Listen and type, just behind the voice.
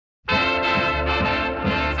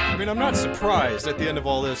mean, I'm not surprised. At the end of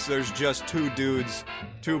all this, there's just two dudes,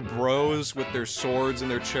 two bros with their swords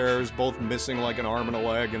and their chairs, both missing like an arm and a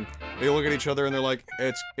leg, and they look at each other and they're like,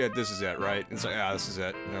 this is it, right? And it's like, this is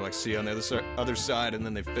it. And they're like, see you on the other side, and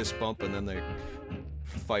then they fist bump, and then they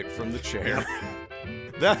fight from the chair.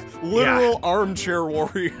 That literal armchair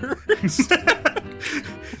warriors.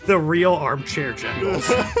 The real armchair generals.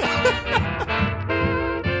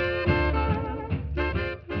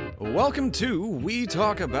 Welcome to We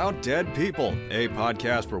Talk About Dead People, a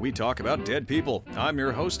podcast where we talk about dead people. I'm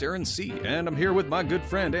your host, Aaron C., and I'm here with my good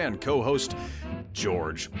friend and co-host,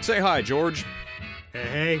 George. Say hi, George.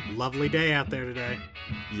 Hey, lovely day out there today.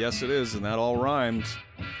 Yes, it is, and that all rhymed.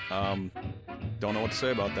 Don't know what to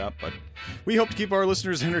say about that, but we hope to keep our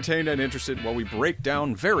listeners entertained and interested while we break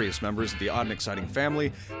down various members of the odd and exciting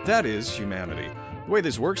family that is humanity. The way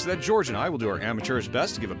this works is that George and I will do our amateurish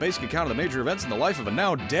best to give a basic account of the major events in the life of a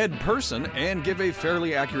now dead person and give a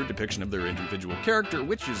fairly accurate depiction of their individual character,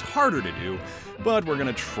 which is harder to do, but we're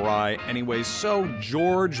gonna try anyway. So,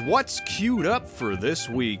 George, what's queued up for this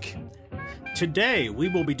week? Today, we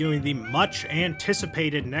will be doing the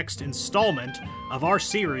much-anticipated next installment of our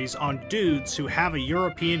series on dudes who have a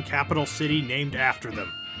European capital city named after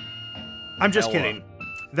them. I'm just kidding.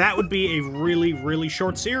 That would be a really, really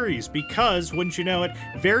short series because, wouldn't you know it,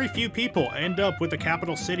 very few people end up with a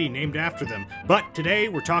capital city named after them. But today,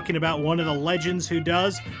 we're talking about one of the legends who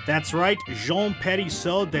does. That's right, Jean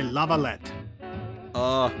Perisseau de Lavalette.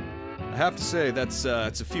 I have to say, it's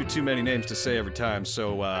a few too many names to say every time,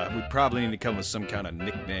 so we probably need to come with some kind of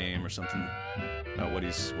nickname or something. What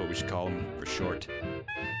we should call him for short.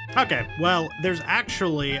 Okay, well, there's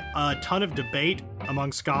actually a ton of debate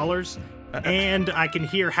among scholars, and I can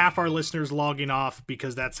hear half our listeners logging off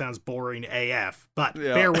because that sounds boring AF, but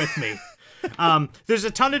bear with me. There's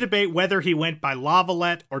a ton of debate whether he went by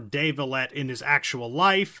Lavalette or de Valette in his actual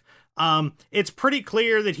life. It's pretty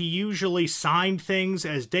clear that he usually signed things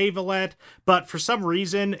as de Valette, but for some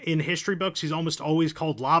reason in history books he's almost always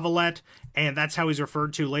called Lavalette, and that's how he's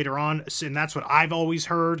referred to later on, and that's what I've always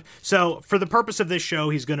heard. So for the purpose of this show,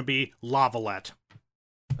 he's going to be Lavalette.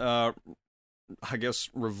 I guess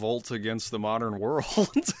revolt against the modern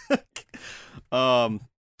world. So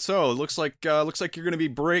it looks like you're going to be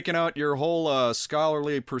breaking out your whole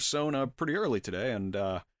scholarly persona pretty early today,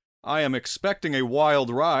 and I am expecting a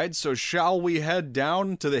wild ride, so shall we head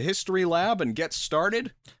down to the history lab and get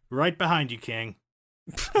started? Right behind you, King.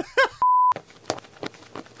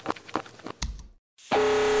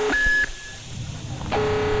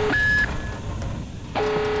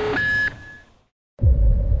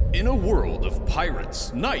 In a world of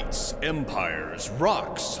pirates, knights, empires,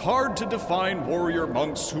 rocks, hard-to-define warrior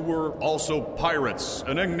monks who were also pirates,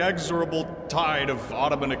 an inexorable tide of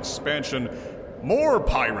Ottoman expansion, more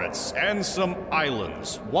pirates, and some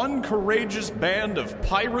islands, one courageous band of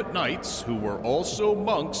pirate knights, who were also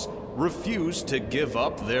monks, refused to give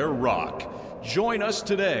up their rock. Join us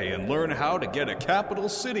today and learn how to get a capital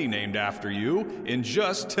city named after you in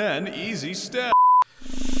just 10 easy steps.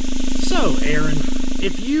 So, Aaron,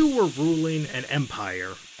 if you were ruling an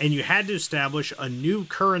empire and you had to establish a new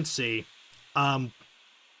currency,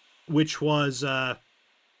 which was, I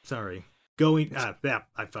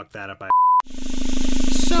fucked that up.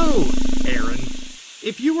 So, Aaron,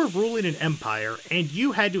 if you were ruling an empire and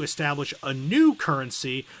you had to establish a new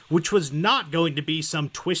currency, which was not going to be some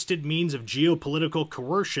twisted means of geopolitical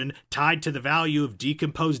coercion tied to the value of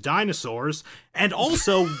decomposed dinosaurs, and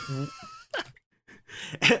also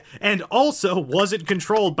wasn't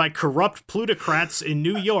controlled by corrupt plutocrats in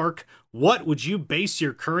New York, what would you base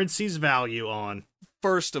your currency's value on?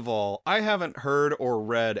 First of all, I haven't heard or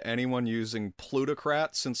read anyone using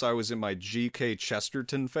plutocrat since I was in my G.K.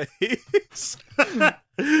 Chesterton phase.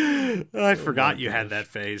 I forgot you had that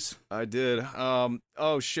phase. I did.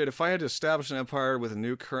 Oh shit, if I had to establish an empire with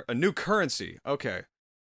a new currency, okay.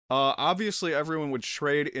 Obviously everyone would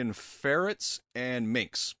trade in ferrets and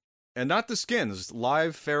minks. And not the skins,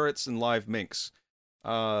 live ferrets and live minks.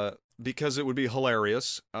 Because it would be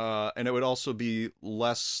hilarious, and it would also be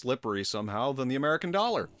less slippery somehow than the American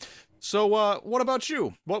dollar. So, what about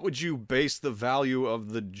you? What would you base the value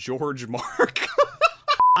of the George Mark?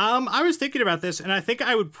 I was thinking about this, and I think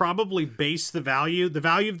I would probably base the value of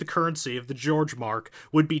the currency of the George Mark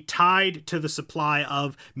would be tied to the supply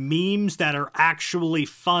of memes that are actually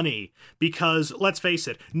funny. Because, let's face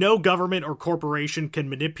it, no government or corporation can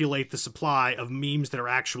manipulate the supply of memes that are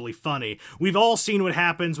actually funny. We've all seen what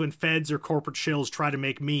happens when feds or corporate shills try to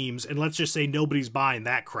make memes, and let's just say nobody's buying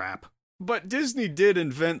that crap. But Disney did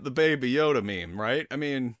invent the Baby Yoda meme, right? I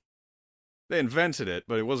mean, they invented it,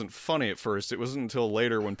 but it wasn't funny at first. It wasn't until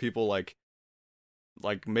later when people,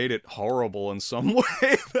 like made it horrible in some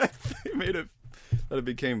way that it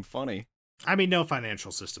became funny. I mean, no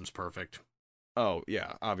financial system's perfect. Oh,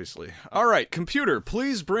 yeah, obviously. All right, computer,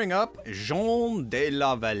 please bring up Jean de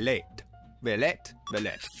la Valette. Valette?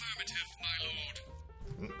 Affirmative,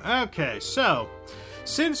 my lord. Okay, so,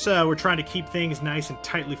 since we're trying to keep things nice and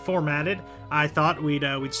tightly formatted, I thought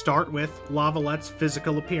we'd start with La Valette's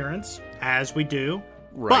physical appearance, as we do.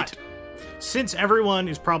 Right. But since everyone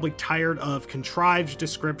is probably tired of contrived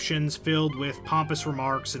descriptions filled with pompous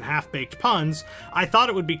remarks and half-baked puns, I thought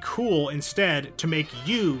it would be cool instead to make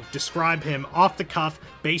you describe him off the cuff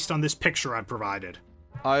based on this picture I've provided.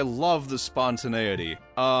 I love the spontaneity.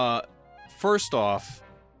 First off,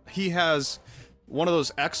 he has one of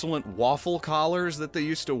those excellent waffle collars that they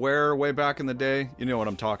used to wear way back in the day. You know what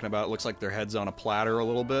I'm talking about. It looks like their head's on a platter a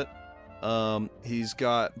little bit. He's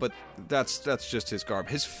got, but that's just his garb.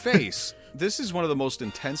 His face, this is one of the most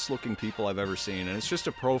intense looking people I've ever seen, and it's just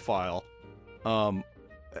a profile.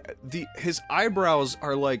 His eyebrows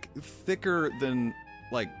are like thicker than,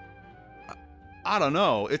 like, I don't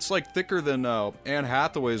know, it's like thicker than Anne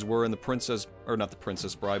Hathaway's were in The Princess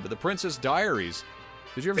Bride, but The Princess Diaries.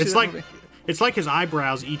 Did you ever see that movie? It's like his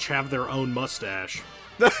eyebrows each have their own mustache.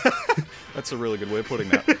 That's a really good way of putting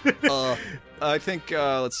that. I think,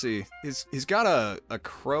 let's see. He's got a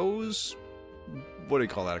crow's... What do you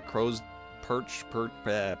call that? A crow's perch?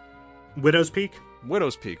 Widow's Peak?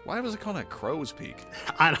 Widow's Peak. Why was it called a crow's peak?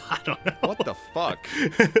 I don't know. What the fuck?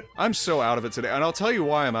 I'm so out of it today. And I'll tell you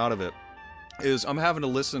why I'm out of it. Is I'm having to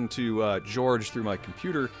listen to George through my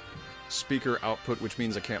computer speaker output, which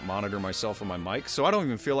means I can't monitor myself on my mic. So I don't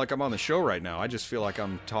even feel like I'm on the show right now. I just feel like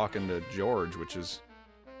I'm talking to George, which is...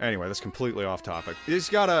 Anyway, that's completely off topic.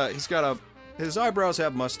 His eyebrows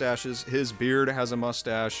have mustaches. His beard has a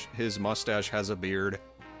mustache. His mustache has a beard.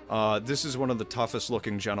 This is one of the toughest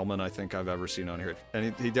looking gentlemen I think I've ever seen on here.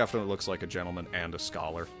 And he definitely looks like a gentleman and a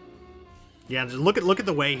scholar. Yeah, just look at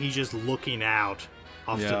the way he's just looking out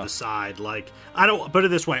off to the side. Like, I don't put it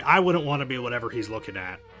this way, I wouldn't want to be whatever he's looking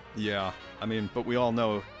at. Yeah, I mean, but we all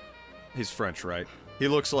know he's French, right? He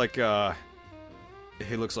looks like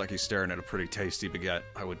he's staring at a pretty tasty baguette.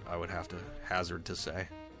 I would have to hazard to say.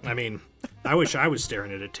 I mean, I wish I was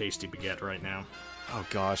staring at a tasty baguette right now. Oh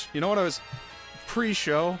gosh, you know what, I was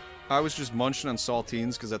pre-show, I was just munching on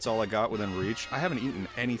saltines because that's all I got within reach. I haven't eaten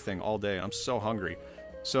anything all day. I'm so hungry.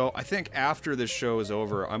 So I think after this show is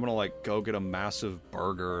over, I'm gonna like go get a massive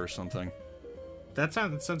burger or something. That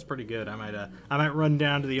sounds pretty good. I might run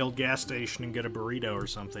down to the old gas station and get a burrito or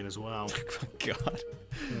something as well. God.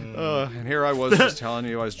 And here I was just telling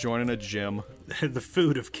you I was joining a gym. The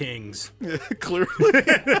food of kings. Clearly.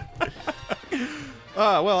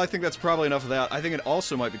 Well, I think that's probably enough of that. I think it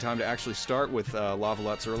also might be time to actually start with La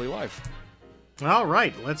Valette's early life. All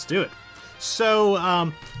right, let's do it.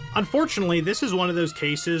 So, unfortunately, this is one of those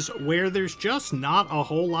cases where there's just not a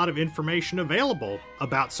whole lot of information available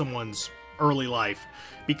about someone's early life,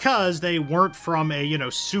 because they weren't from a,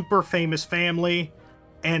 super famous family,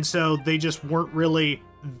 and so they just weren't really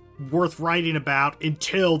worth writing about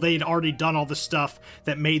until they'd already done all the stuff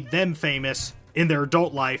that made them famous in their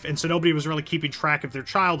adult life, and so nobody was really keeping track of their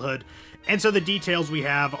childhood, and so the details we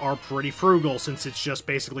have are pretty frugal, since it's just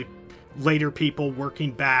basically later people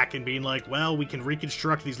working back and being like, well, we can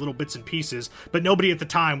reconstruct these little bits and pieces, but nobody at the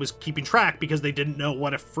time was keeping track because they didn't know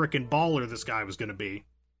what a frickin' baller this guy was going to be.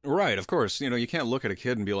 Right, of course. You can't look at a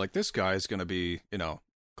kid and be like, this guy's going to be,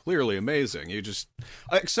 clearly amazing. You just...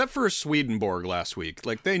 Except for Swedenborg last week.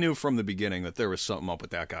 Like, they knew from the beginning that there was something up with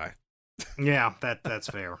that guy. Yeah, that's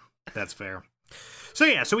fair. That's fair.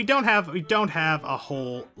 So we don't have a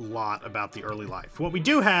whole lot about the early life. What we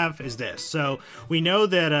do have is this. So we know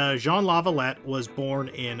that Jean La Valette was born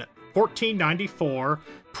in 1494.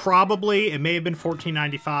 Probably, it may have been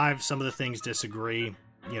 1495. Some of the things disagree.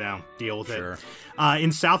 Deal with Sure. it.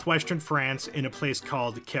 In southwestern France, in a place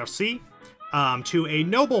called Quercy, to a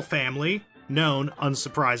noble family known,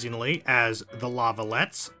 unsurprisingly, as the La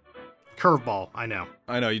Valettes. Curveball, I know.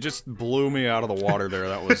 I know, you just blew me out of the water there.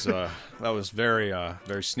 That was very,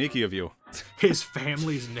 very sneaky of you. His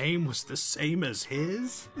family's name was the same as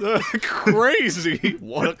his? Crazy!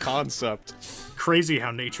 What a concept. Crazy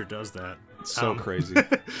how nature does that. So crazy.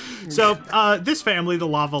 So, this family, the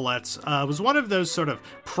La Valettes, was one of those sort of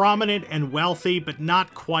prominent and wealthy, but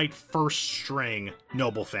not quite first-string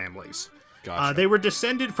noble families. Gotcha. They were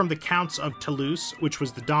descended from the Counts of Toulouse, which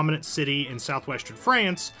was the dominant city in southwestern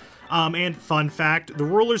France. And fun fact, the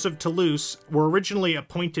rulers of Toulouse were originally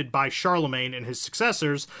appointed by Charlemagne and his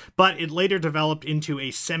successors, but it later developed into a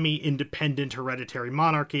semi-independent hereditary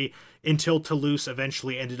monarchy until Toulouse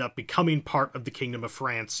eventually ended up becoming part of the Kingdom of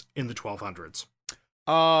France in the 1200s.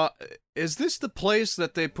 Uh, is this the place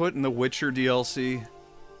that they put in the Witcher DLC?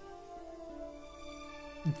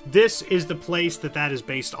 This is the place that is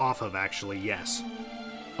based off of, actually, yes.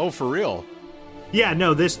 Oh, for real? Yeah,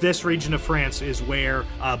 no, this region of France is where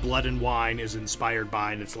Blood and Wine is inspired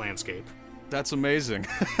by in its landscape. That's amazing.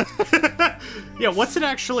 Yeah, what's it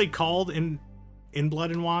actually called in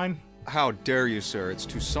Blood and Wine? How dare you, sir? It's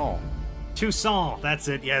Toussaint. Toussaint, that's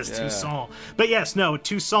it, yes, Yeah. Toussaint. But yes, no,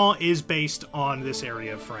 Toussaint is based on this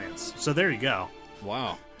area of France. So there you go.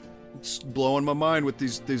 Wow. It's blowing my mind with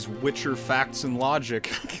these Witcher facts and logic.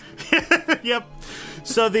 Yep.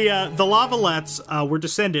 So the Lavalettes were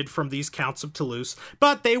descended from these counts of Toulouse,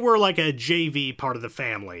 but they were like a JV part of the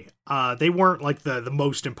family. They weren't like the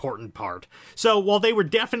most important part. So while they were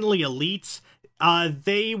definitely elites,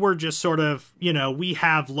 they were just sort of, we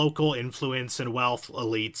have local influence and wealth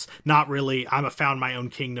elites, not really I'm a found my own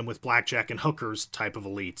kingdom with blackjack and hookers type of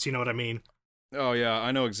elites. You know what I mean? Oh, yeah,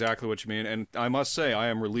 I know exactly what you mean. And I must say, I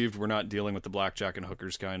am relieved we're not dealing with the blackjack and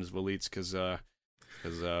hookers kind of elites, because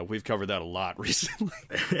we've covered that a lot recently.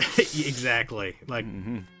 Exactly. Like,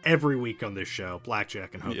 every week on this show,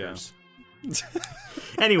 blackjack and hookers. Yeah.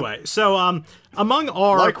 Anyway, so among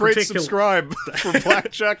our rate, subscribe for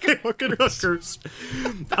blackjack and hookers.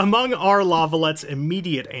 Among our Lavalettes'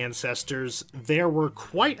 immediate ancestors, there were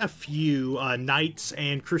quite a few knights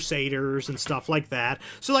and crusaders and stuff like that.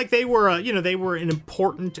 So, like, they were, they were an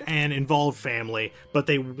important and involved family, but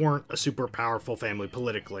they weren't a super powerful family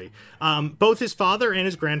politically. Both his father and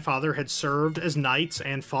his grandfather had served as knights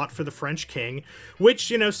and fought for the French king,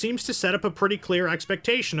 which, seems to set up a pretty clear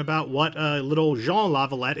expectation about what little Jean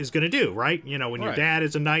Lavalette is going to do, right? When your dad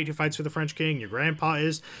is a knight who fights for the French king, your grandpa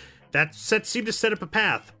is, that seemed to set up a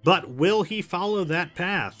path. But will he follow that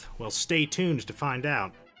path? Well, stay tuned to find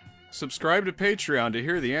out. Subscribe to Patreon to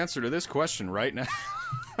hear the answer to this question right now.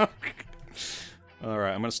 All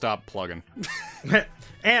right, I'm going to stop plugging.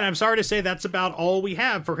 And I'm sorry to say that's about all we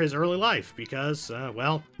have for his early life, because,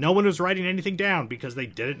 no one was writing anything down because they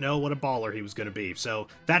didn't know what a baller he was going to be. So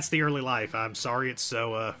that's the early life. I'm sorry it's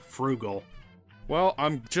so frugal. Well,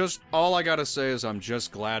 all I gotta say is I'm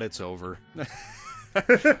just glad it's over.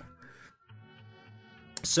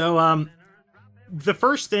 So, the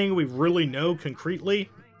first thing we really know concretely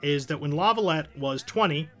is that when Lavalette was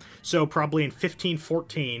 20, so probably in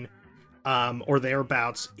 1514, or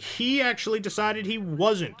thereabouts, he actually decided he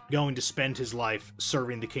wasn't going to spend his life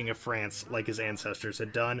serving the King of France like his ancestors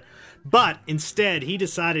had done, but instead he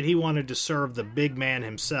decided he wanted to serve the big man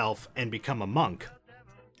himself and become a monk.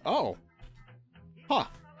 Oh. Huh.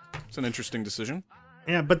 It's an interesting decision.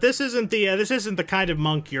 Yeah, but this isn't the kind of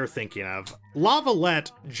monk you're thinking of.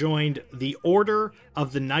 Lavalette joined the Order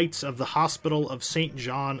of the Knights of the Hospital of St.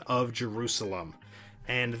 John of Jerusalem,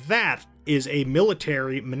 and that is a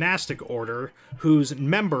military monastic order whose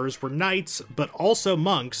members were knights but also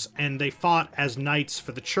monks, and they fought as knights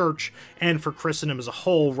for the church and for Christendom as a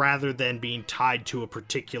whole rather than being tied to a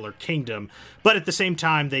particular kingdom. But at the same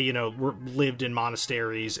time, they, lived in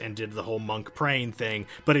monasteries and did the whole monk praying thing,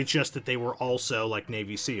 but it's just that they were also like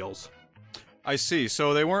Navy SEALs. I see.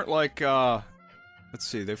 So they weren't like, let's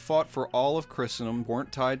see, they fought for all of Christendom,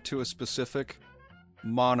 weren't tied to a specific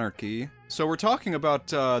monarchy. So we're talking about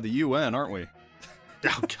the UN, aren't we?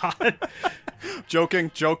 Oh God!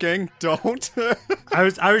 Joking, don't.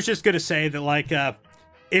 I was just gonna say that, like,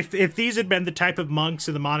 if these had been the type of monks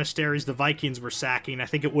in the monasteries the Vikings were sacking, I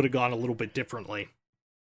think it would have gone a little bit differently.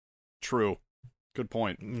 True. Good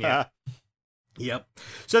point. Yeah. Yep.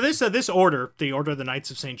 So this order, the Order of the Knights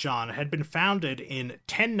of St. John, had been founded in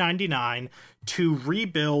 1099 to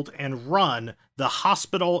rebuild and run the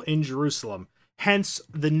hospital in Jerusalem. Hence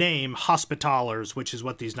the name Hospitallers, which is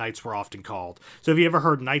what these knights were often called. So have you ever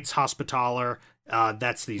heard Knights Hospitaller?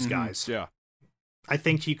 That's these guys. Yeah. I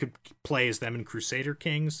think you could play as them in Crusader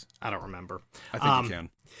Kings. I don't remember. I think you can.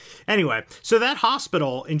 Anyway, so that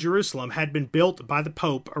hospital in Jerusalem had been built by the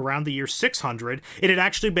Pope around the year 600. It had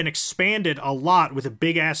actually been expanded a lot with a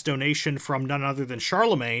big-ass donation from none other than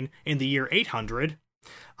Charlemagne in the year 800.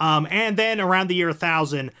 And then around the year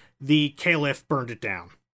 1000, the Caliph burned it down.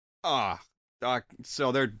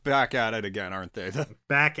 So they're back at it again, aren't they?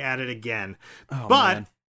 Back at it again. Oh, but man.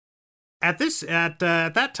 At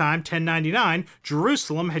that time, 1099,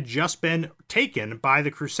 Jerusalem had just been taken by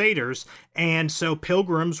the Crusaders, and so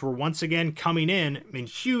pilgrims were once again coming in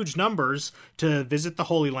huge numbers to visit the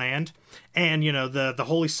Holy Land, and, the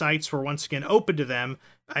holy sites were once again open to them,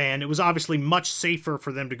 and it was obviously much safer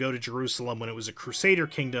for them to go to Jerusalem when it was a Crusader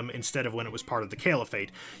kingdom instead of when it was part of the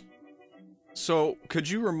Caliphate. So, could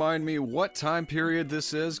you remind me what time period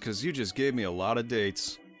this is? Because you just gave me a lot of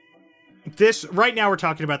dates. This, right now we're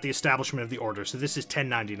talking about the establishment of the order, so this is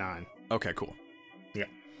 1099. Okay, cool. Yeah.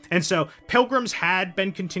 And so pilgrims had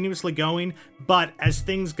been continuously going, but as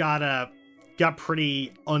things got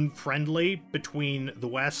pretty unfriendly between the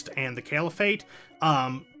West and the Caliphate,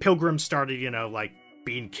 pilgrims started, like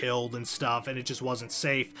being killed and stuff, and it just wasn't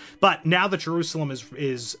safe. But now that Jerusalem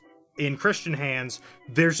is in Christian hands,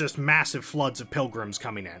 there's just massive floods of pilgrims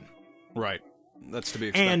coming in. Right. That's to be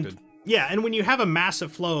expected. And when you have a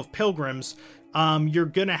massive flow of pilgrims, you're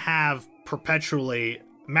gonna have perpetually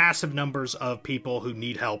massive numbers of people who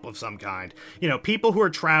need help of some kind. People who are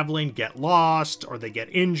traveling get lost, or they get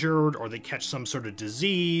injured, or they catch some sort of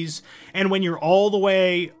disease. And when you're all the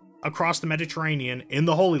way across the Mediterranean in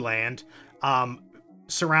the Holy Land,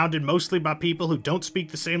 surrounded mostly by people who don't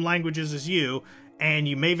speak the same languages as you, and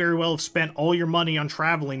you may very well have spent all your money on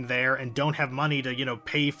traveling there and don't have money to,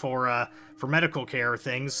 pay for medical care or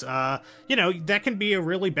things, that can be a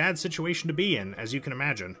really bad situation to be in, as you can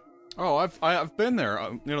imagine. Oh, I've been there.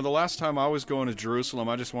 The last time I was going to Jerusalem,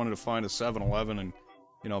 I just wanted to find a 7-Eleven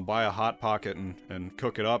and, buy a Hot Pocket and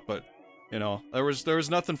cook it up. But, there was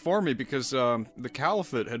nothing for me because the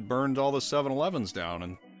Caliphate had burned all the 7-Elevens down.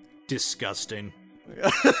 And disgusting.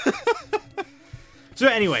 So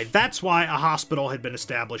anyway, that's why a hospital had been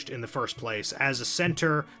established in the first place, as a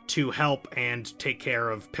center to help and take care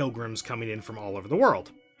of pilgrims coming in from all over the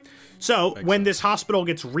world. So, when this hospital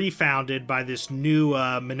gets refounded by this new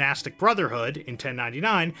monastic brotherhood in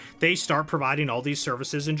 1099, they start providing all these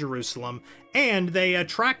services in Jerusalem, and they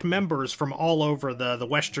attract members from all over the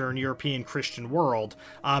Western European Christian world,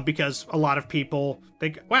 because a lot of people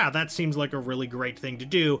think, wow, that seems like a really great thing to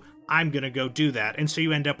do. I'm going to go do that. And so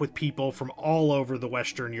you end up with people from all over the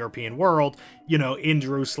Western European world, in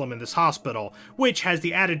Jerusalem in this hospital, which has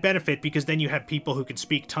the added benefit because then you have people who can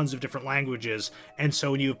speak tons of different languages. And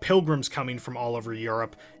so when you have pilgrims coming from all over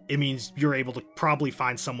Europe, it means you're able to probably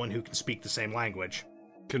find someone who can speak the same language.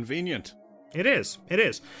 Convenient. It is.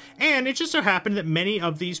 And it just so happened that many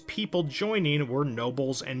of these people joining were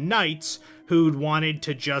nobles and knights who'd wanted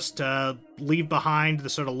to just leave behind the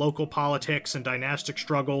sort of local politics and dynastic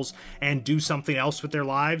struggles and do something else with their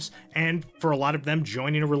lives. And for a lot of them,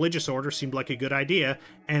 joining a religious order seemed like a good idea.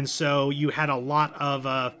 And so you had a lot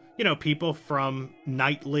of, people from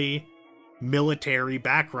knightly military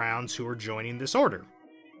backgrounds who were joining this order.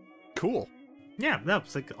 Cool. Yeah,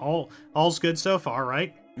 it's like all's good so far,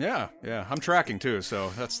 right? Yeah, I'm tracking too, so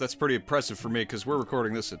that's pretty impressive for me because we're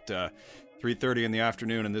recording this at 3:30 in the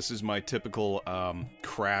afternoon, and this is my typical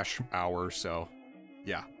crash hour. So,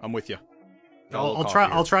 yeah, I'm with you. I'll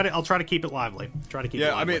try to keep it lively.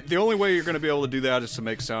 Yeah, I mean, the only way you're going to be able to do that is to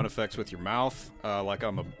make sound effects with your mouth, like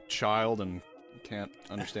I'm a child and can't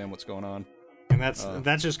understand what's going on. And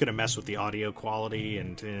that's just going to mess with the audio quality,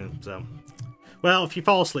 and so. Well, if you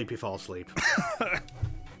fall asleep, you fall asleep.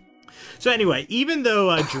 So anyway, even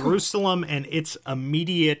though Jerusalem and its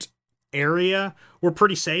immediate area were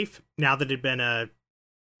pretty safe now that it had been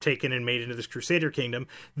taken and made into this Crusader kingdom,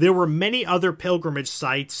 there were many other pilgrimage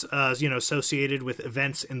sites, associated with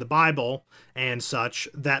events in the Bible and such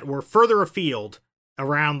that were further afield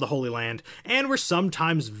around the Holy Land and were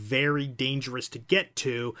sometimes very dangerous to get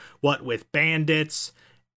to, what with bandits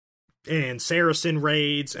and Saracen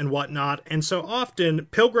raids and whatnot. And so often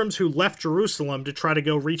pilgrims who left Jerusalem to try to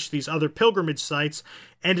go reach these other pilgrimage sites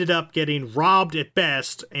ended up getting robbed at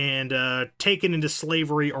best and taken into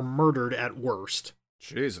slavery or murdered at worst.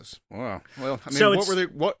 Jesus. Wow. Well, I mean, so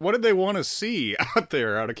what did they want to see out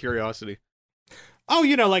there, out of curiosity?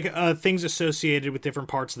 Oh, things associated with different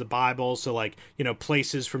parts of the Bible. So,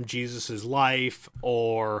 places from Jesus's life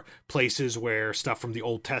or places where stuff from the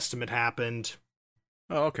Old Testament happened.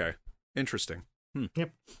 Oh, okay. Interesting.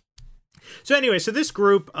 Yep. So anyway, this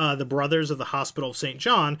group, the Brothers of the Hospital of St.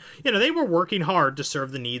 John, they were working hard to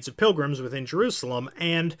serve the needs of pilgrims within Jerusalem,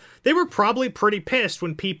 and they were probably pretty pissed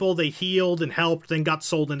when people they healed and helped then got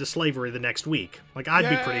sold into slavery the next week. I'd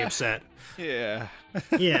be pretty upset. Yeah.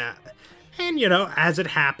 Yeah. And, as it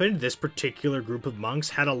happened, this particular group of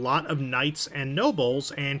monks had a lot of knights and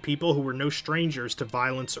nobles and people who were no strangers to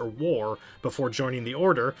violence or war before joining the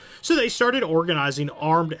order, so they started organizing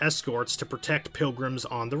armed escorts to protect pilgrims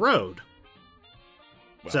on the road.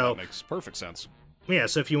 Well, that makes perfect sense. Yeah,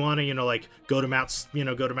 so if you want to, go to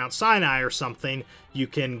Mount Sinai or something, you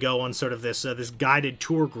can go on sort of this guided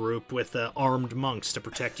tour group with armed monks to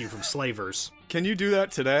protect you from slavers. Can you do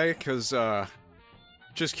that today? Because,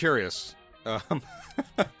 just curious.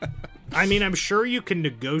 I mean, I'm sure you can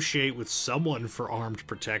negotiate with someone for armed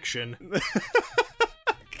protection.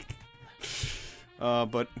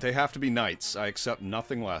 But they have to be knights. I accept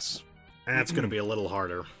nothing less. That's going to be a little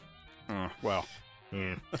harder. Well,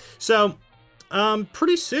 Yeah. So,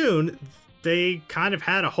 pretty soon, they kind of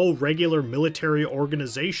had a whole regular military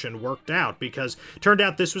organization worked out, because it turned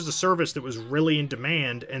out this was a service that was really in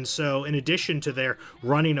demand. And so, in addition to their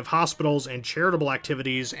running of hospitals and charitable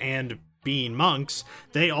activities and being monks,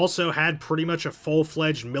 they also had pretty much a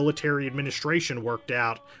full-fledged military administration worked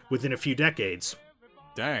out within a few decades.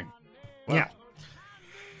 Dang. Well, yeah.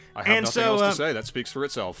 I have nothing else to say. That speaks for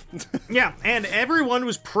itself. Yeah, and everyone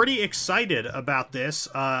was pretty excited about this,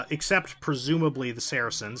 except presumably the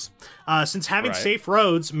Saracens, since having safe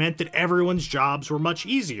roads meant that everyone's jobs were much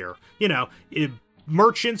easier. You know,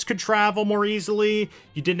 merchants could travel more easily.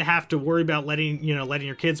 You didn't have to worry about letting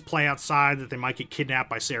your kids play outside, that they might get kidnapped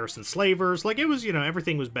by Saracen slavers. Like, it was,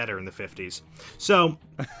 everything was better in the 50s. So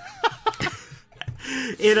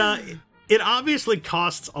It obviously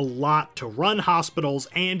costs a lot to run hospitals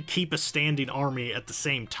and keep a standing army at the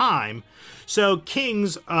same time, so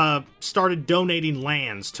kings started donating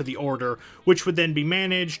lands to the order, which would then be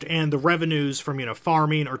managed, and the revenues from,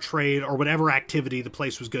 farming or trade or whatever activity the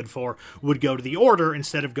place was good for would go to the order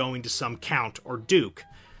instead of going to some count or duke.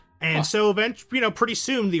 And so eventually, pretty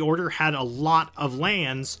soon the order had a lot of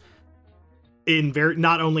lands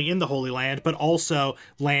not only in the Holy Land, but also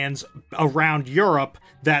lands around Europe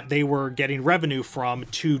that they were getting revenue from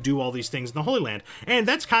to do all these things in the Holy Land. And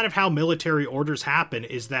that's kind of how military orders happen,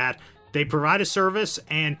 is that they provide a service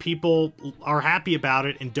and people are happy about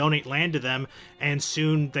it and donate land to them, and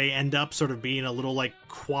soon they end up sort of being a little like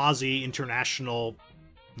quasi-international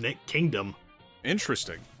kingdom.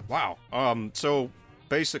 Interesting. Wow. So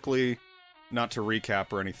basically, not to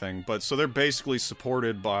recap or anything, but so they're basically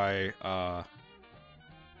supported by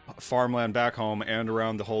farmland back home and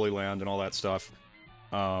around the Holy Land and all that stuff.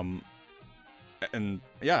 And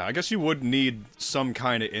yeah, I guess you would need some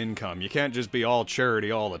kind of income. You can't just be all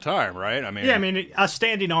charity all the time, right? A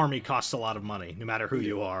standing army costs a lot of money, no matter who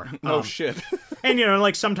you are. No shit. And,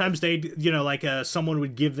 like, sometimes they'd, someone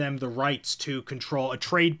would give them the rights to control a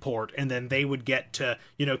trade port, and then they would get to,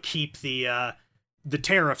 keep the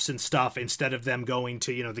tariffs and stuff instead of them going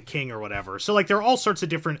to, the king or whatever. So, like, there are all sorts of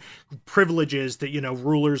different privileges that,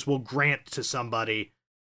 rulers will grant to somebody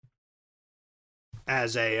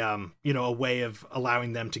as a, a way of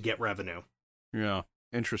allowing them to get revenue. Yeah.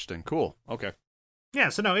 Interesting. Cool. Okay. Yeah.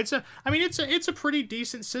 So no, it's a pretty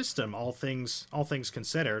decent system, all things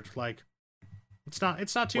considered. Like, it's not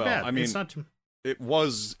too bad. It's not too... It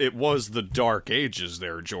was the Dark Ages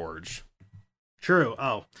there, George. True.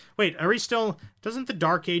 Oh, wait, are we still... Doesn't the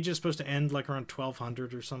Dark Ages supposed to end, like, around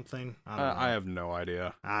 1200 or something? I have no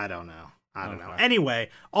idea. I don't know. Anyway,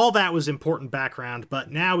 all that was important background, but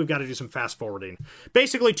now we've got to do some fast-forwarding.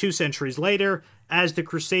 Basically, 2 centuries later, as the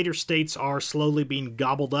Crusader states are slowly being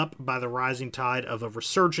gobbled up by the rising tide of a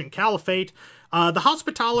resurgent caliphate, the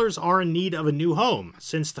Hospitallers are in need of a new home,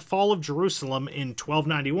 since the fall of Jerusalem in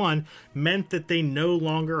 1291 meant that they no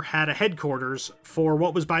longer had a headquarters for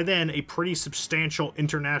what was by then a pretty substantial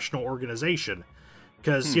international organization.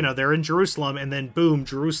 Because, they're in Jerusalem, and then boom,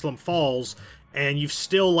 Jerusalem falls, and you've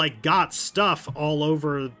still, like, got stuff all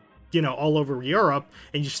over Europe,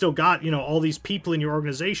 and you've still got, all these people in your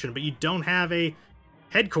organization, but you don't have a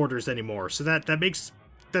headquarters anymore. So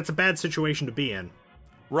that's a bad situation to be in.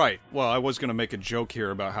 Right. Well, I was going to make a joke here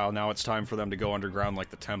about how now it's time for them to go underground like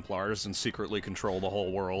the Templars and secretly control the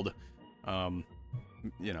whole world.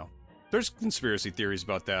 There's conspiracy theories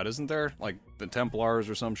about that, isn't there? Like the Templars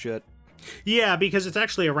or some shit. Yeah, because it's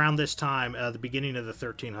actually around this time, the beginning of the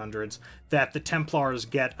 1300s, that the Templars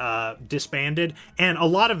get disbanded, and a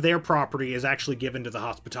lot of their property is actually given to the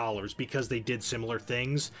Hospitallers because they did similar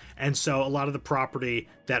things, and so a lot of the property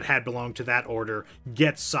that had belonged to that order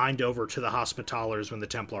gets signed over to the Hospitallers when the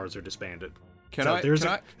Templars are disbanded. There's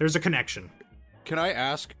a connection. Can I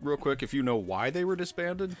ask real quick if you know why they were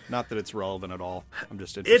disbanded? Not that it's relevant at all. I'm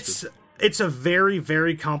just interested. It's a very,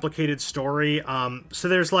 very complicated story. So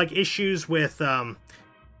there's, like, issues with the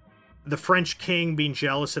French king being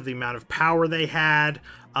jealous of the amount of power they had.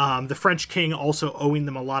 The French king also owing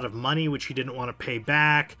them a lot of money, which he didn't want to pay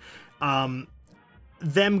back.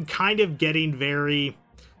 Them kind of getting very...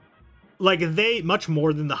 Like, they, much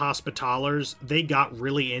more than the Hospitallers, they got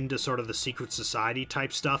really into sort of the secret society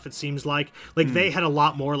type stuff, it seems like. Like, they had a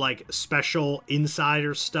lot more, like, special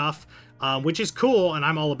insider stuff, which is cool, and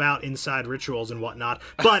I'm all about inside rituals and whatnot.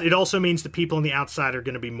 But it also means the people on the outside are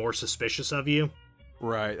going to be more suspicious of you.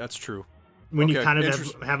 Right, that's true. When you kind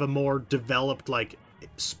of have a more developed, like,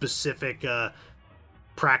 specific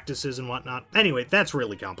practices and whatnot. Anyway, that's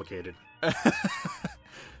really complicated.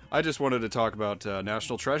 I just wanted to talk about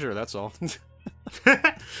National Treasure, that's all.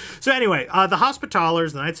 So anyway, the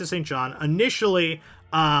Hospitallers, the Knights of St. John, initially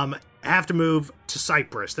have to move to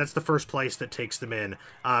Cyprus. That's the first place that takes them in.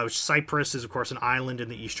 Cyprus is, of course, an island in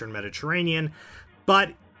the eastern Mediterranean,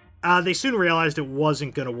 but they soon realized it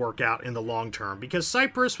wasn't going to work out in the long term because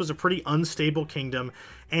Cyprus was a pretty unstable kingdom,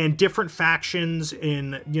 and different factions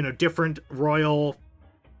in, different royal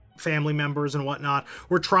family members and whatnot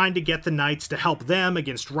were trying to get the knights to help them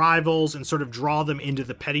against rivals and sort of draw them into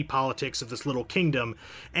the petty politics of this little kingdom.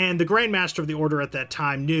 And the Grand Master of the Order at that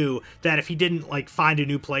time knew that if he didn't find a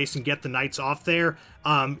new place and get the knights off there,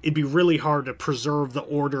 it'd be really hard to preserve the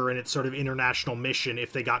order and its sort of international mission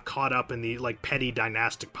if they got caught up in the petty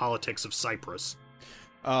dynastic politics of Cyprus.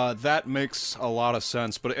 That makes a lot of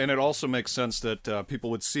sense, and it also makes sense that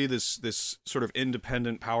people would see this sort of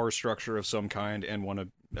independent power structure of some kind and want to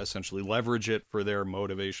essentially leverage it for their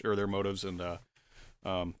motivation or their motives and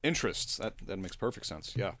interests. That makes perfect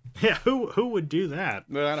sense. Yeah. Yeah. Who would do that?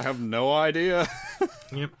 Man, I have no idea.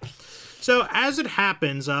 Yep. So as it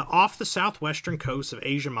happens, off the southwestern coast of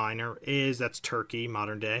Asia Minor that's Turkey,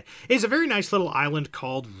 modern day, is a very nice little island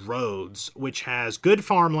called Rhodes, which has good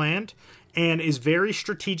farmland and is very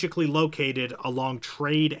strategically located along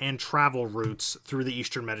trade and travel routes through the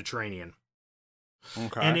eastern Mediterranean.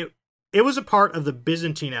 Okay. And it was a part of the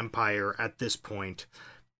Byzantine Empire at this point,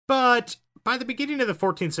 but by the beginning of the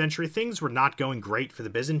 14th century, things were not going great for the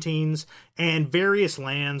Byzantines, and various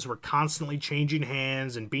lands were constantly changing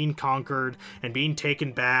hands and being conquered and being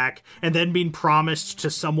taken back, and then being promised to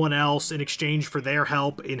someone else in exchange for their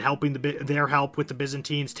help in helping their help with the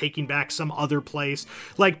Byzantines taking back some other place.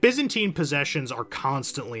 Byzantine possessions are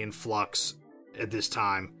constantly in flux at this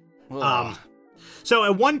time. So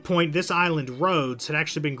at one point, this island, Rhodes, had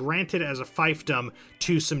actually been granted as a fiefdom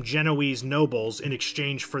to some Genoese nobles in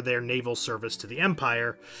exchange for their naval service to the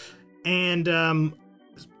empire. And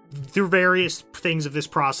through various things of this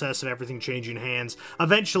process of everything changing hands,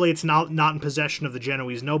 eventually it's not in possession of the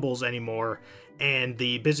Genoese nobles anymore, and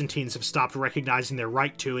the Byzantines have stopped recognizing their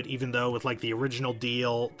right to it, even though with the original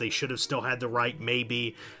deal, they should have still had the right,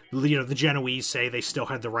 maybe. The Genoese say they still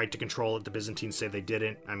had the right to control it, the Byzantines say they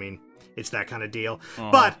didn't. I mean, it's that kind of deal.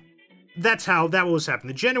 But that was happening.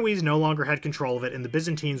 The Genoese no longer had control of it, and the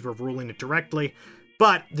Byzantines were ruling it directly.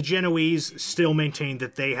 But the Genoese still maintained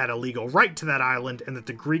that they had a legal right to that island, and that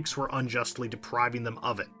the Greeks were unjustly depriving them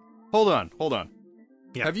of it. Hold on.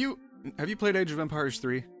 Yeah. Have you played Age of Empires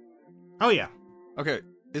 3? Oh, yeah. Okay.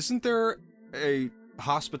 Isn't there a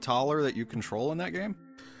Hospitaller that you control in that game?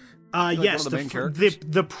 Yes, one of the main characters?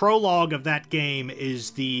 The prologue of that game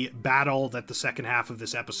is the battle that the second half of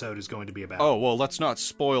this episode is going to be about. Oh, well, let's not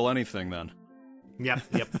spoil anything then. Yep.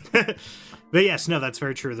 But yes, no, that's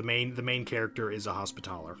very true. The main character is a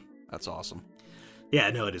Hospitaller. That's awesome. Yeah,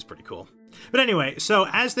 no, it is pretty cool. But anyway, so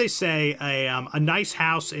as they say, a nice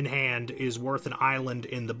house in hand is worth an island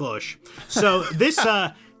in the bush. So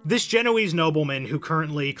this Genoese nobleman who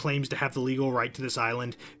currently claims to have the legal right to this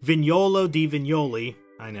island, Vignolo di Vignoli,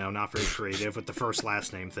 I know, not very creative with the first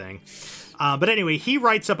last name thing. But anyway, he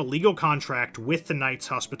writes up a legal contract with the Knights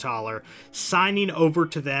Hospitaller, signing over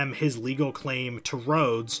to them his legal claim to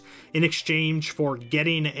Rhodes in exchange for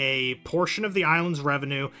getting a portion of the island's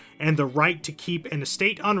revenue and the right to keep an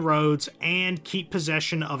estate on Rhodes and keep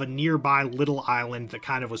possession of a nearby little island that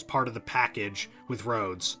kind of was part of the package with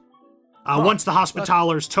Rhodes. Once the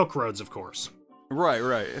Hospitallers took Rhodes, of course. Right.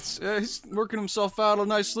 It's he's working himself out a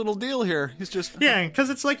nice little deal here. He's just... Yeah, because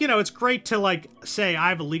it's it's great to, say, I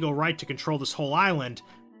have a legal right to control this whole island,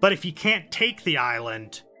 but if you can't take the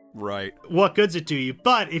island... Right. What good's it do you?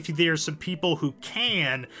 But if there's some people who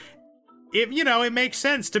can, it makes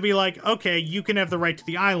sense to be okay, you can have the right to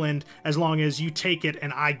the island as long as you take it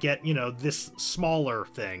and I get, this smaller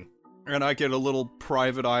thing. And I get a little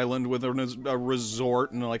private island with a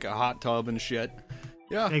resort and, a hot tub and shit.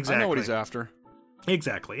 Yeah, exactly. I know what he's after.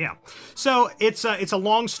 Exactly, yeah. So it's a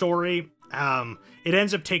long story. It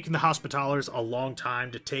ends up taking the Hospitallers a long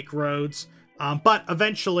time to take Rhodes, but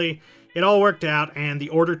eventually it all worked out, and the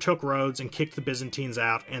Order took Rhodes and kicked the Byzantines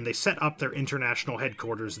out, and they set up their international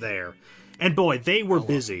headquarters there. And boy, they were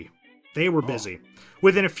busy. They were busy.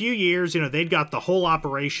 Within a few years, they'd got the whole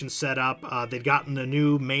operation set up. They'd gotten a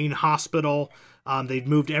new main hospital. They'd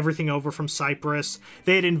moved everything over from Cyprus.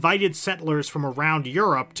 They had invited settlers from around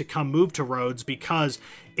Europe to come move to Rhodes because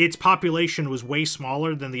its population was way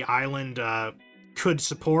smaller than the island could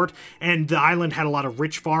support, and the island had a lot of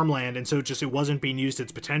rich farmland, and so it wasn't being used to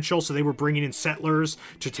its potential. So they were bringing in settlers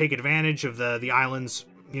to take advantage of the island's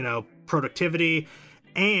productivity.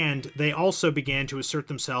 And they also began to assert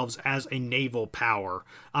themselves as a naval power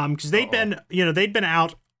because they'd been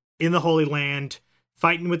out in the Holy Land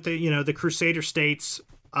fighting with the Crusader states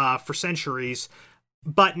for centuries,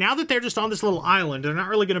 But now that they're just on this little island, they're not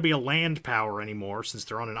really going to be a land power anymore since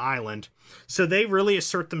they're on an island. So they really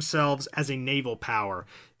assert themselves as a naval power.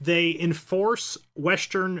 They enforce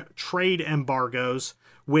Western trade embargoes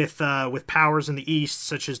with powers in the east,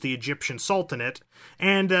 such as the Egyptian Sultanate,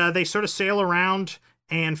 and they sort of sail around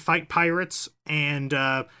and fight pirates and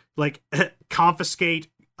confiscate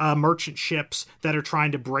merchant ships that are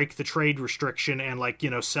trying to break the trade restriction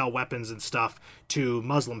and sell weapons and stuff to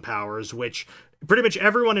Muslim powers, which pretty much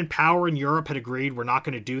everyone in power in Europe had agreed we're not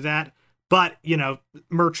going to do that. But,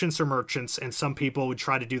 merchants are merchants, and some people would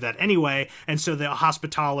try to do that anyway. And so the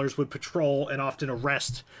Hospitallers would patrol and often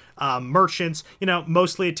arrest merchants,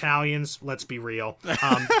 mostly Italians, let's be real.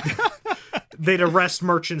 They'd arrest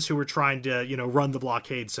merchants who were trying to, run the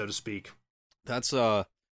blockade, so to speak. That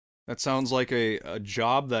sounds like a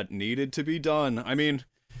job that needed to be done. I mean,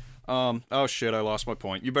 oh shit, I lost my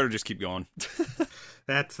point. You better just keep going.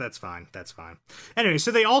 That's fine. That's fine. Anyway,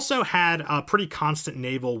 so they also had a pretty constant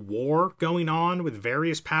naval war going on with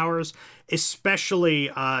various powers,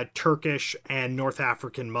 especially Turkish and North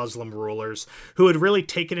African Muslim rulers who had really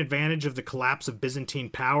taken advantage of the collapse of Byzantine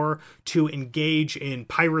power to engage in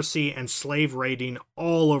piracy and slave raiding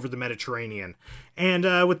all over the Mediterranean. And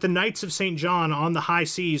with the Knights of St. John on the high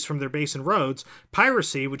seas from their base in Rhodes,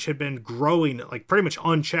 piracy, which had been growing pretty much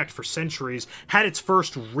unchecked for centuries, had its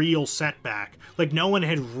first real setback. No one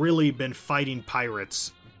had really been fighting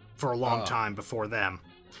pirates for a long time before them.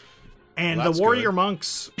 And the warrior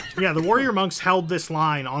monks, the warrior monks held this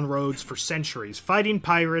line on Rhodes for centuries, fighting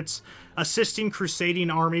pirates, assisting crusading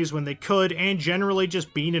armies when they could, and generally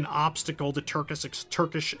just being an obstacle to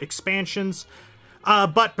Turkish expansions.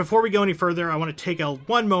 But before we go any further, I want to take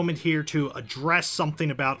one moment here to address something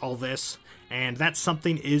about all this, and that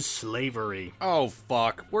something is slavery. Oh,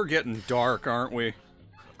 fuck. We're getting dark, aren't we?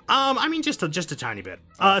 Just a tiny bit.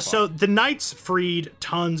 So the Knights freed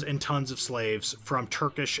tons and tons of slaves from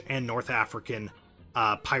Turkish and North African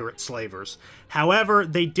pirate slavers. However,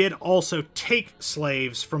 they did also take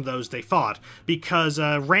slaves from those they fought, because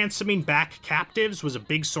ransoming back captives was a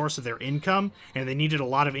big source of their income, and they needed a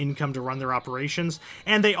lot of income to run their operations.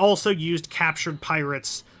 And they also used captured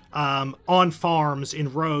pirates on farms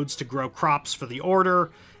in Rhodes to grow crops for the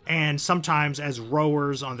order, and sometimes as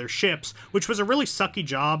rowers on their ships, which was a really sucky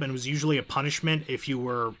job and was usually a punishment if you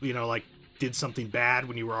were, did something bad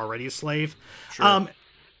when you were already a slave. Sure.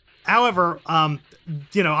 However,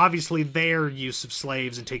 obviously their use of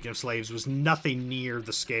slaves and taking of slaves was nothing near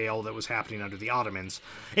the scale that was happening under the Ottomans.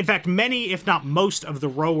 In fact, many, if not most, of the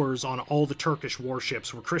rowers on all the Turkish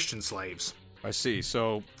warships were Christian slaves. I see.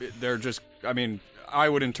 So they're just, I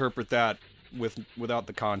would interpret that without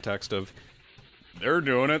the context of, they're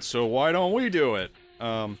doing it, so why don't we do it?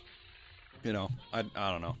 I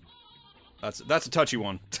don't know. That's a touchy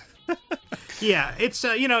one. Yeah, it's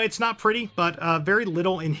it's not pretty, but very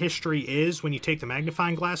little in history is when you take the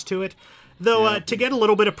magnifying glass to it. Though, to get a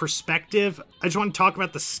little bit of perspective, I just want to talk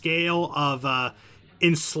about the scale of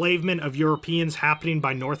enslavement of Europeans happening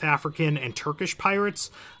by North African and Turkish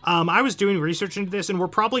pirates. I was doing research into this, and we're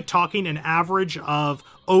probably talking an average of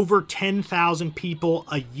over 10,000 people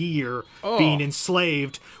a year being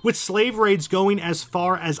enslaved, with slave raids going as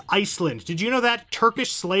far as Iceland. Did you know that?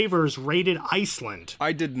 Turkish slavers raided Iceland.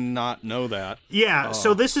 I did not know that. Yeah,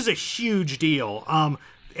 so this is a huge deal.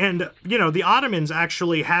 And, the Ottomans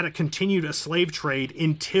actually continued a slave trade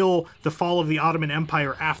until the fall of the Ottoman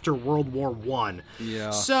Empire after World War I.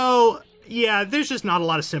 Yeah. So, there's just not a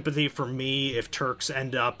lot of sympathy for me if Turks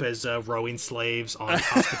end up as rowing slaves on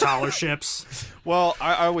Hospitaller ships. Well,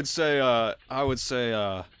 I would say,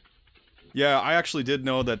 yeah, I actually did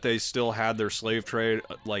know that they still had their slave trade,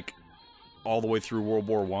 all the way through World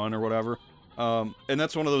War I or whatever. And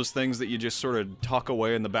that's one of those things that you just sort of tuck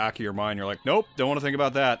away in the back of your mind. You're like, nope, don't want to think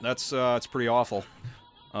about that. That's it's pretty awful.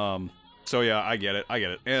 So yeah, I get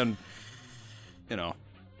it. And,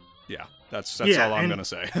 yeah, that's all I'm going to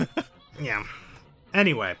say. Yeah.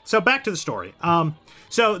 Anyway, so back to the story.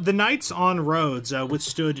 So the Knights on Rhodes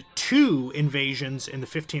withstood two invasions in the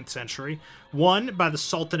 15th century, one by the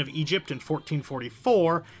Sultan of Egypt in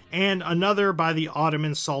 1444, and another by the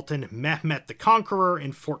Ottoman Sultan Mehmet the Conqueror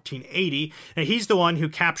in 1480. Now, he's the one who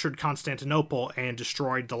captured Constantinople and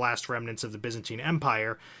destroyed the last remnants of the Byzantine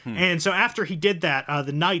Empire. And so after he did that,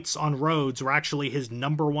 the Knights on Rhodes were actually his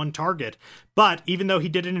number one target. But even though he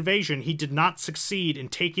did an invasion, he did not succeed in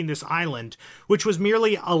taking this island, which was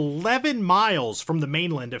merely 11 miles from the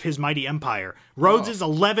mainland of his mighty empire. Rhodes is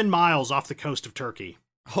 11 miles off the coast of Turkey.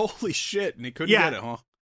 Holy shit, and he couldn't get it, huh?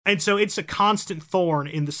 And so it's a constant thorn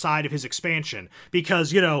in the side of his expansion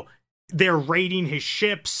because, they're raiding his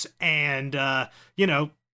ships and,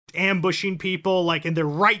 ambushing people, like, and they're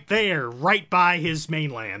right there, right by his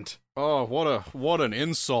mainland. Oh, what an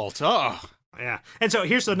insult. Ah. Yeah. And so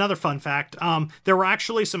here's another fun fact. There were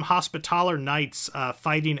actually some Hospitaller Knights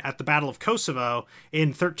fighting at the Battle of Kosovo in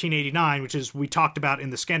 1389, which is we talked about in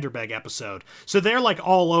the Skenderbeg episode. So they're like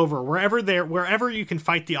all over. Wherever you can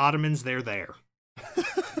fight the Ottomans, they're there.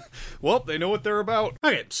 Well, they know what they're about.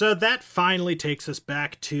 Okay, so that finally takes us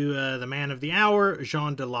back to the man of the hour,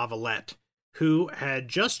 Jean de La Valette, who had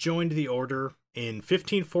just joined the order in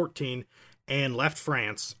 1514 and left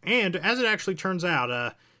France. And as it actually turns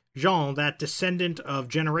out, Jean, that descendant of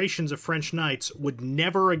generations of French knights, would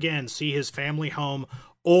never again see his family home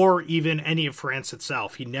or even any of France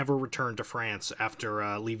itself. He never returned to France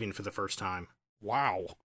after leaving for the first time. Wow.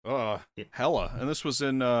 Hella. And this was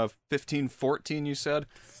in 1514, you said?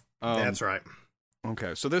 That's right.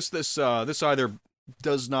 Okay, so this either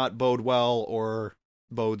does not bode well or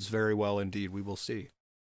bodes very well indeed. We will see.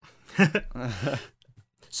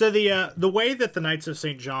 So the way that the Knights of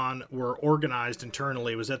St. John were organized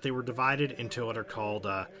internally was that they were divided into what are called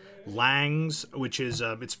langues, which is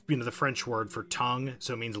it's the French word for tongue,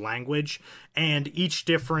 so it means language. And each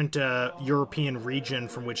different European region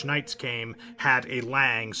from which knights came had a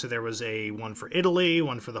lang. So there was one for Italy,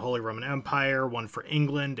 one for the Holy Roman Empire, one for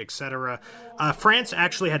England, etc. France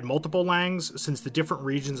actually had multiple langues, since the different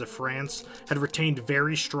regions of France had retained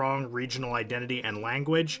very strong regional identity and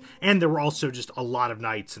language, and there were also just a lot of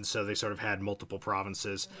knights, and so they sort of had multiple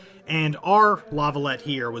provinces. And our La Valette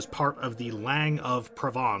here was part of the Lang of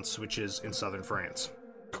Provence, which is in southern France.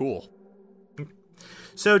 Cool.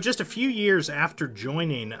 So just a few years after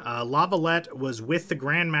joining, La Valette was with the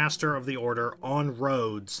Grand Master of the Order on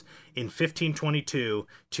Rhodes in 1522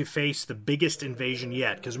 to face the biggest invasion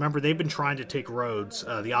yet. Because remember, they've been trying to take Rhodes,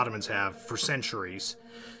 the Ottomans have, for centuries.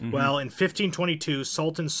 Mm-hmm. Well, in 1522,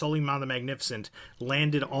 Sultan Suleiman the Magnificent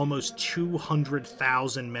landed almost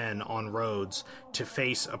 200,000 men on Rhodes to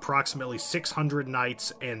face approximately 600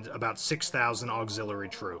 knights and about 6,000 auxiliary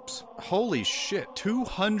troops. Holy shit,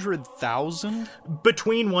 200,000?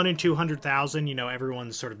 Between 1 and 200,000,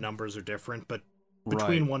 everyone's sort of numbers are different, but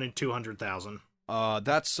between 1 and 200,000.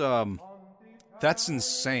 That's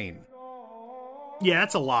insane. Yeah,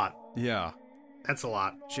 that's a lot. Yeah. That's a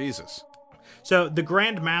lot. Jesus. So the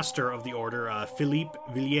Grand Master of the Order, Philippe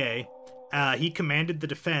Villiers, he commanded the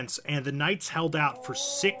defense, and the knights held out for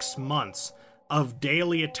 6 months of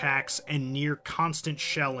daily attacks and near constant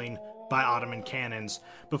shelling by Ottoman cannons,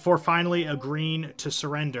 before finally agreeing to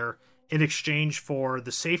surrender in exchange for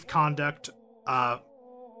the safe conduct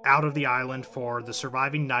out of the island for the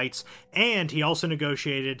surviving knights, and he also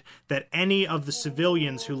negotiated that any of the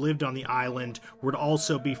civilians who lived on the island would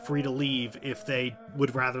also be free to leave if they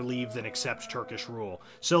would rather leave than accept Turkish rule.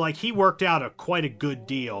 So, he worked out quite a good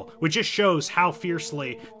deal, which just shows how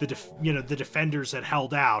fiercely the defenders had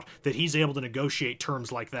held out, that he's able to negotiate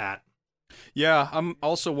terms like that. Yeah, I'm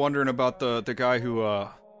also wondering about the guy who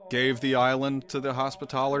gave the island to the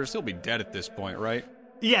Hospitallers. He'll be dead at this point, right?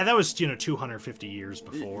 Yeah, that was, 250 years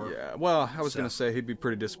before. Yeah, well, I was going to say he'd be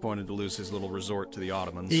pretty disappointed to lose his little resort to the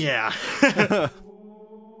Ottomans. Yeah.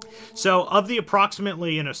 So, of the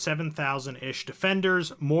approximately, 7,000-ish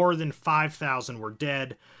defenders, more than 5,000 were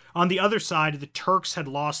dead. On the other side, the Turks had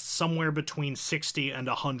lost somewhere between 60 and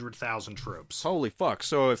 100,000 troops. Holy fuck.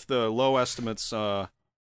 So if the low estimates are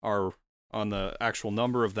on the actual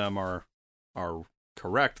number of them are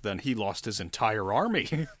correct, then he lost his entire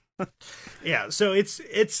army. Yeah, so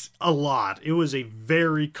it's a lot. It was a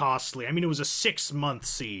very costly. It was a 6-month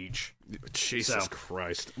siege. Jesus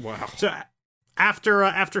Christ! Wow. So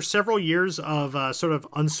after several years of sort of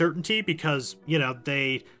uncertainty, because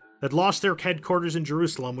they had lost their headquarters in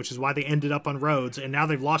Jerusalem, which is why they ended up on Rhodes, and now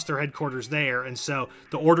they've lost their headquarters there, and so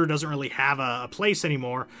the order doesn't really have a place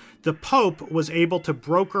anymore. The Pope was able to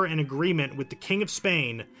broker an agreement with the King of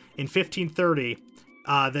Spain in 1530.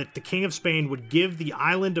 That the King of Spain would give the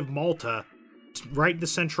island of Malta, right in the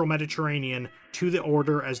central Mediterranean, to the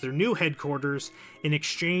order as their new headquarters in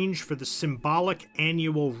exchange for the symbolic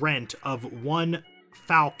annual rent of 1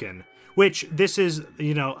 falcon, which this is,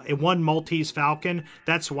 one Maltese falcon.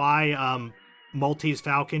 That's why Maltese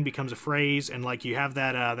falcon becomes a phrase, and you have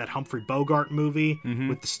that Humphrey Bogart movie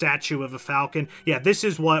with the statue of a falcon. Yeah, this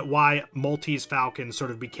is why Maltese falcon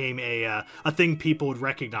sort of became a thing people would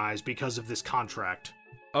recognize because of this contract.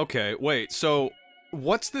 Okay, wait, so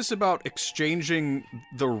what's this about exchanging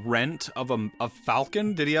the rent of a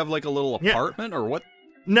falcon? Did he have a little apartment or what?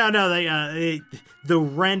 No, the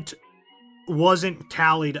rent wasn't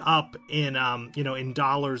tallied up in in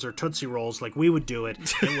dollars or Tootsie Rolls like we would do it.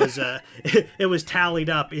 It was it was tallied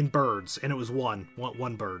up in birds, and it was one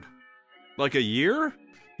bird. Like a year?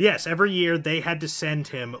 Yes, every year they had to send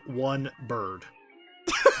him one bird.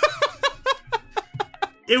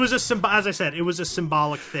 It was as I said, it was a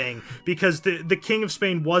symbolic thing because the King of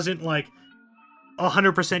Spain wasn't like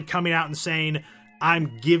 100% coming out and saying,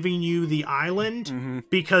 I'm giving you the island,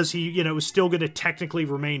 because he, was still going to technically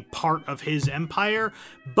remain part of his empire,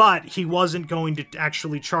 but he wasn't going to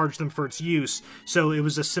actually charge them for its use. So it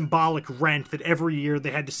was a symbolic rent that every year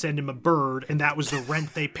they had to send him a bird, and that was the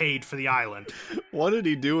rent they paid for the island. What did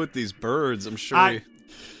he do with these birds? I'm sure I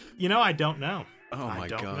don't know. Oh my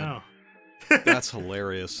God. I don't know. That's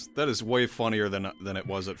hilarious. That is way funnier than it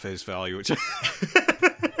was at face value.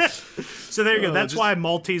 So there you go. That's why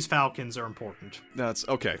Maltese falcons are important. That's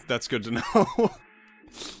okay. That's good to know.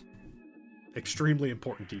 Extremely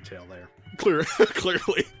important detail there.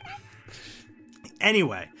 Clearly.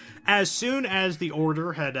 Anyway, as soon as the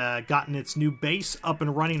Order had gotten its new base up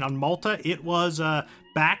and running on Malta, it was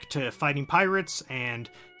back to fighting pirates and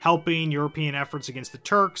helping European efforts against the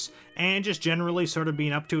Turks, and just generally sort of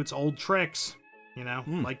being up to its old tricks,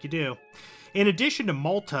 like you do. In addition to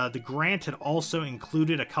Malta, the grant had also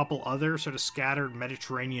included a couple other sort of scattered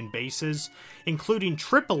Mediterranean bases, including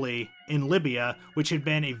Tripoli in Libya, which had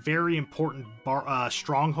been a very important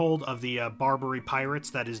stronghold of the Barbary pirates,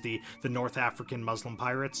 that is the North African Muslim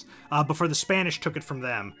pirates, before the Spanish took it from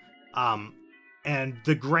them. And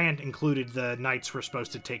the grant included the knights were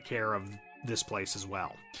supposed to take care of this place as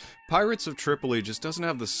well. Pirates of Tripoli just doesn't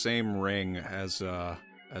have the same ring as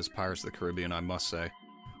Pirates of the Caribbean, I must say.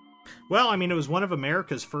 Well, I mean, it was one of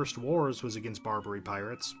America's first wars was against Barbary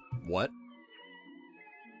pirates. What?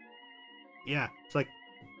 Yeah, it's like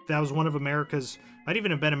that was one of America's, might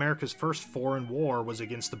even have been America's first foreign war was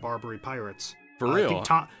against the Barbary pirates. For real? I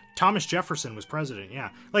think Thomas Jefferson was president, yeah.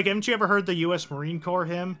 Like, haven't you ever heard the U.S. Marine Corps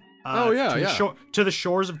hymn? To the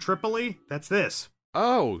shores of Tripoli? That's this.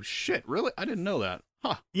 Oh, shit, really? I didn't know that.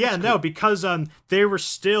 Huh. Yeah, no, because they were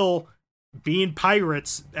still being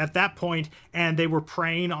pirates at that point, and they were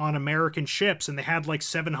preying on American ships, and they had like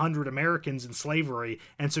 700 Americans in slavery,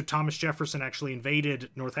 and so Thomas Jefferson actually invaded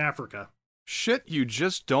North Africa. Shit you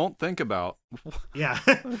just don't think about. Yeah.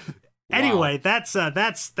 Anyway, that's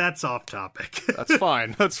off topic. That's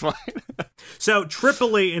fine. So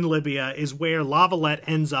Tripoli in Libya is where La Valette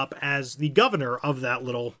ends up as the governor of that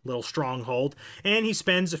little stronghold, and he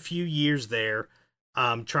spends a few years there,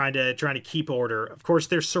 trying to keep order. Of course,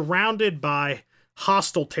 they're surrounded by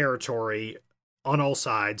hostile territory on all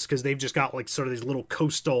sides because they've just got like sort of these little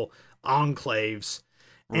coastal enclaves.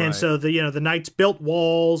 Right. And so the knights built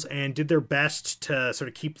walls and did their best to sort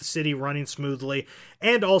of keep the city running smoothly.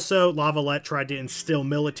 And also La Valette tried to instill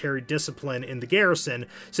military discipline in the garrison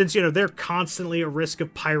since, they're constantly at risk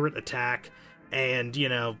of pirate attack. And,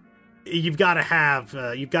 you've got to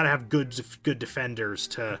have good defenders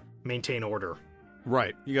to maintain order.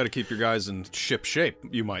 Right. You got to keep your guys in ship shape,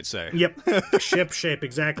 you might say. Yep. Ship shape,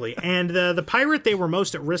 exactly. And the pirate they were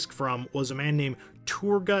most at risk from was a man named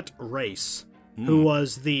Turgut Reis, who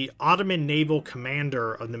was the Ottoman naval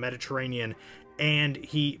commander of the Mediterranean, and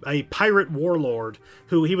a pirate warlord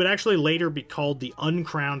who he would actually later be called the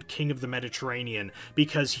uncrowned king of the Mediterranean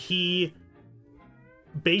because he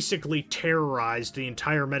basically terrorized the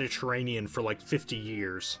entire Mediterranean for like 50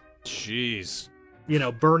 years. Jeez.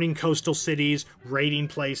 Burning coastal cities, raiding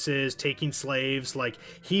places, taking slaves. Like,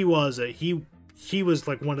 he was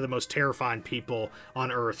like one of the most terrifying people on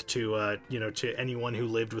Earth to anyone who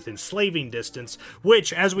lived within slaving distance,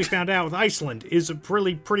 which, as we found out with Iceland, is a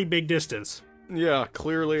pretty big distance. Yeah,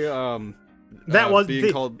 clearly, that was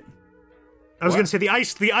being called... I was going to say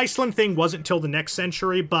the Iceland thing wasn't till the next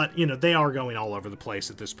century, but, they are going all over the place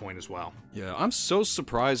at this point as well. Yeah, I'm so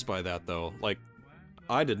surprised by that, though. Like,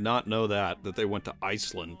 I did not know that they went to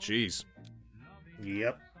Iceland. Jeez.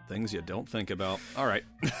 Yep. Things you don't think about. All right.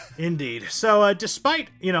 Indeed. So, despite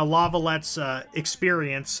La Valette's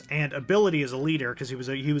experience and ability as a leader, because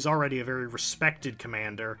he was already a very respected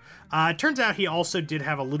commander, it turns out he also did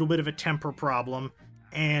have a little bit of a temper problem.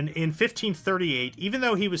 And in 1538, even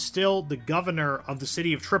though he was still the governor of the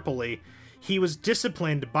city of Tripoli, he was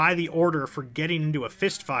disciplined by the Order for getting into a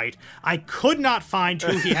fist fight. I could not find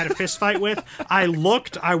who he had a fist fight with. I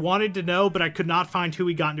looked, I wanted to know, but I could not find who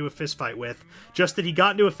he got into a fist fight with. Just that he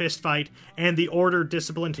got into a fist fight, and the Order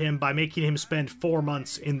disciplined him by making him spend 4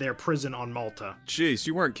 months in their prison on Malta. Jeez,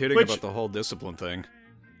 you weren't kidding about the whole discipline thing.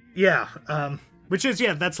 Yeah,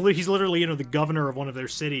 he's literally, the governor of one of their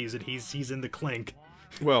cities, and he's in the clink.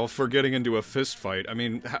 Well, for getting into a fist fight, I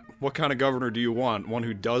mean, what kind of governor do you want? One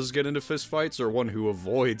who does get into fist fights or one who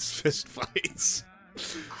avoids fist fights?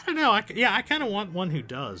 I don't know. I kind of want one who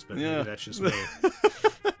does, but maybe that's just me.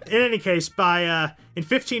 in any case, in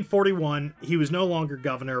 1541, he was no longer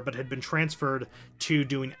governor, but had been transferred to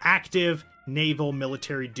doing active naval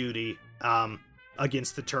military duty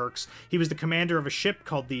against the Turks. He was the commander of a ship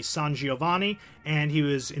called the San Giovanni, and he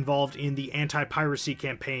was involved in the anti-piracy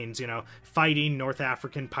campaigns, fighting North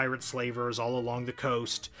African pirate slavers all along the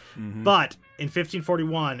coast. Mm-hmm. But in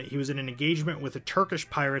 1541, he was in an engagement with a Turkish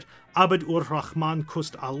pirate, Abd ur-Rahman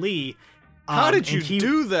Kust Ali. How did you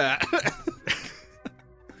do that?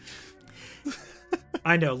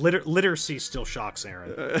 I know, literacy still shocks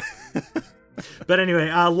Aaron. But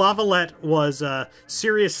anyway, La Valette was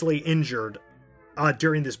seriously injured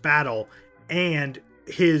during this battle, and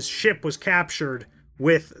his ship was captured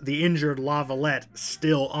with the injured La Valette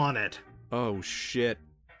still on it. Oh, shit.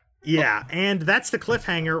 Yeah, and that's the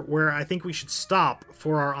cliffhanger where I think we should stop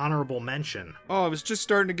for our honorable mention. Oh, it was just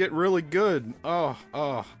starting to get really good.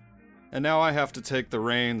 Oh. And now I have to take the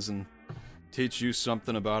reins and teach you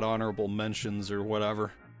something about honorable mentions or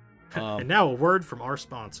whatever. And now a word from our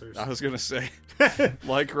sponsors. I was going to say,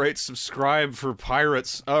 like, rate, subscribe for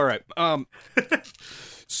pirates. All right.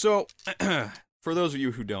 So, for those of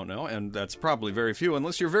you who don't know, and that's probably very few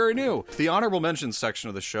unless you're very new, the honorable mentions section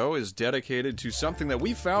of the show is dedicated to something that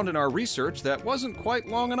we found in our research that wasn't quite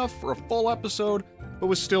long enough for a full episode, but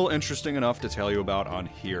was still interesting enough to tell you about on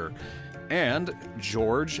here. And,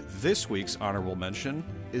 George, this week's honorable mention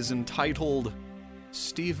is entitled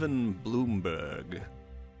Stephen Blumberg.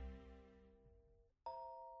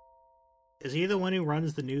 Is he the one who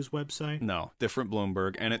runs the news website? No, different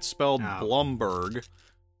Bloomberg, and it's spelled Blumberg.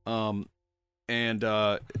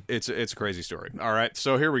 It's a crazy story. All right,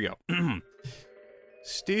 so here we go.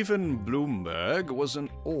 Stephen Blumberg was an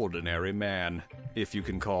ordinary man, if you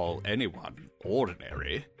can call anyone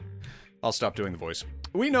ordinary. I'll stop doing the voice.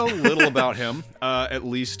 We know little about him, at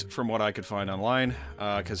least from what I could find online,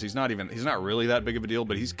 because he's not really that big of a deal,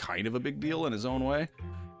 but he's kind of a big deal in his own way.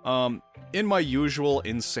 In my usual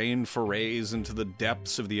insane forays into the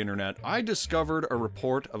depths of the internet, I discovered a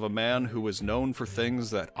report of a man who was known for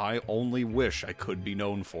things that I only wish I could be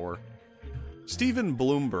known for. Stephen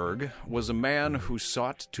Blumberg was a man who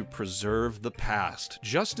sought to preserve the past,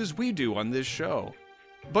 just as we do on this show.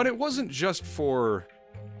 But it wasn't just for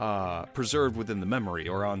preserved within the memory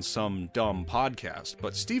or on some dumb podcast,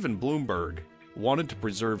 but Stephen Blumberg wanted to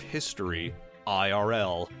preserve history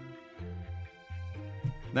IRL.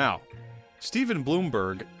 Now, Stephen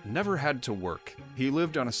Blumberg never had to work. He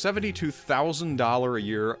lived on a $72,000 a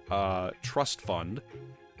year trust fund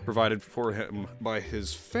provided for him by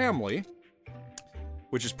his family,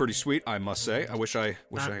 which is pretty sweet, I must say. I wish I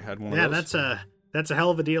had one of those. Yeah, that's a hell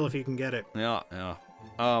of a deal if you can get it. Yeah.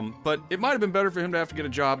 But it might have been better for him to have to get a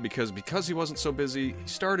job because he wasn't so busy, he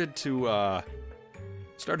started to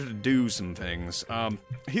do some things.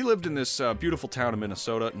 He lived in this beautiful town of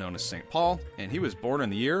Minnesota known as St. Paul, and he was born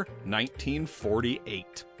in the year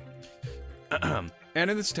 1948. And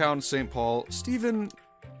in this town, St. Paul, Stephen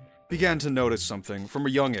began to notice something from a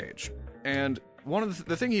young age. And one of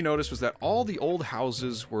the thing he noticed was that all the old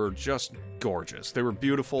houses were just gorgeous. They were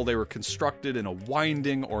beautiful, they were constructed in a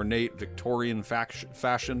winding, ornate Victorian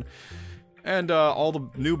fashion. And all the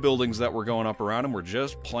new buildings that were going up around him were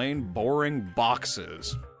just plain boring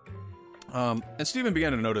boxes. And Stephen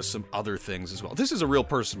began to notice some other things as well. This is a real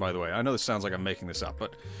person, by the way. I know this sounds like I'm making this up,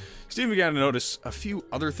 but Stephen began to notice a few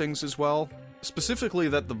other things as well. Specifically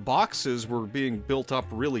that the boxes were being built up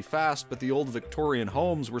really fast, but the old Victorian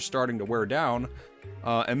homes were starting to wear down.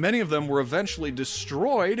 And many of them were eventually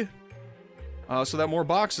destroyed so that more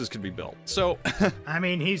boxes could be built. So, I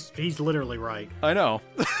mean, he's literally right. I know.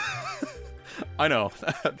 I know.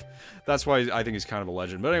 That's why I think he's kind of a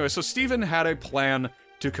legend. But anyway, so Stephen had a plan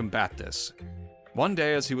to combat this. One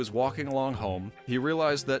day as he was walking along home, he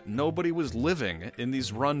realized that nobody was living in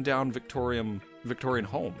these run-down Victorian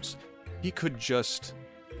homes. He could just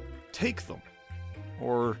take them,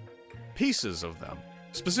 or pieces of them.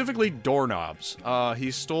 Specifically doorknobs.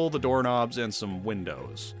 He stole the doorknobs and some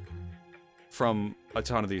windows from a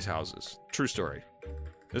ton of these houses. True story.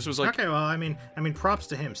 This was like... Okay, well, I mean, props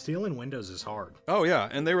to him. Stealing windows is hard. Oh, yeah,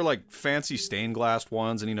 and they were like fancy stained glass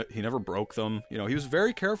ones, and he never broke them. He was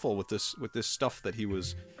very careful with this stuff that he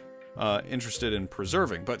was interested in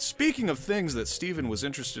preserving. But speaking of things that Stephen was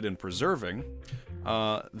interested in preserving,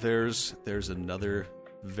 there's another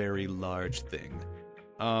very large thing.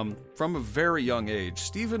 From a very young age,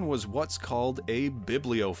 Stephen was what's called a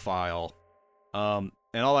bibliophile.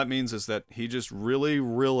 And all that means is that he just really,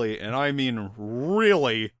 really, and I mean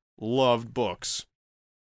really, loved books.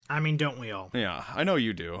 I mean, don't we all? Yeah, I know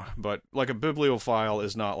you do, but like a bibliophile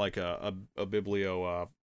is not like a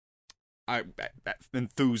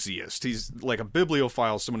enthusiast. He's like a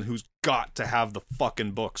bibliophile, someone who's got to have the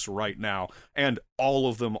fucking books right now, and all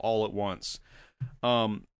of them all at once.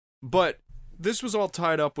 But this was all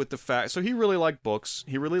tied up with the fact, so he really liked books,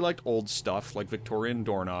 he really liked old stuff, like Victorian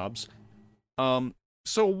doorknobs.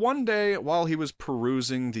 So one day, while he was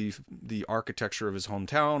perusing the architecture of his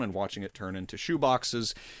hometown and watching it turn into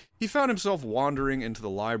shoeboxes, he found himself wandering into the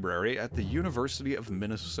library at the University of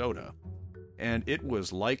Minnesota. And it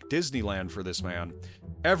was like Disneyland for this man.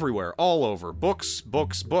 Everywhere, all over, books,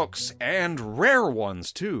 books, books, and rare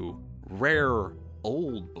ones, too. Rare,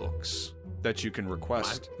 old books that you can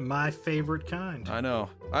request. My favorite kind. I know.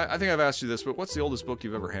 I think I've asked you this, but what's the oldest book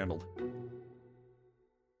you've ever handled?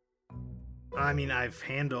 I mean,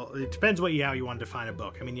 it depends how you want to define a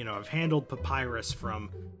book. I mean, I've handled papyrus from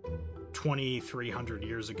 2,300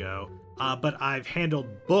 years ago, but I've handled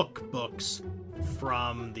books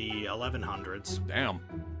from the 1100s. Damn.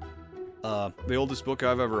 The oldest book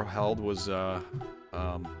I've ever held was, the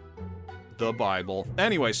Bible.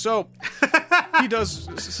 Anyway, so, he does,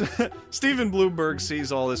 Steven Blumberg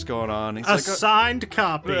sees all this going on. He's signed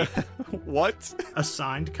copy. What? A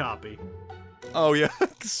signed copy. Oh, yeah,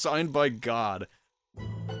 signed by God.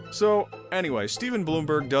 So, anyway, Steven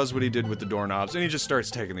Blumberg does what he did with the doorknobs, and he just starts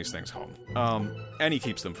taking these things home. And he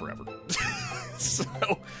keeps them forever. So,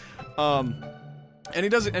 and he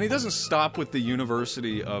doesn't stop with the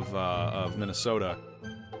University of Minnesota.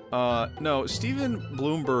 No, Steven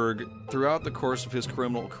Blumberg, throughout the course of his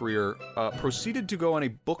criminal career, proceeded to go on a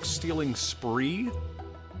book-stealing spree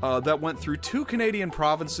that went through 2 Canadian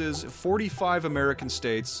provinces, 45 American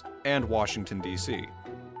states, and Washington, D.C.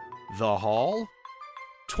 The haul?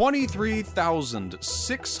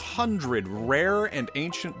 23,600 rare and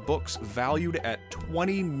ancient books valued at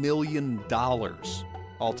 $20 million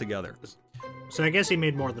altogether. So I guess he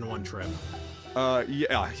made more than one trip.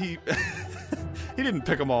 Yeah, he he didn't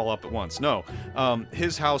pick them all up at once. No,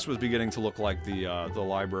 his house was beginning to look like the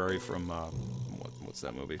library from what's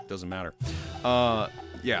that movie? Doesn't matter.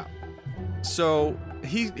 Yeah. So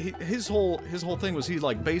his whole thing was he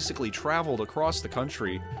like basically traveled across the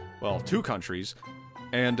country, well, 2 countries,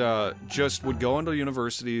 and just would go into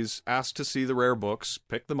universities, ask to see the rare books,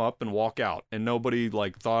 pick them up, and walk out. And nobody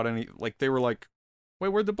like thought any, like they were like, wait,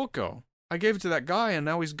 where'd the book go? I gave it to that guy and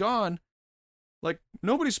now he's gone. Like,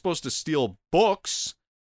 nobody's supposed to steal books.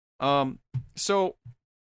 So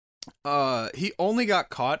he only got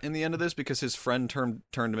caught in the end of this because his friend turned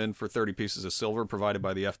him in for 30 pieces of silver provided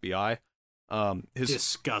by the FBI.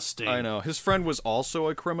 Disgusting. I know. His friend was also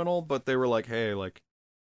a criminal, but they were like, hey, like,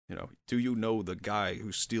 do you know the guy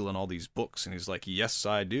who's stealing all these books? And he's like, yes,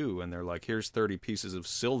 I do. And they're like, here's 30 pieces of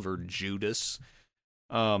silver, Judas.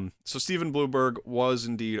 So Steven Blumberg was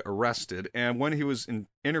indeed arrested, and when he was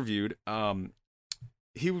interviewed,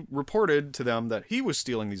 he reported to them that he was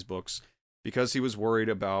stealing these books because he was worried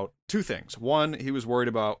about 2 things. One, he was worried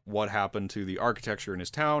about what happened to the architecture in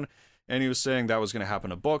his town, and he was saying that was going to happen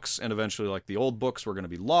to books, and eventually, like, the old books were going to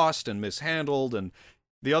be lost and mishandled, and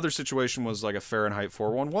the other situation was like a Fahrenheit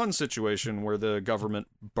 411 situation where the government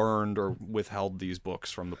burned or withheld these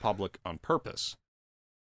books from the public on purpose.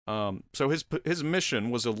 So his mission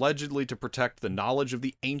was allegedly to protect the knowledge of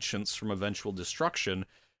the ancients from eventual destruction,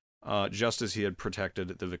 just as he had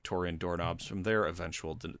protected the Victorian doorknobs from their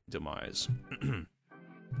eventual demise.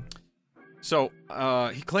 So,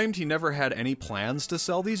 he claimed he never had any plans to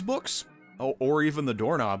sell these books, or even the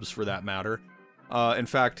doorknobs for that matter. In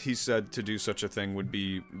fact, he said to do such a thing would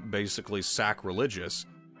be basically sacrilegious.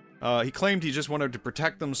 He claimed he just wanted to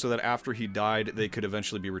protect them so that after he died, they could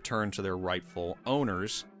eventually be returned to their rightful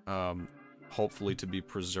owners, hopefully to be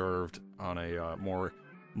preserved on a more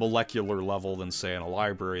molecular level than, say, in a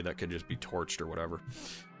library that could just be torched or whatever.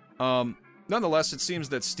 Nonetheless, it seems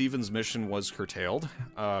that Steven's mission was curtailed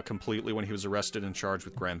completely when he was arrested and charged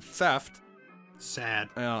with grand theft. Sad.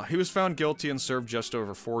 He was found guilty and served just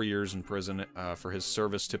over 4 years in prison for his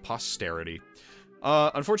service to posterity.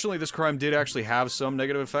 Unfortunately, this crime did actually have some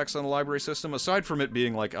negative effects on the library system, aside from it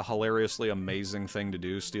being like a hilariously amazing thing to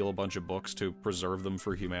do, steal a bunch of books to preserve them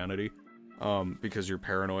for humanity, because you're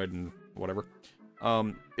paranoid and whatever.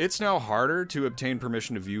 It's now harder to obtain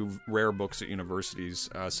permission to view rare books at universities,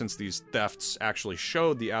 since these thefts actually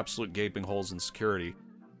showed the absolute gaping holes in security.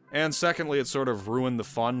 And secondly, it sort of ruined the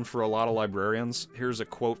fun for a lot of librarians. Here's a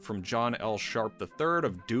quote from John L. Sharp III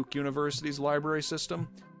of Duke University's library system.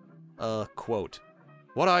 Quote,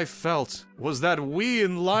 "What I felt was that we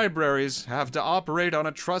in libraries have to operate on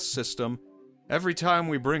a trust system every time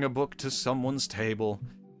we bring a book to someone's table.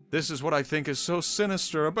 This is what I think is so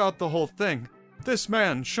sinister about the whole thing. This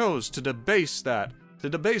man chose to debase that, to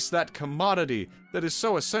debase that commodity that is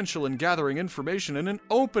so essential in gathering information in an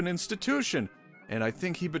open institution. And I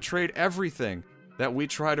think he betrayed everything that we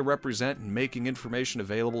try to represent in making information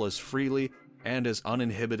available as freely and as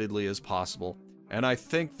uninhibitedly as possible. And I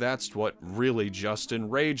think that's what really just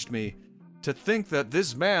enraged me, to think that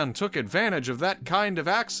this man took advantage of that kind of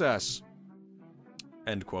access.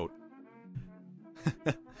 End quote.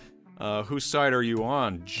 Whose side are you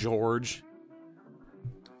on, George?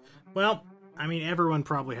 Well, I mean, everyone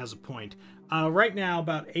probably has a point. Right now,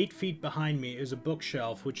 about 8 feet behind me is a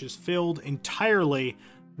bookshelf, which is filled entirely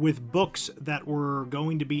with books that were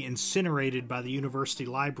going to be incinerated by the university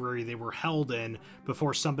library they were held in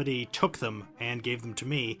before somebody took them and gave them to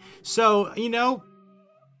me. So, you know,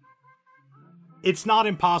 it's not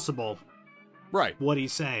impossible. Right. What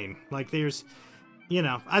he's saying. Like, there's, you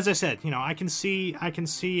know, as I said, you know, I can see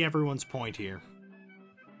everyone's point here.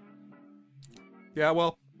 Yeah,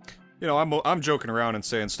 well, you know, I'm joking around and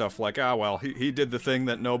saying stuff like, well, he did the thing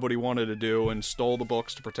that nobody wanted to do and stole the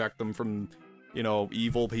books to protect them from, you know,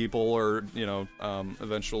 evil people or, you know,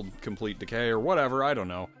 eventual complete decay or whatever, I don't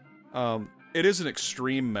know. It is an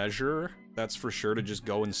extreme measure, that's for sure, to just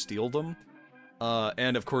go and steal them.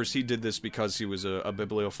 And, of course, he did this because he was a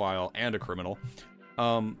bibliophile and a criminal.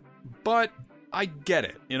 But I get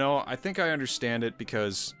it, you know, I think I understand it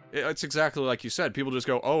because it's exactly like you said. People just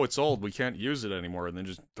go, oh, it's old, we can't use it anymore, and then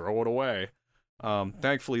just throw it away.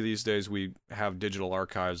 Thankfully, these days, we have digital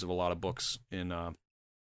archives of a lot of books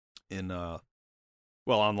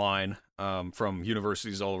online, from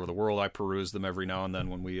universities all over the world. I peruse them every now and then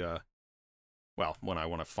when when I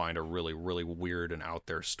want to find a really, really weird and out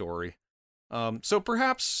there story. So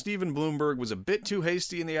perhaps Stephen Bloomberg was a bit too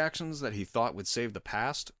hasty in the actions that he thought would save the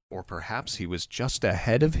past, or perhaps he was just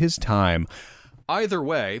ahead of his time. Either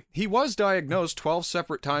way, he was diagnosed 12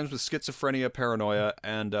 separate times with schizophrenia, paranoia,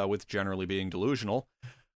 and with generally being delusional.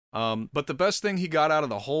 But the best thing he got out of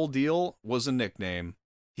the whole deal was a nickname.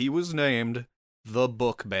 He was named the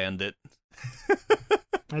Book Bandit.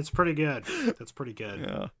 That's pretty good.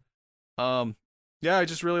 Yeah. Yeah, I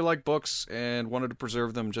just really like books and wanted to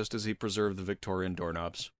preserve them just as he preserved the Victorian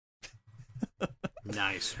doorknobs.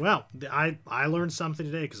 Nice. Well, I learned something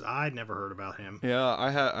today because I'd never heard about him. Yeah,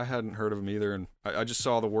 I hadn't heard of him either, and I just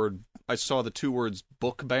saw the two words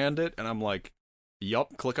Book Bandit, and I'm like,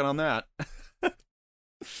 yup, clicking on that.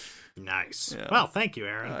 Nice. Yeah. Well, thank you,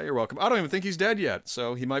 Aaron. You're welcome. I don't even think he's dead yet,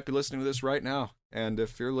 so he might be listening to this right now. And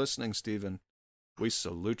if you're listening, Stephen, we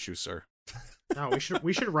salute you, sir. No,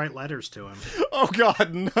 we should write letters to him. Oh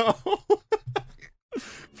God, no!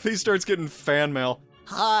 If he starts getting fan mail.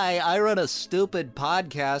 Hi, I run a stupid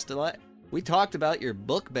podcast, and we talked about your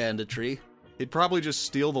book banditry. He'd probably just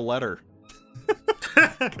steal the letter.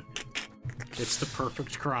 It's the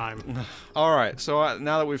perfect crime. All right, so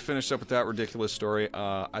now that we've finished up with that ridiculous story,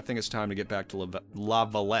 I think it's time to get back to La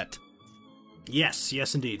Valette. Yes,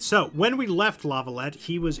 indeed. So, when we left La Valette,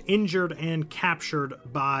 he was injured and captured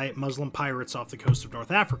by Muslim pirates off the coast of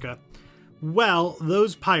North Africa. Well,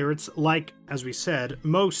 those pirates, like, as we said,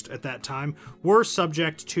 most at that time, were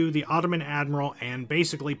subject to the Ottoman admiral and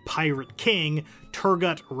basically pirate king,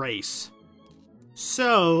 Turgut Reis.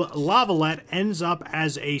 So, La Valette ends up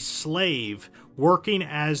as a slave, working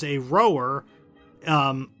as a rower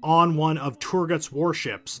on one of Turgut's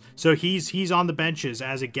warships. So he's on the benches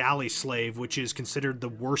as a galley slave, which is considered the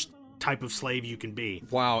worst type of slave you can be.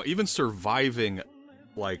 Wow, even surviving,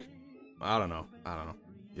 like, I don't know.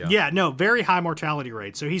 Yeah, no, very high mortality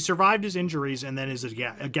rate. So he survived his injuries and then is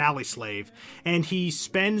a galley slave. And he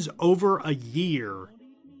spends over a year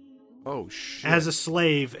as a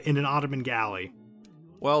slave in an Ottoman galley.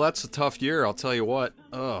 Well, that's a tough year, I'll tell you what.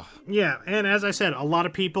 Ugh. Yeah, and as I said, a lot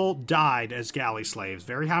of people died as galley slaves.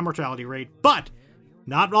 Very high mortality rate, but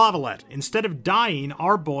not La Valette. Instead of dying,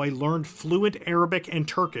 our boy learned fluent Arabic and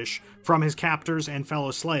Turkish from his captors and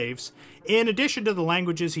fellow slaves, in addition to the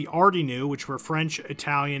languages he already knew, which were French,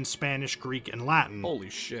 Italian, Spanish, Greek, and Latin.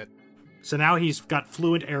 Holy shit. So now he's got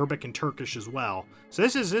fluent Arabic and Turkish as well. So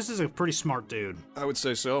this is a pretty smart dude. I would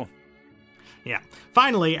say so. Yeah.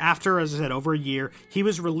 Finally, after, as I said, over a year, he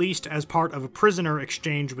was released as part of a prisoner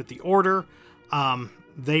exchange with the Order.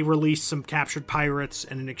 They released some captured pirates,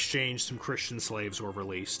 and in exchange, some Christian slaves were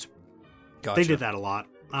released. Gotcha. They did that a lot.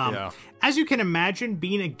 Yeah. As you can imagine,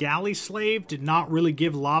 being a galley slave did not really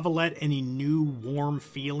give La Valette any new warm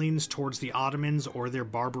feelings towards the Ottomans or their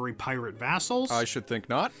Barbary pirate vassals. I should think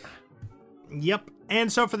not. Yep.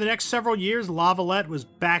 And so for the next several years, La Valette was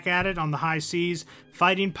back at it on the high seas,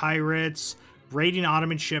 fighting pirates, raiding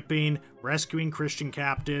Ottoman shipping, rescuing Christian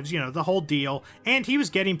captives, the whole deal. And he was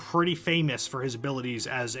getting pretty famous for his abilities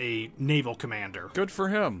as a naval commander. Good for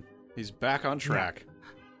him. He's back on track.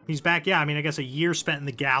 He's back. Yeah, I mean, I guess a year spent in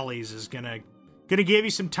the galleys is gonna give you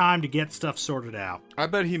some time to get stuff sorted out. I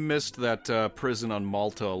bet he missed that prison on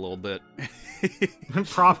Malta a little bit.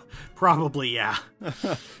 Probably, yeah.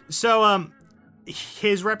 So,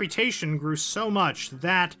 his reputation grew so much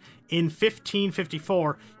that in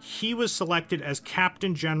 1554, he was selected as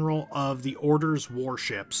Captain General of the Order's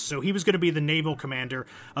warships. So he was going to be the naval commander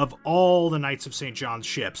of all the Knights of St. John's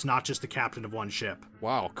ships, not just the captain of one ship.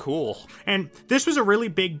 Wow, cool. And this was a really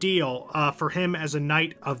big deal for him as a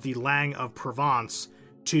Knight of the Lang of Provence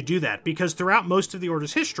to do that, because throughout most of the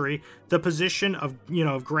Order's history, the position of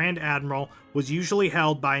Grand Admiral was usually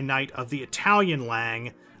held by a Knight of the Italian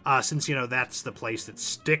Lang, since, that's the place that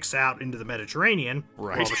sticks out into the Mediterranean,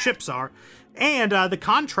 where all the ships are. And the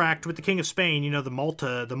contract with the King of Spain,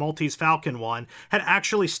 the Maltese Falcon one, had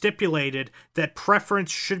actually stipulated that preference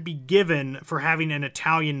should be given for having an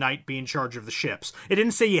Italian knight be in charge of the ships. It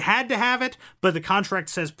didn't say you had to have it, but the contract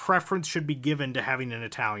says preference should be given to having an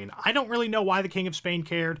Italian. I don't really know why the King of Spain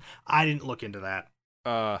cared. I didn't look into that.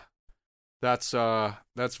 That's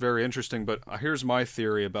very interesting, but here's my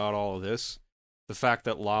theory about all of this. The fact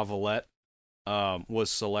that La Valette was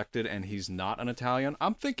selected and he's not an Italian.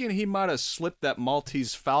 I'm thinking he might have slipped that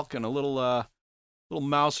Maltese Falcon a little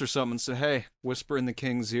mouse or something and said, hey, whisper in the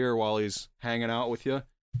king's ear while he's hanging out with you.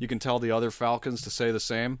 You can tell the other Falcons to say the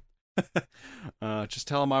same. Just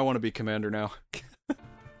tell him I want to be commander now.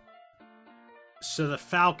 So the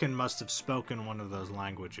Falcon must have spoken one of those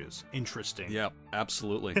languages. Interesting. Yep,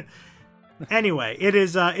 absolutely. Anyway,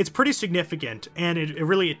 it's pretty significant, and it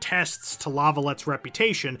really attests to La Valette's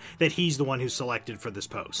reputation that he's the one who's selected for this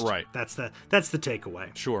post. Right. That's the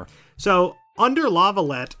takeaway. Sure. So under La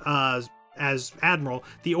Valette as admiral,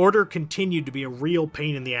 the Order continued to be a real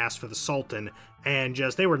pain in the ass for the Sultan, and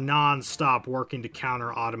they were non-stop working to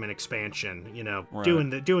counter Ottoman expansion, right.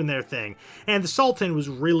 doing their thing. And the Sultan was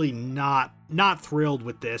really not thrilled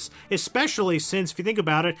with this, especially since, if you think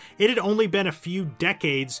about it, it had only been a few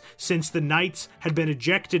decades since the Knights had been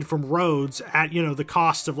ejected from Rhodes at, the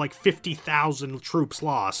cost of like 50,000 troops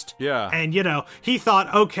lost. Yeah. And, he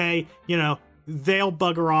thought, okay, they'll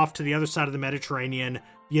bugger off to the other side of the Mediterranean.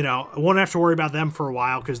 I won't have to worry about them for a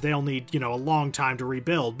while because they'll need, a long time to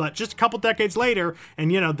rebuild. But just a couple decades later, and,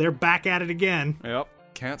 they're back at it again. Yep.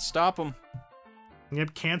 Can't stop them.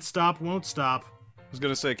 Yep. Can't stop, won't stop. I was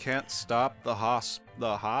going to say, can't stop I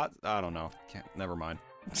don't know. Never mind.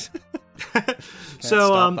 Can't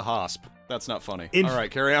stop the hosp. That's not funny. All right,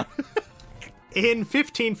 carry on. In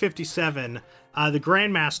 1557, the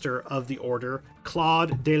Grand Master of the Order,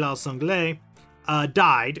 Claude de la Sanglé,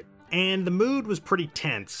 died. And the mood was pretty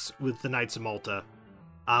tense with the Knights of Malta,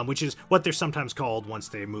 which is what they're sometimes called once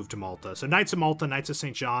they move to Malta. So Knights of Malta, Knights of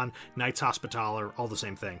St. John, Knights Hospitaller, all the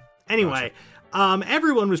same thing. Anyway,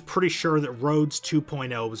 everyone was pretty sure that Rhodes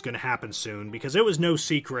 2.0 was going to happen soon because it was no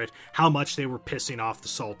secret how much they were pissing off the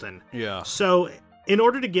Sultan. Yeah. So in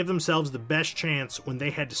order to give themselves the best chance when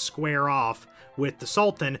they had to square off with the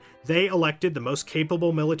Sultan, they elected the most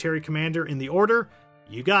capable military commander in the Order.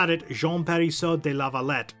 You got it, Jean Parisot de la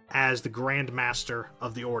Valette, as the Grand Master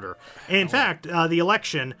of the Order. In fact, the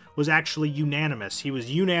election was actually unanimous. He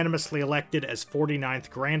was unanimously elected as 49th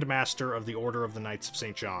Grand Master of the Order of the Knights of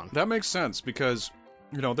St. John. That makes sense because,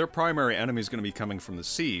 their primary enemy is going to be coming from the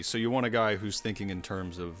sea, so you want a guy who's thinking in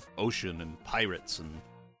terms of ocean and pirates and,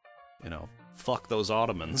 fuck those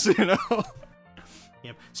Ottomans,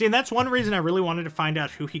 Yep. See, and that's one reason I really wanted to find out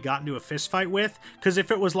who he got into a fistfight with, because if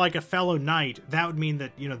it was like a fellow knight, that would mean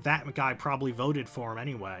that, that guy probably voted for him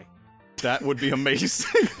anyway. That would be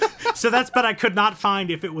amazing. But I could not find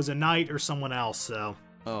if it was a knight or someone else, so.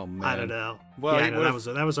 Oh, man. I don't know. Well, yeah, that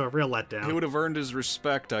was a real letdown. He would have earned his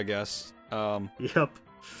respect, I guess. Yep.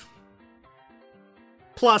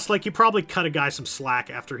 Plus, you probably cut a guy some slack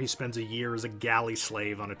after he spends a year as a galley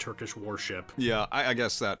slave on a Turkish warship. Yeah, I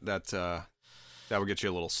guess that would get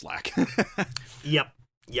you a little slack. Yep.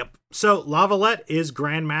 So, La Valette is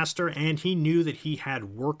Grand Master, and he knew that he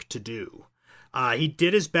had work to do. He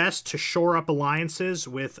did his best to shore up alliances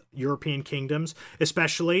with European kingdoms,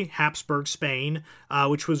 especially Habsburg Spain,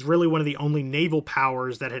 which was really one of the only naval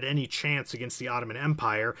powers that had any chance against the Ottoman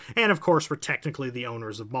Empire, and of course were technically the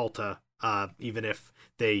owners of Malta, even if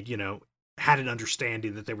they, had an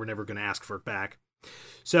understanding that they were never going to ask for it back.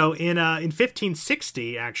 So in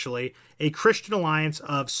 1560, actually, a Christian alliance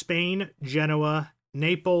of Spain, Genoa,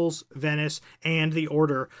 Naples, Venice, and the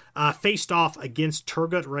Order faced off against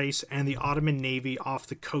Turgut Reis and the Ottoman Navy off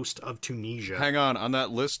the coast of Tunisia. Hang on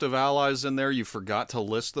that list of allies in there, you forgot to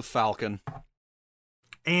list the Falcon.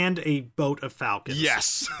 And a boat of falcons.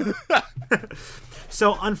 Yes!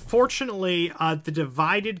 So, unfortunately, the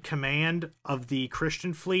divided command of the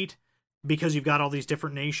Christian fleet, because you've got all these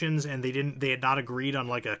different nations and they had not agreed on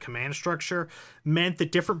like a command structure, meant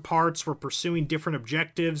that different parts were pursuing different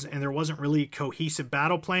objectives and there wasn't really a cohesive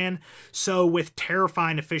battle plan. So, with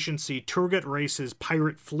terrifying efficiency, Turgut Reis's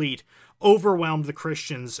pirate fleet overwhelmed the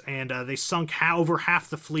Christians, and they sunk over half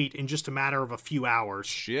the fleet in just a matter of a few hours.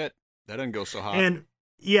 Shit, that didn't go so hot. And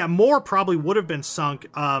yeah, more probably would have been sunk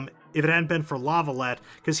if it hadn't been for La Valette,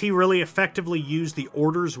 because he really effectively used the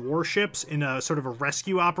Order's warships in a sort of a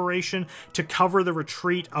rescue operation to cover the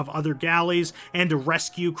retreat of other galleys and to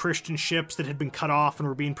rescue Christian ships that had been cut off and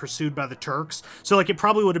were being pursued by the Turks. So like it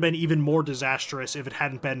probably would have been even more disastrous if it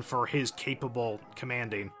hadn't been for his capable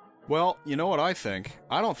commanding. Well, you know what I think?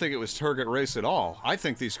 I don't think it was Turgut Reis at all. I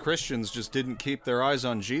think these Christians just didn't keep their eyes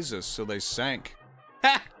on Jesus, so they sank.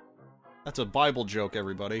 Ha! That's a Bible joke,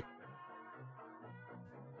 everybody.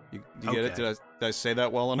 You get it? Did I say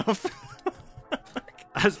that well enough?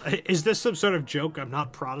 Is this some sort of joke I'm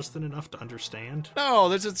not Protestant enough to understand? No,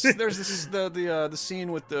 there's the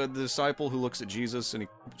scene with the disciple who looks at Jesus and he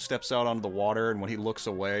steps out onto the water, and when he looks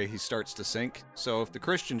away, he starts to sink. So if the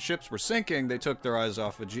Christian ships were sinking, they took their eyes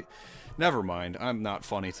off of Jesus. Never mind, I'm not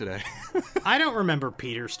funny today. I don't remember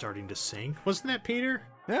Peter starting to sink. Wasn't that Peter?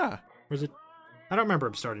 Yeah. Was it? I don't remember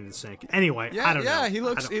him starting to sink. Anyway, I don't know. Yeah,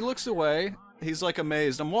 he looks away. He's like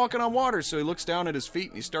amazed. I'm walking on water, so he looks down at his feet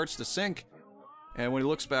and he starts to sink. And when he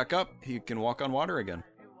looks back up, he can walk on water again.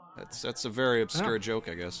 That's a very obscure joke,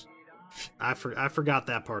 I guess. I forgot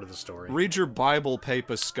that part of the story. Read your Bible,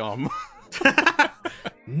 papist scum.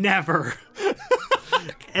 Never.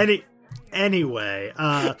 Anyway,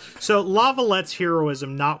 so La Valette's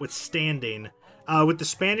heroism notwithstanding, with the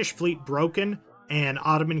Spanish fleet broken and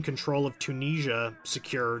Ottoman control of Tunisia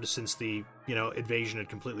secured since the invasion had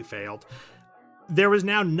completely failed, there was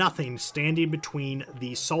now nothing standing between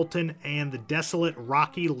the Sultan and the desolate,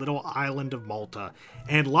 rocky little island of Malta.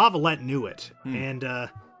 And La Valette knew it. And,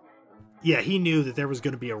 he knew that there was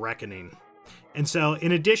going to be a reckoning. And so,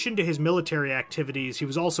 in addition to his military activities, he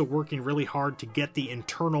was also working really hard to get the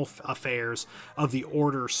internal affairs of the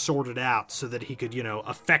order sorted out so that he could,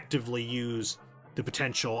 effectively use the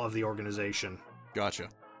potential of the organization. Gotcha.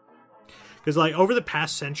 Because, over the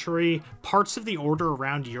past century, parts of the order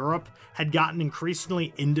around Europe had gotten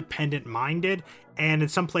increasingly independent-minded, and in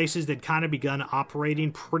some places they'd kind of begun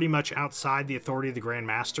operating pretty much outside the authority of the Grand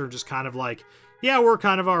Master, just kind of like, yeah, we're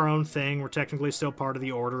kind of our own thing, we're technically still part of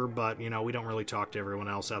the order, but, we don't really talk to everyone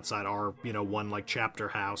else outside our, one, chapter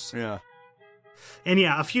house. Yeah. And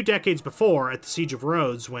yeah, a few decades before, at the Siege of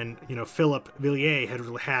Rhodes, when, Philip Villiers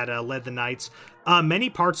had led the knights, many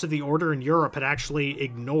parts of the order in Europe had actually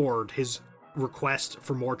ignored his request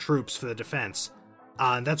for more troops for the defense.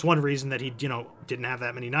 And that's one reason that he, didn't have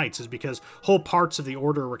that many knights, is because whole parts of the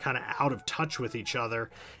order were kind of out of touch with each other.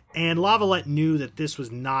 And La Valette knew that this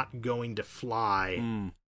was not going to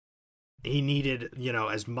fly. He needed,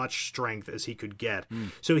 as much strength as he could get.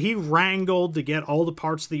 So he wrangled to get all the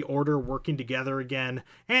parts of the order working together again,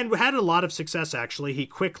 and had a lot of success, actually. He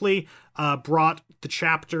quickly brought the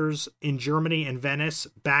chapters in Germany and Venice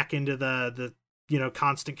back into the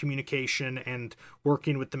constant communication and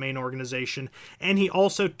working with the main organization. And he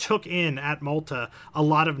also took in, at Malta, a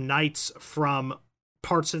lot of knights from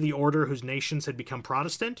parts of the order whose nations had become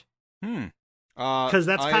Protestant. Because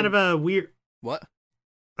that's kind of a weird... What?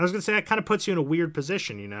 I was going to say, that kind of puts you in a weird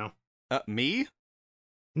position, Me?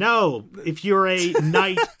 No, if you're a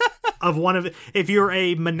knight if you're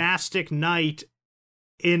a monastic knight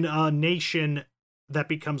in a nation that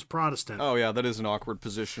becomes Protestant. Oh yeah, that is an awkward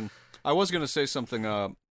position. I was going to say something,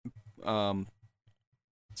 let's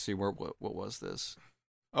see, what was this?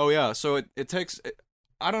 Oh yeah, so it takes,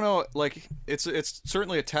 I don't know, it's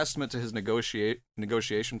certainly a testament to his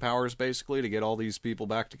negotiation powers, basically, to get all these people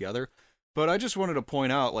back together. But I just wanted to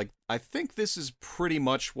point out, I think this is pretty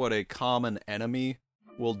much what a common enemy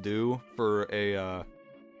will do for a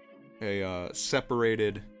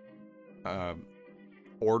separated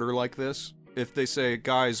order like this. If they say,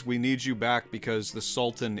 guys, we need you back because the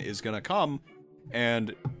Sultan is going to come,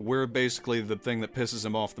 and we're basically the thing that pisses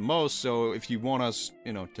him off the most, so if you want us,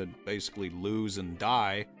 to basically lose and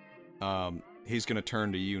die, he's going to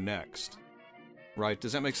turn to you next. Right?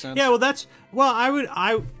 Does that make sense? Yeah,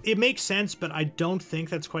 it makes sense, but I don't think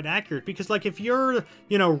that's quite accurate, because, if you're,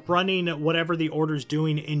 running whatever the Order's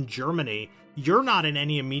doing in Germany, you're not in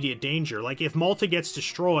any immediate danger. If Malta gets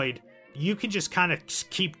destroyed, you can just kind of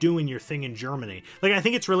keep doing your thing in Germany. I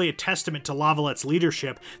think it's really a testament to La Valette's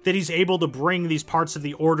leadership that he's able to bring these parts of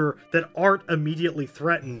the order that aren't immediately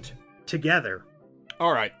threatened together.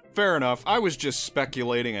 All right. Fair enough. I was just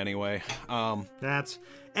speculating anyway.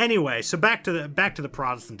 Anyway, so back to the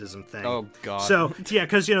Protestantism thing. Oh God. So yeah,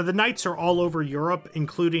 because the Knights are all over Europe,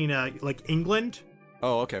 including like England.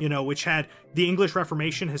 Oh, okay. Which had the English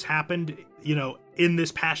Reformation has happened, in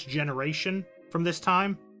this past generation from this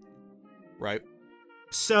time. Right.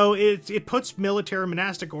 So it puts military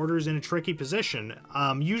monastic orders in a tricky position.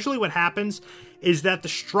 Usually what happens is that the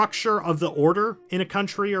structure of the order in a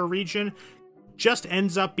country or a region just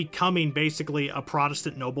ends up becoming basically a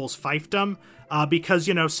Protestant noble's fiefdom, because,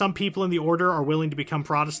 some people in the order are willing to become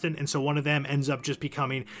Protestant, and so one of them ends up just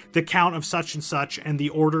becoming the count of such and such, and the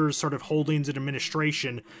order's sort of holdings and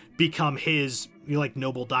administration become his,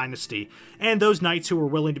 noble dynasty. And those knights who were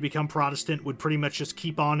willing to become Protestant would pretty much just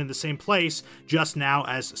keep on in the same place, just now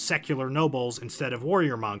as secular nobles instead of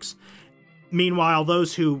warrior monks. Meanwhile,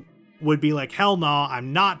 those who would be like, hell no,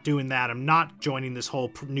 I'm not doing that, I'm not joining this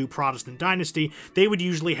whole new Protestant dynasty, they would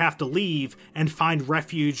usually have to leave and find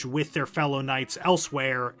refuge with their fellow knights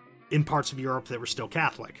elsewhere in parts of Europe that were still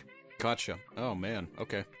Catholic. Gotcha. Oh, man.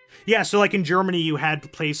 Okay. Yeah, so like in Germany, you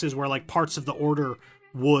had places where like parts of the order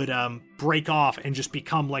would break off and just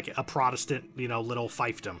become like a Protestant, little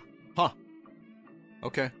fiefdom. Huh.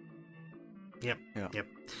 Okay. Yep. Yeah. Yep.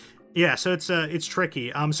 Yeah, so it's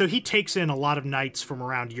tricky. So he takes in a lot of knights from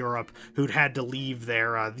around Europe who'd had to leave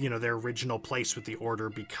their their original place with the order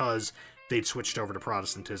because they'd switched over to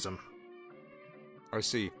Protestantism. I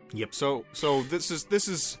see. Yep. So this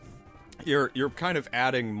is you're kind of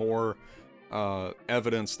adding more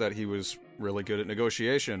evidence that he was really good at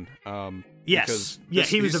negotiation. Yes. Yeah,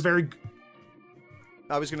 he was a very.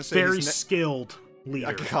 I was going to say very skilled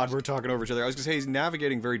leader. God, we're talking over each other. I was going to say he's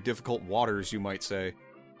navigating very difficult waters, you might say.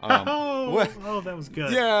 That was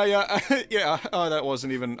good. Yeah. I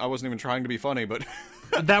wasn't even trying to be funny, but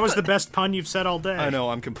that was the best pun you've said all day. I know,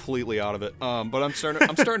 I'm completely out of it. But I'm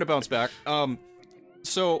starting to bounce back.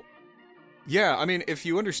 So yeah, I mean, if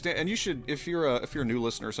you understand, and you should, if you're a new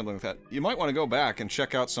listener or something like that, you might want to go back and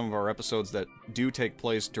check out some of our episodes that do take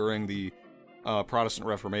place during the Protestant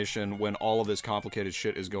Reformation, when all of this complicated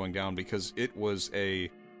shit is going down, because it was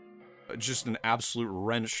just an absolute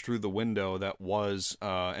wrench through the window that was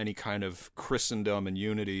any kind of Christendom and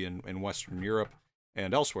unity in Western Europe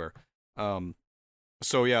and elsewhere.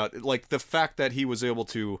 So yeah, like the fact that he was able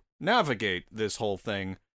to navigate this whole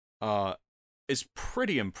thing is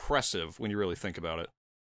pretty impressive when you really think about it.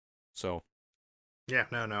 So yeah,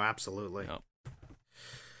 no, absolutely. Yeah.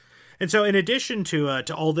 And so in addition to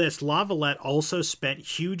all this, La Valette also spent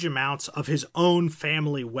huge amounts of his own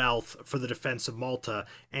family wealth for the defense of Malta,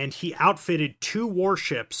 and he outfitted 2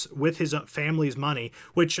 warships with his family's money,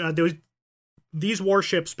 which these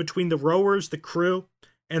warships, between the rowers, the crew,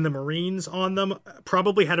 and the Marines on them,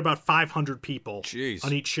 probably had about 500 people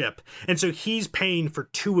on each ship. And so he's paying for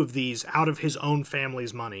 2 of these out of his own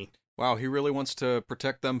family's money. Wow, he really wants to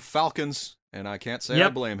protect them Falcons, and I can't say I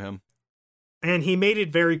blame him. And he made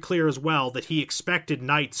it very clear as well that he expected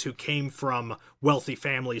knights who came from wealthy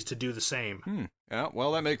families to do the same. Yeah,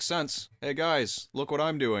 well, that makes sense. Hey guys, look what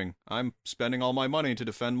I'm doing. I'm spending all my money to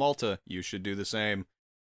defend Malta. You should do the same.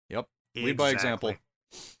 Yep. Lead by example.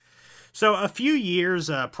 So a few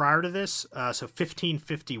years prior to this, so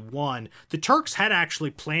 1551, the Turks had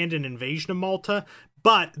actually planned an invasion of Malta,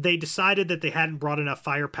 but they decided that they hadn't brought enough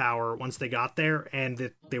firepower once they got there and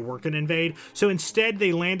that they weren't going to invade. So instead,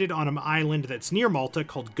 they landed on an island that's near Malta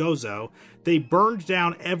called Gozo. They burned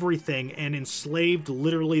down everything and enslaved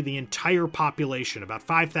literally the entire population, about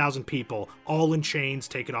 5,000 people, all in chains,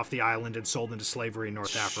 taken off the island and sold into slavery in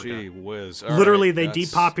North Africa. Gee whiz. Literally, they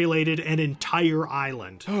depopulated an entire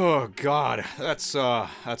island. Oh, God. That's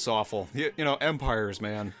awful. You know, empires,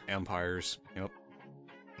 man. Empires. Yep.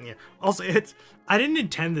 Yeah. Also, I didn't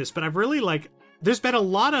intend this, but I've really there's been a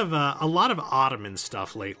lot of Ottoman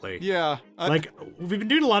stuff lately. Yeah. We've been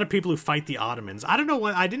doing a lot of people who fight the Ottomans. I don't know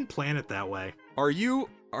why I didn't plan it that way. Are you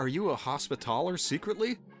a Hospitaller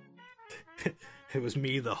secretly? It was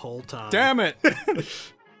me the whole time. Damn it.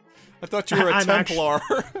 I thought you were a Templar.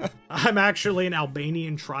 I'm actually an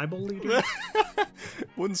Albanian tribal leader.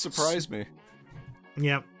 Wouldn't surprise me.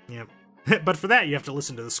 Yep. But for that, you have to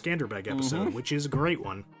listen to the Skanderbeg episode, which is a great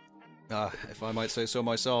one. If I might say so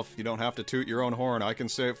myself, you don't have to toot your own horn. I can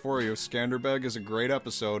say it for you. Skanderbeg is a great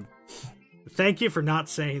episode. Thank you for not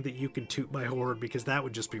saying that you can toot my horn, because that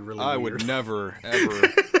would just be really weird. I would never, ever.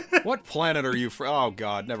 What planet are you from? Oh,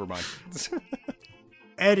 God, never mind.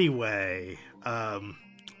 Anyway,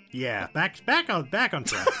 yeah, back on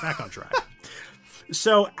track.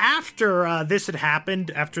 So after this had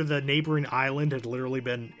happened, after the neighboring island had literally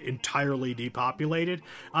been entirely depopulated,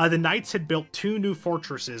 the knights had built 2 new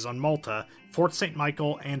fortresses on Malta, Fort St.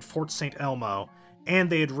 Michael and Fort St. Elmo, and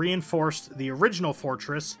they had reinforced the original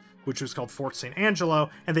fortress, which was called Fort St. Angelo,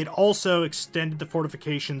 and they'd also extended the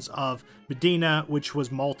fortifications of Medina, which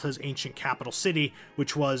was Malta's ancient capital city,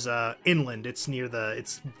 which was inland. It's near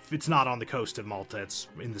it's not on the coast of Malta. It's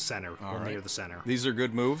in the center, near the center. These are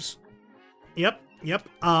good moves. Yep.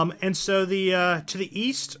 And so the to the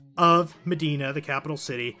east of Medina, the capital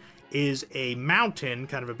city, is a mountain,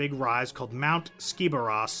 kind of a big rise called Mount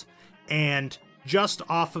Skibaros, and just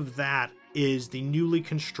off of that is the newly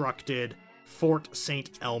constructed Fort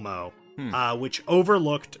St. Elmo, which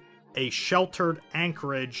overlooked a sheltered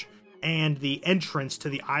anchorage and the entrance to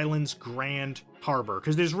the island's grand harbor.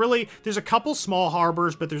 Because there's a couple small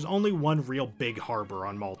harbors, but there's only one real big harbor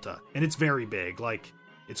on Malta, and it's very big, like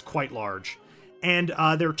it's quite large. And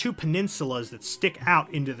there are 2 peninsulas that stick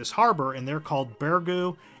out into this harbor, and they're called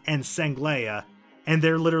Bergu and Sanglea, and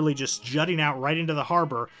they're literally just jutting out right into the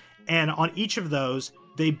harbor. And on each of those,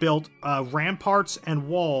 they built ramparts and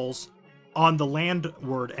walls on the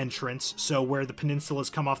landward entrance, so where the peninsulas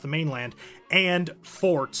come off the mainland, and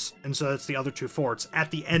forts, and so that's the other 2 forts,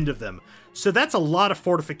 at the end of them. So that's a lot of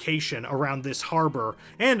fortification around this harbor,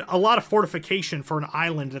 and a lot of fortification for an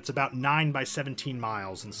island that's about 9 by 17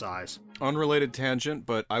 miles in size. Unrelated tangent,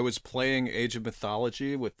 but I was playing Age of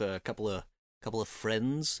Mythology with a couple of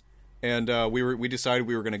friends, and we decided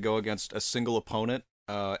we were going to go against a single opponent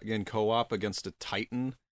in co-op against a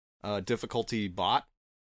Titan difficulty bot,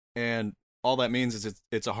 and all that means is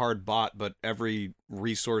it's a hard bot, but every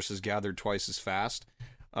resource is gathered twice as fast.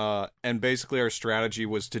 And basically our strategy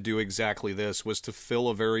was to do exactly this, was to fill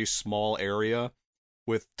a very small area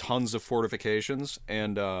with tons of fortifications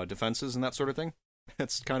and defenses and that sort of thing.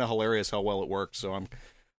 It's kind of hilarious how well it worked. So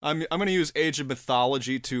I'm going to use Age of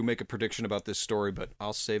Mythology to make a prediction about this story, but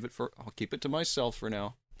I'll keep it to myself for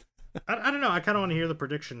now. I don't know. I kind of want to hear the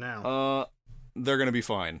prediction now. They're going to be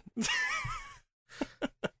fine.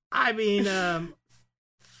 I mean,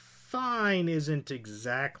 fine isn't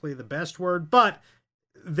exactly the best word, but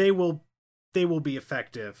they will be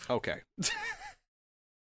effective. Okay.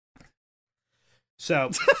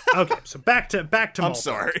 So back to Malta. I'm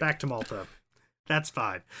sorry. Back to Malta. That's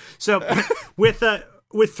fine. So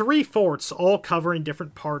with 3 forts all covering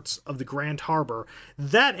different parts of the Grand Harbor,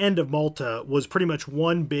 that end of Malta was pretty much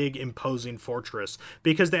one big imposing fortress,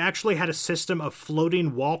 because they actually had a system of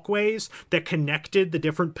floating walkways that connected the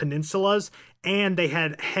different peninsulas, and they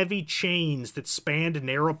had heavy chains that spanned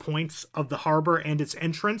narrow points of the harbor and its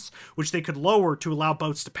entrance, which they could lower to allow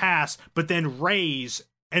boats to pass, but then raise,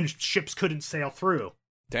 and ships couldn't sail through.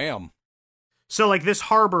 Damn. So, like, this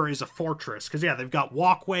harbor is a fortress, because, yeah, they've got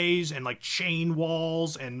walkways and, like, chain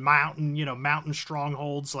walls and mountain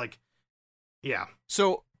strongholds, like, yeah.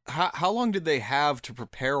 So, how long did they have to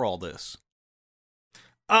prepare all this?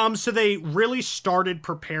 So they really started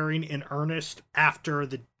preparing in earnest after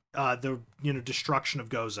the destruction of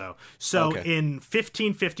Gozo. So in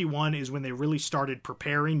 1551 is when they really started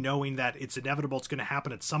preparing, knowing that it's inevitable, it's going to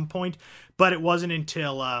happen at some point, but it wasn't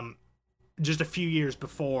until just a few years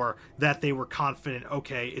before that they were confident,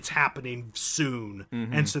 okay, it's happening soon.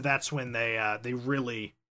 Mm-hmm. And so that's when they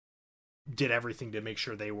really did everything to make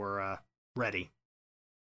sure they were ready.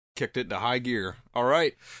 Kicked it into high gear. All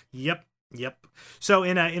right. Yep. So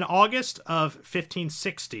in August of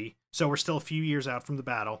 1560, so we're still a few years out from the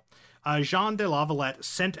battle, Jean de la Valette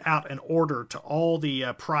sent out an order to all the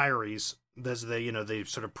priories, there's the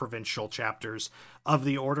sort of provincial chapters of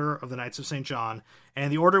the Order of the Knights of St. John,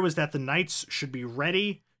 and the order was that the knights should be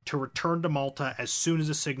ready to return to Malta as soon as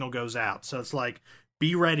a signal goes out. So it's like,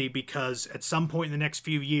 be ready, because at some point in the next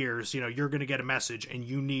few years, you're going to get a message and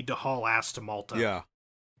you need to haul ass to Malta. Yeah.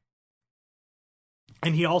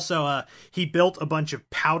 And he also, he built a bunch of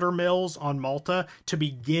powder mills on Malta to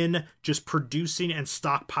begin just producing and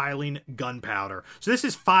stockpiling gunpowder. So this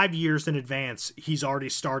is 5 years in advance. He's already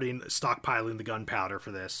starting stockpiling the gunpowder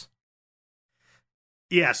for this.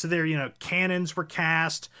 Yeah, so there, cannons were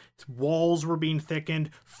cast, walls were being thickened,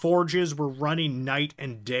 forges were running night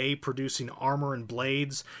and day producing armor and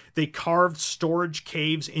blades. They carved storage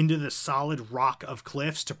caves into the solid rock of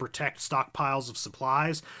cliffs to protect stockpiles of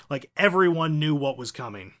supplies. Like, everyone knew what was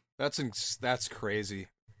coming. That's crazy.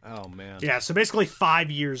 Oh, man. Yeah, so basically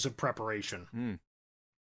 5 years of preparation. Hmm.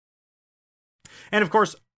 And of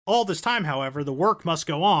course, all this time, however, the work must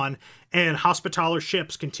go on, and Hospitaller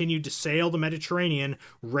ships continued to sail the Mediterranean,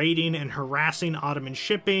 raiding and harassing Ottoman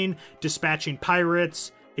shipping, dispatching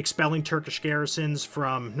pirates, expelling Turkish garrisons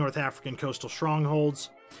from North African coastal strongholds.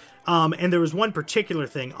 And there was one particular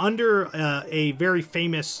thing. Under a very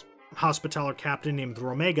famous Hospitaller captain named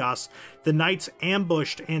Romegas, the knights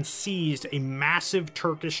ambushed and seized a massive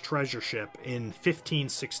Turkish treasure ship in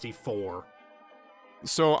 1564.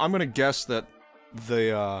 So I'm going to guess that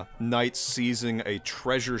the knights seizing a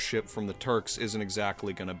treasure ship from the Turks isn't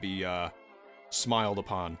exactly going to be smiled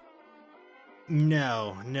upon.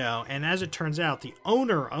 No. And as it turns out, the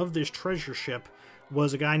owner of this treasure ship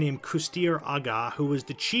was a guy named Kustir Aga, who was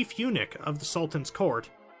the chief eunuch of the Sultan's court,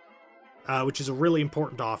 which is a really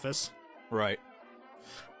important office. Right.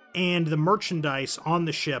 And the merchandise on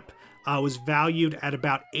the ship was valued at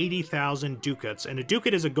about 80,000 ducats. And a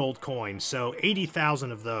ducat is a gold coin, so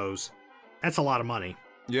 80,000 of those, that's a lot of money.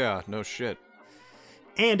 Yeah, no shit.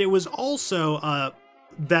 And it was also,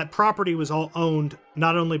 that property was all owned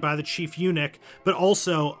not only by the chief eunuch, but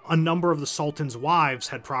also a number of the Sultan's wives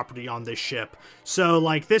had property on this ship. So,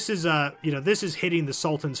 like, this is hitting the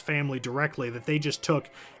Sultan's family directly, that they just took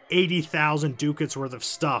 80,000 ducats worth of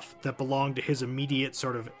stuff that belonged to his immediate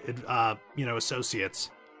sort of, associates.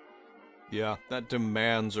 Yeah, that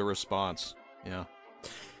demands a response. Yeah.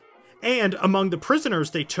 And among the prisoners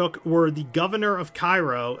they took were the governor of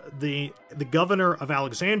Cairo, the governor of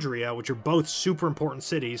Alexandria, which are both super important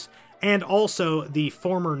cities, and also the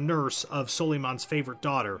former nurse of Suleiman's favorite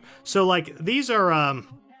daughter. So, like, these are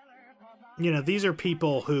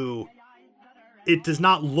people who it does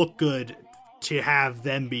not look good to have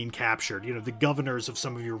them being captured. The governors of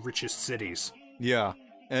some of your richest cities. Yeah,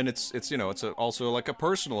 and it's also like a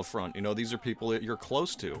personal affront. These are people that you're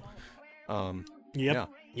close to. Yep. Yeah.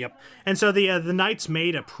 Yep. And so the knights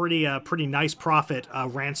made a pretty nice profit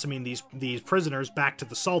ransoming these prisoners back to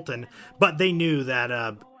the Sultan, but they knew that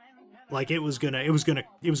it was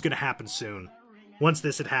gonna happen soon. Once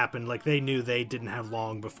this had happened, like, they knew they didn't have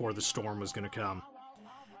long before the storm was gonna come.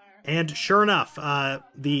 And sure enough,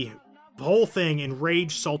 the whole thing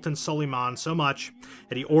enraged Sultan Suleiman so much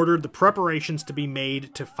that he ordered the preparations to be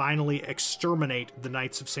made to finally exterminate the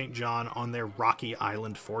Knights of St. John on their rocky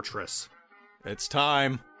island fortress. It's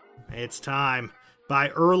time. It's time. By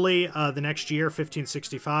early the next year,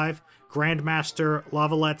 1565, Grandmaster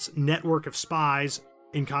Lavalette's network of spies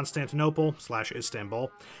in Constantinople /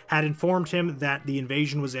 Istanbul had informed him that the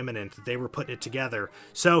invasion was imminent, that they were putting it together.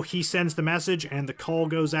 So he sends the message, and the call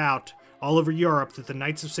goes out all over Europe that the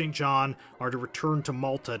Knights of St. John are to return to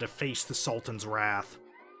Malta to face the Sultan's wrath.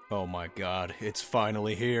 Oh my god, it's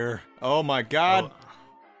finally here. Oh my god.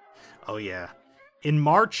 Oh yeah. In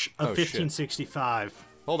March of 1565... Shit.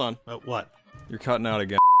 Hold on. What? You're cutting out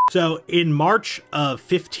again. So, in March of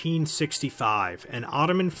 1565, an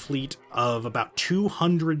Ottoman fleet of about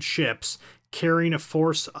 200 ships carrying a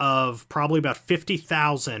force of probably about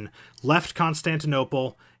 50,000 left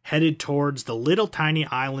Constantinople, headed towards the little tiny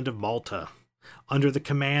island of Malta, under the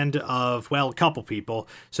command of, well, a couple people.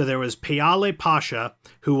 So there was Piale Pasha,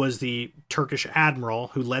 who was the Turkish admiral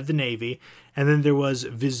who led the navy, and then there was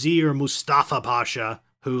Vizier Mustafa Pasha,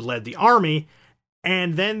 who led the army,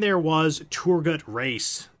 and then there was Turgut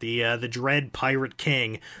Reis, the dread pirate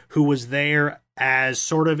king, who was there as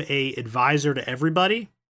sort of a advisor to everybody.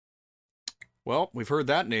 Well, we've heard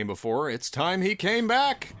that name before. It's time he came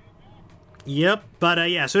back. Yep, but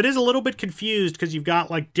so it is a little bit confused because you've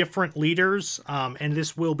got, like, different leaders, and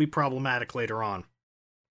this will be problematic later on.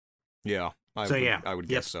 Yeah, I would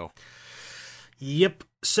guess so. Yep.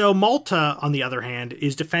 So Malta, on the other hand,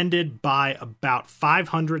 is defended by about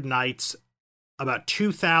 500 knights, about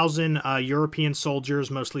 2,000 European soldiers,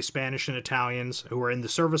 mostly Spanish and Italians, who are in the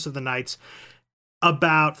service of the knights,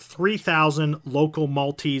 about 3,000 local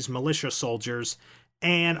Maltese militia soldiers,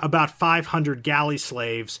 and about 500 galley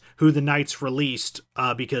slaves who the knights released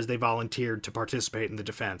because they volunteered to participate in the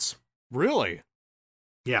defense. Really?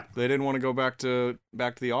 Yeah. They didn't want to go back to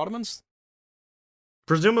the Ottomans?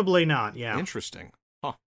 Presumably not, yeah. Interesting.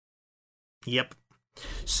 Huh. Yep.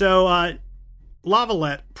 So,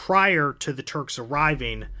 Lavalette, prior to the Turks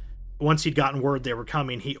arriving, once he'd gotten word they were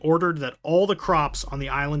coming, he ordered that all the crops on the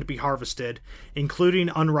island be harvested, including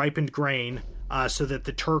unripened grain, so that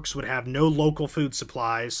the Turks would have no local food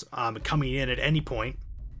supplies coming in at any point.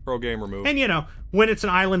 Pro-gamer move. And, when it's an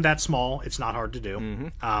island that small, it's not hard to do.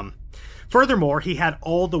 Mm-hmm. Furthermore, he had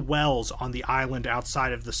all the wells on the island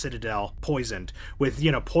outside of the citadel poisoned, with,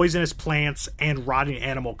 poisonous plants and rotting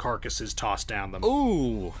animal carcasses tossed down them.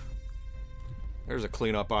 Ooh. There's a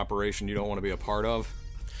cleanup operation you don't want to be a part of.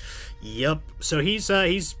 Yep. So he's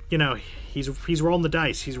rolling the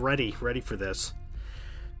dice. He's ready for this.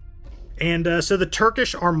 And so the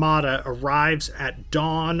Turkish armada arrives at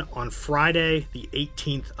dawn on Friday, the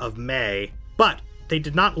 18th of May, but they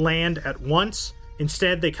did not land at once.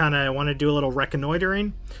 Instead, they kind of want to do a little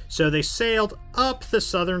reconnoitering. So they sailed up the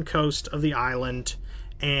southern coast of the island,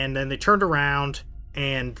 and then they turned around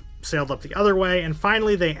and sailed up the other way, and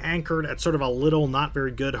finally they anchored at sort of a little, not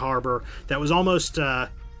very good harbor that was almost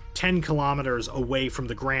 10 kilometers away from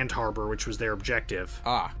the Grand Harbor, which was their objective.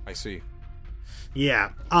 Ah, I see.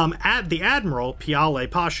 Yeah. The admiral, Piale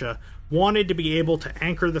Pasha, wanted to be able to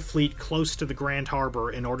anchor the fleet close to the Grand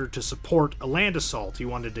Harbor in order to support a land assault. He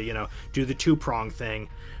wanted to, do the two-prong thing.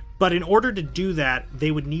 But in order to do that,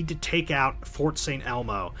 they would need to take out Fort St.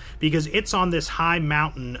 Elmo, because it's on this high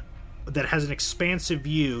mountain that has an expansive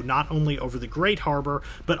view not only over the Great Harbor,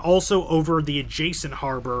 but also over the adjacent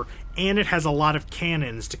harbor, and it has a lot of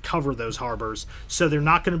cannons to cover those harbors, so they're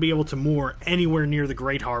not going to be able to moor anywhere near the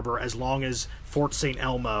Great Harbor as long as Fort St.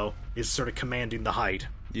 Elmo is sort of commanding the height.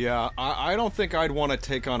 Yeah, I don't think I'd want to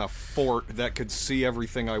take on a fort that could see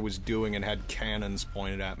everything I was doing and had cannons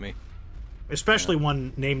pointed at me. Especially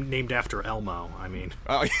one named after Elmo, I mean.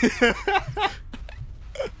 Oh,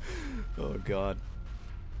 oh God.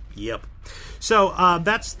 Yep. So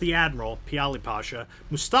that's the admiral, Piale Pasha.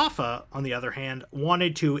 Mustafa, on the other hand,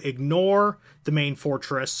 wanted to ignore the main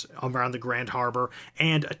fortress around the Grand Harbor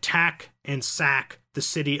and attack and sack the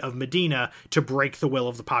city of Medina to break the will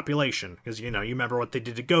of the population. Because, you remember what they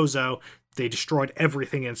did to Gozo. They destroyed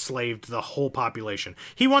everything, enslaved the whole population.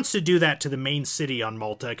 He wants to do that to the main city on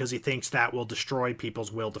Malta because he thinks that will destroy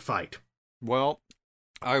people's will to fight. Well,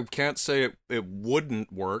 I can't say it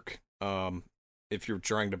wouldn't work. If you're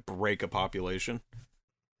trying to break a population.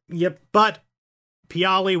 Yep, but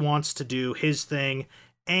Piale wants to do his thing,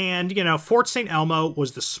 and, Fort St. Elmo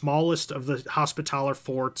was the smallest of the Hospitaller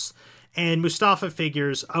forts, and Mustafa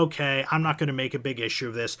figures, okay, I'm not going to make a big issue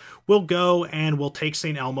of this. We'll go and we'll take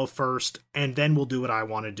St. Elmo first, and then we'll do what I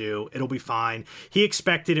want to do. It'll be fine. He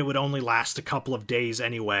expected it would only last a couple of days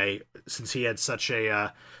anyway, since he had such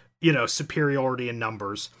a... superiority in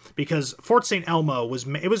numbers, because Fort St. Elmo was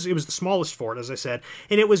the smallest fort, as I said,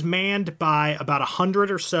 and it was manned by about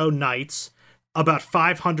 100 or so knights, about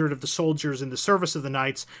 500 of the soldiers in the service of the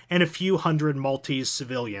knights, and a few hundred Maltese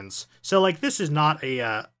civilians. So, this is not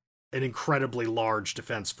an incredibly large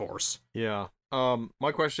defense force. Yeah.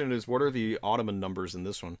 My question is, what are the Ottoman numbers in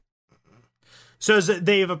this one? So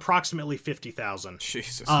they have approximately 50,000.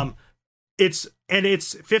 Jesus. It's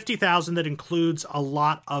 50,000 that includes a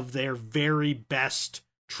lot of their very best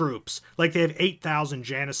troops. They have 8,000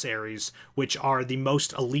 Janissaries, which are the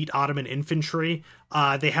most elite Ottoman infantry.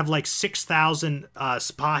 They have 6,000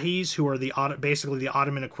 Spahis, who are basically the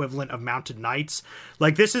Ottoman equivalent of mounted knights.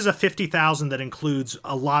 This is a 50,000 that includes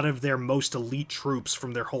a lot of their most elite troops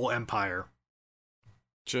from their whole empire.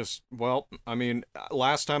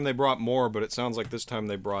 Last time they brought more, but it sounds like this time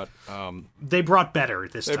they brought... they brought better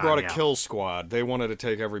this time, They brought a kill squad. They wanted to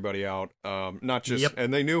take everybody out. Not just... Yep.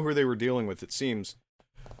 And they knew who they were dealing with, it seems.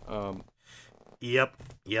 Yep.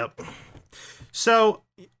 So,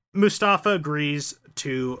 Mustafa agrees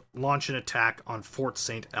to launch an attack on Fort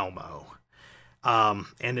St. Elmo.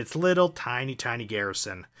 And its little tiny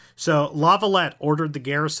garrison. So, La Valette ordered the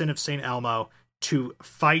garrison of St. Elmo to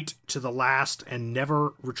fight to the last and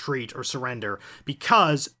never retreat or surrender,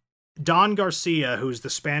 because Don Garcia, who's the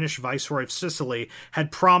Spanish viceroy of Sicily,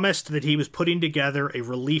 had promised that he was putting together a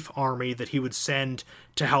relief army that he would send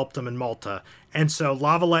to help them in Malta. And so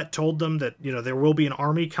La Valette told them that, there will be an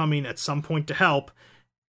army coming at some point to help,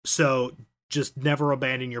 so just never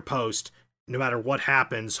abandon your post. No matter what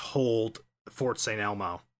happens, hold Fort St.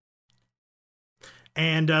 Elmo.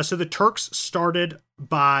 And so the Turks started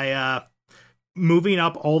by... moving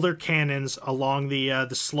up all their cannons along the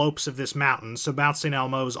slopes of this mountain. So Mount St.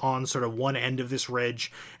 Elmo is on sort of one end of this ridge,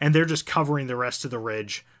 and they're just covering the rest of the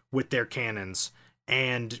ridge with their cannons.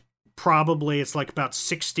 And probably it's about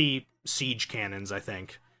 60 siege cannons, I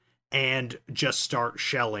think, and just start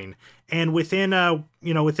shelling. And within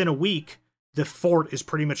a week, the fort is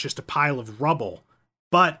pretty much just a pile of rubble.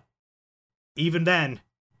 But even then,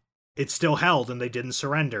 it still held, and they didn't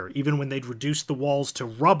surrender. Even when they'd reduced the walls to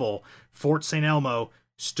rubble, Fort St. Elmo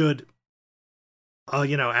stood,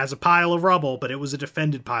 as a pile of rubble, but it was a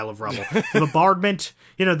defended pile of rubble. The bombardment,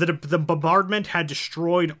 the bombardment had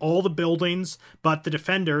destroyed all the buildings, but the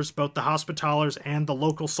defenders, both the Hospitallers and the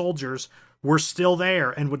local soldiers, were still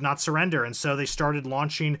there and would not surrender. And so they started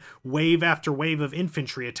launching wave after wave of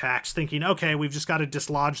infantry attacks, thinking, okay, we've just got to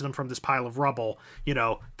dislodge them from this pile of rubble.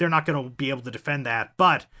 They're not going to be able to defend that.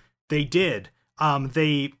 But they did.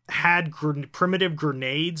 They had primitive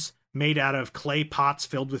grenades made out of clay pots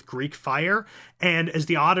filled with Greek fire, and as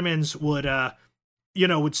the Ottomans would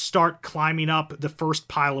would start climbing up the first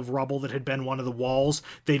pile of rubble that had been one of the walls.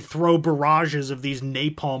 They'd throw barrages of these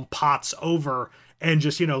napalm pots over and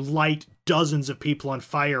just, light dozens of people on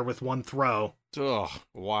fire with one throw. Ugh,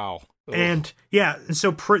 wow. Ugh. And yeah,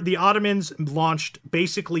 so the Ottomans launched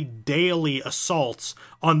basically daily assaults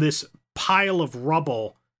on this pile of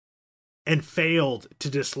rubble and failed to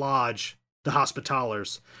dislodge the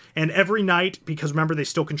Hospitallers. And every night, because remember they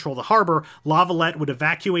still control the harbor, La Valette would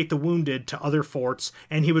evacuate the wounded to other forts,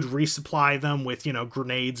 and he would resupply them with,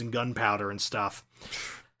 grenades and gunpowder and stuff.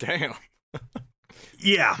 Damn.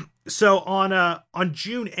 Yeah. So on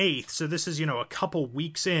June 8th, so this is, a couple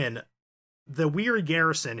weeks in, the weary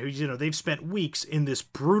garrison, who, they've spent weeks in this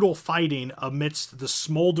brutal fighting amidst the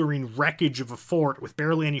smoldering wreckage of a fort with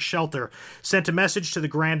barely any shelter, sent a message to the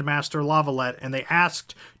Grand Master La Valette, and they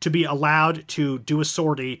asked to be allowed to do a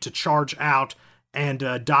sortie, to charge out, and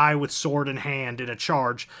die with sword in hand in a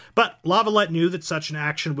charge. But La Valette knew that such an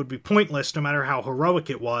action would be pointless, no matter how heroic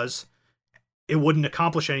it was. It wouldn't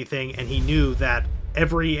accomplish anything, and he knew that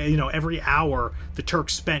every hour the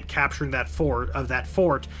Turks spent capturing that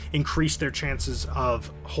fort increased their chances of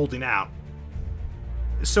holding out.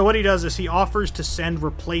 So what he does is he offers to send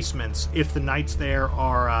replacements if the knights there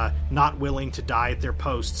are not willing to die at their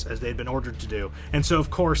posts as they'd been ordered to do. And so of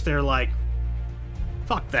course they're like,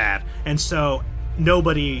 fuck that. And so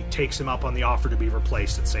nobody takes him up on the offer to be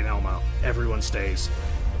replaced at St. Elmo. Everyone stays.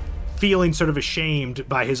 Feeling sort of ashamed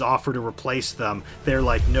by his offer to replace them, they're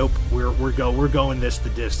like, nope, we're going this the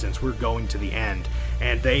distance. We're going to the end.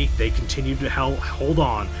 And they continue to hold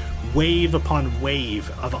on. Wave upon wave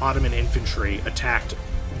of Ottoman infantry attacked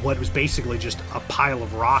what was basically just a pile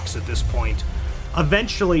of rocks at this point.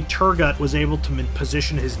 Eventually, Turgut was able to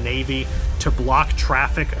position his navy to block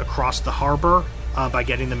traffic across the harbor by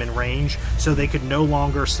getting them in range, so they could no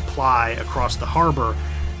longer supply across the harbor.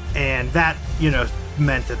 And that,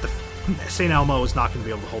 meant that the St. Elmo was not going to be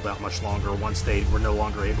able to hold out much longer once they were no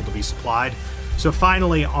longer able to be supplied. So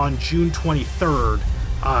finally, on June 23rd,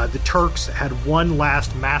 the Turks had one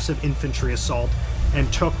last massive infantry assault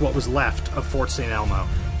and took what was left of Fort St. Elmo.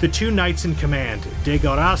 The two knights in command, de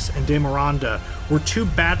Garas and de Miranda, were too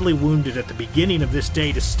badly wounded at the beginning of this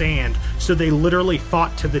day to stand, so they literally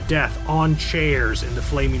fought to the death on chairs in the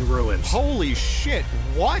flaming ruins. Holy shit,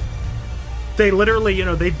 what? They literally,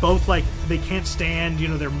 they both, they can't stand,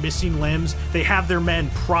 they're missing limbs. They have their men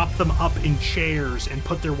prop them up in chairs and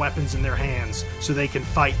put their weapons in their hands so they can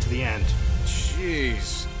fight to the end.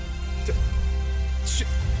 Jeez.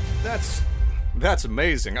 That's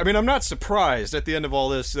amazing. I mean, I'm not surprised at the end of all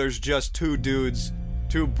this, there's just two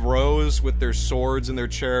bros with their swords in their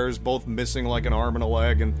chairs, both missing like an arm and a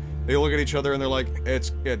leg, and they look at each other and they're like,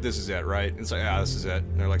 this is it, right? And it's like, this is it.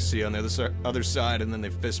 And they're like, see you on the other side, and then they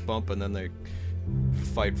fist bump, and then they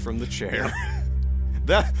fight from the chair.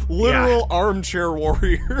 That literal armchair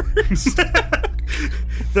warriors.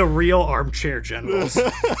 The real armchair generals.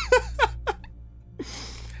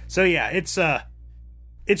 So yeah, it's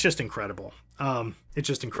just incredible. It's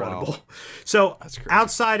just incredible. Wow. So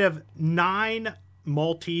outside of 9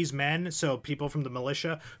 Maltese men, so people from the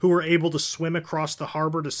militia, who were able to swim across the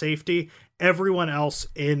harbor to safety, everyone else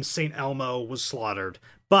in St. Elmo was slaughtered.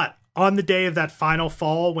 But on the day of that final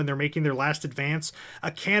fall, when they're making their last advance,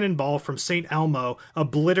 a cannonball from St. Elmo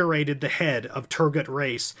obliterated the head of Turgut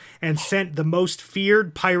Reis and sent the most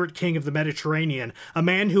feared pirate king of the Mediterranean, a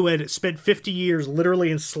man who had spent 50 years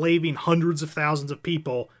literally enslaving hundreds of thousands of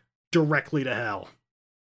people, directly to hell.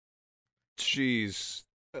 Jeez.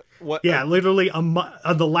 What? Yeah, literally on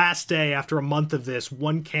the last day after a month of this,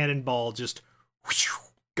 one cannonball just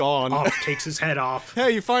gone. Takes his head off.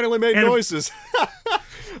 Hey, you finally made noises.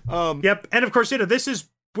 Yep, and of course,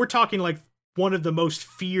 we're talking like one of the most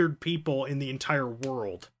feared people in the entire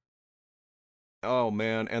world. Oh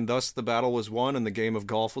man, and thus the battle was won, and the game of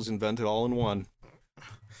golf was invented all in one.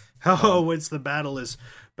 It's the battle is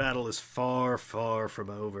far, far from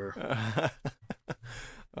over.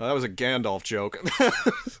 That was a Gandalf joke.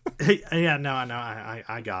 Yeah, no,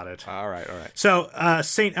 I got it. All right. So,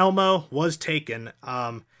 St. Elmo was taken,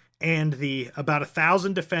 and about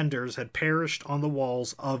 1,000 defenders had perished on the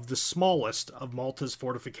walls of the smallest of Malta's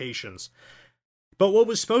fortifications. But what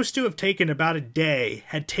was supposed to have taken about a day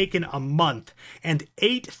had taken a month, and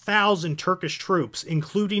 8,000 Turkish troops,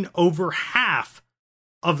 including over half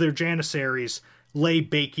of their janissaries, lay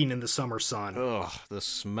baking in the summer sun. Ugh, the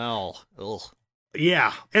smell. Ugh.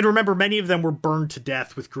 Yeah, and remember, many of them were burned to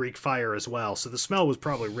death with Greek fire as well, so the smell was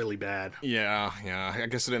probably really bad. Yeah, I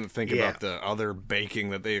guess I didn't think about the other baking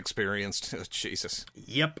that they experienced. Jesus.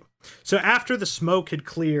 Yep. So after the smoke had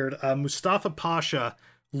cleared, Mustafa Pasha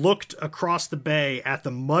looked across the bay at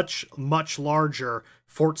the much, much larger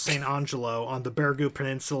Fort St. Angelo on the Bergu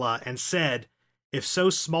Peninsula and said, "If so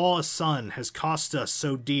small a son has cost us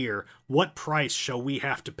so dear, what price shall we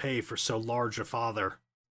have to pay for so large a father?"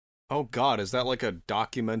 Oh God, is that like a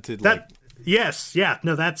documented? Yes, yeah,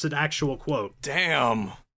 no, that's an actual quote.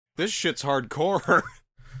 Damn, this shit's hardcore.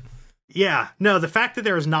 Yeah, no, the fact that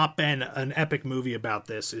there has not been an epic movie about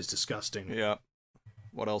this is disgusting. Yeah.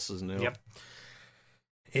 What else is new? Yep.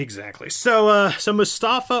 Exactly. So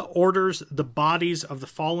Mustafa orders the bodies of the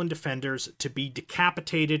fallen defenders to be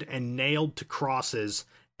decapitated and nailed to crosses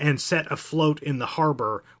and set afloat in the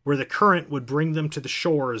harbor, where the current would bring them to the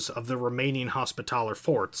shores of the remaining Hospitaller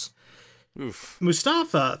forts. Oof.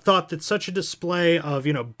 Mustafa thought that such a display of,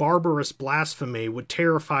 barbarous blasphemy would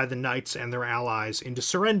terrify the knights and their allies into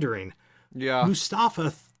surrendering. Yeah.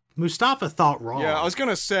 Mustafa thought wrong. Yeah, I was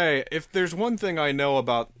gonna say, if there's one thing I know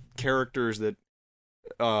about characters that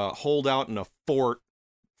hold out in a fort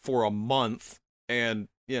for a month and,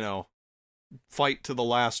 fight to the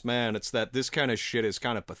last man, it's that this kind of shit is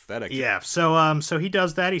kind of pathetic. Yeah, so he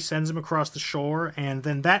does that. He sends him across the shore, and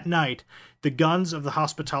then that night, the guns of the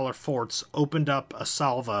Hospitaller forts opened up a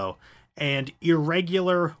salvo, and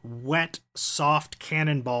irregular, wet, soft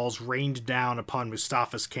cannonballs rained down upon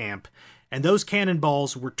Mustafa's camp, and those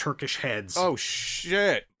cannonballs were Turkish heads. Oh,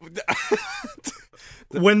 shit.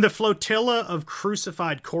 When the flotilla of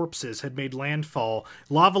crucified corpses had made landfall,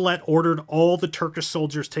 Lavalette ordered all the Turkish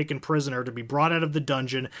soldiers taken prisoner to be brought out of the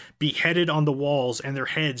dungeon, beheaded on the walls, and their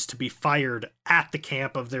heads to be fired at the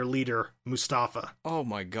camp of their leader, Mustafa. Oh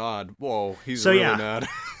my God. Whoa, he's really mad.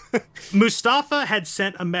 Mustafa had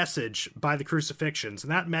sent a message by the crucifixions,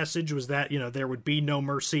 and that message was that, there would be no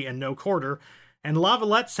mercy and no quarter, and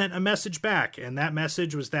Lavalette sent a message back, and that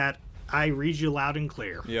message was that, "I read you loud and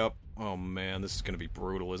clear." Yep. Oh man, this is going to be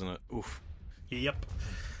brutal, isn't it? Oof. Yep.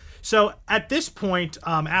 So at this point,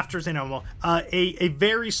 after St. Elmo, a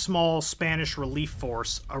very small Spanish relief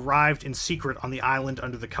force arrived in secret on the island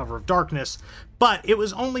under the cover of darkness, but it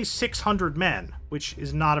was only 600 men, which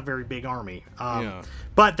is not a very big army.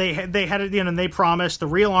 But they had and they promised the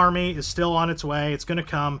real army is still on its way. It's going to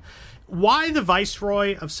come. Why the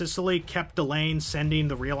Viceroy of Sicily kept delaying sending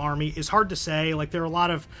the real army is hard to say. Like, there are a lot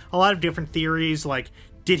of different theories. Like,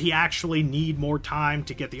 did he actually need more time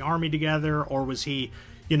to get the army together, or was he,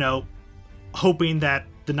 hoping that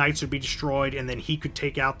the knights would be destroyed and then he could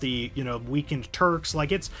take out the, weakened Turks?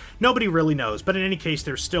 Like, nobody really knows. But in any case,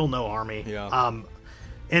 there's still no army. Yeah.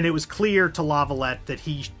 And it was clear to Lavalette that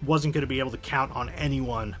he wasn't going to be able to count on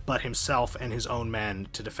anyone but himself and his own men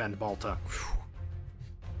to defend Malta.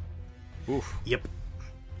 Oof. Yep.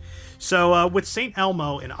 So, with St.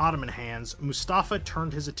 Elmo in Ottoman hands, Mustafa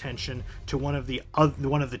turned his attention to one of the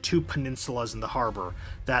two peninsulas in the harbor,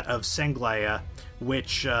 that of Senglea,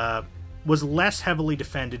 which was less heavily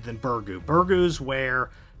defended than Bergu. Bergu's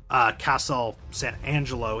where Castle St.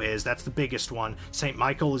 Angelo is. That's the biggest one. St.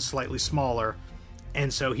 Michael is slightly smaller,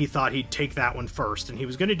 and so he thought he'd take that one first, and he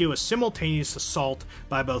was going to do a simultaneous assault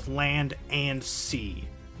by both land and sea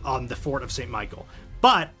on the fort of St. Michael.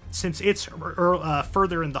 But since it's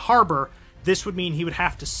further in the harbor, this would mean he would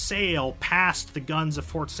have to sail past the guns of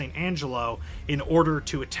Fort St. Angelo in order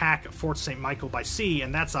to attack Fort St. Michael by sea,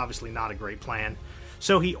 and that's obviously not a great plan.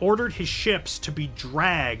 So he ordered his ships to be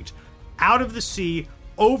dragged out of the sea,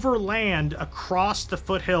 over land across the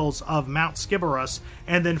foothills of Mount Skiborus,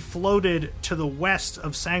 and then floated to the west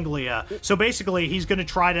of Sanglea. So basically, he's going to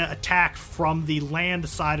try to attack from the land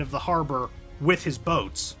side of the harbor with his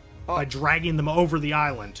boats. By dragging them over the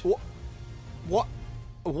island. What?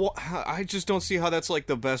 I just don't see how that's like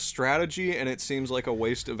the best strategy, and it seems like a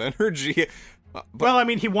waste of energy. Well, I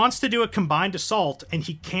mean, he wants to do a combined assault, and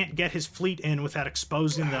he can't get his fleet in without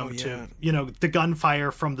exposing them to, the gunfire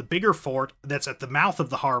from the bigger fort that's at the mouth of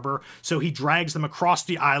the harbor. So he drags them across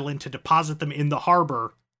the island to deposit them in the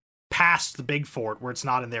harbor, past the big fort where it's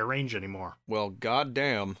not in their range anymore. Well,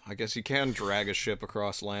 goddamn, I guess you can drag a ship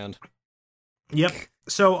across land. Yep.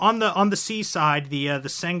 So on the seaside, the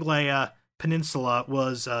Senglea Peninsula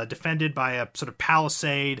was defended by a sort of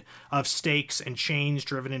palisade of stakes and chains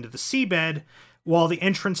driven into the seabed, while the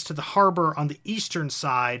entrance to the harbor on the eastern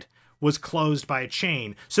side was closed by a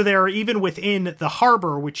chain. So there are, even within the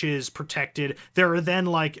harbor, which is protected, there are then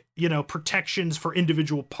protections for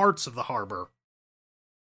individual parts of the harbor.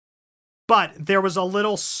 But there was a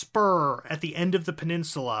little spur at the end of the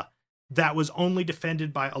peninsula that was only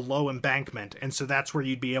defended by a low embankment, and so that's where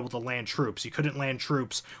you'd be able to land troops. You couldn't land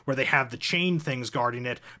troops where they have the chain things guarding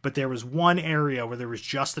it, but there was one area where there was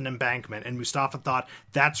just an embankment, and Mustafa thought,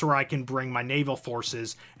 that's where I can bring my naval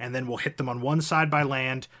forces, and then we'll hit them on one side by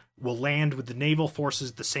land, we'll land with the naval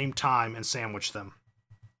forces at the same time, and sandwich them.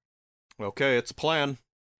 Okay, it's a plan.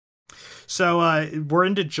 So we're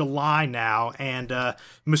into July now, and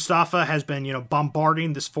Mustafa has been,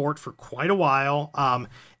 bombarding this fort for quite a while,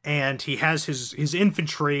 and he has his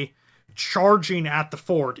infantry charging at the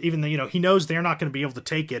fort, even though, he knows they're not going to be able to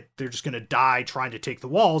take it. They're just going to die trying to take the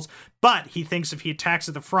walls. But he thinks if he attacks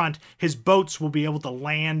at the front, his boats will be able to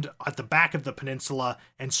land at the back of the peninsula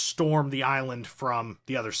and storm the island from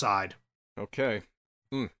the other side. Okay.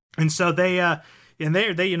 And so they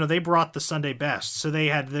brought the Sunday best. So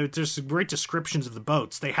there's great descriptions of the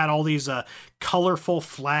boats. They had all these colorful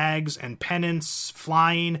flags and pennants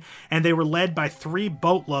flying, and they were led by 3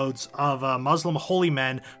 boatloads of Muslim holy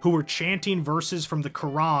men who were chanting verses from the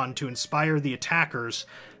Quran to inspire the attackers,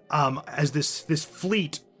 as this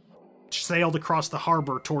fleet sailed across the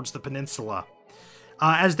harbor towards the peninsula.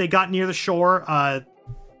 As they got near the shore,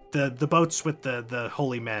 the boats with the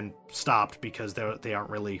holy men stopped because they aren't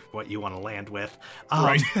really what you want to land with.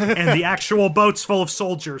 Right. And the actual boats full of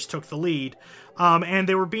soldiers took the lead. And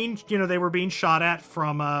they were being shot at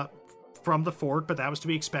from the fort, but that was to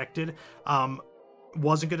be expected.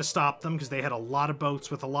 Wasn't going to stop them because they had a lot of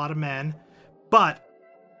boats with a lot of men. But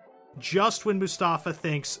just when Mustafa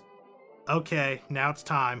thinks, okay, now it's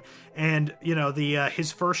time, and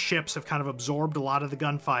his first ships have kind of absorbed a lot of the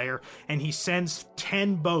gunfire, and he sends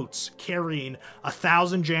 10 boats carrying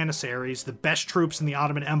 1,000 Janissaries, the best troops in the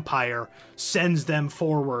Ottoman Empire, sends them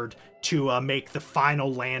forward to make the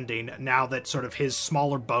final landing, now that sort of his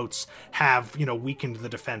smaller boats have weakened the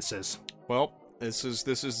defenses. Well, this is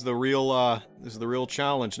the real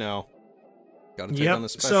challenge now. Got to take on the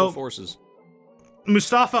special forces.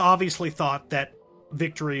 Mustafa obviously thought that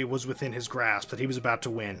victory was within his grasp, that he was about to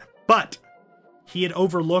win. But he had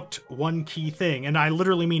overlooked one key thing, and I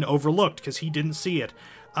literally mean overlooked because he didn't see it.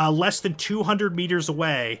 Less than 200 meters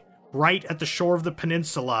away, right at the shore of the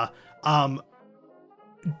peninsula,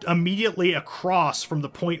 immediately across from the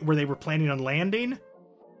point where they were planning on landing,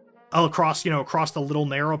 across the little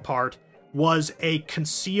narrow part, was a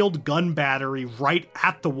concealed gun battery right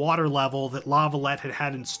at the water level that La Valette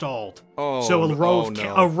had installed. So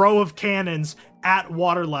a row of cannons at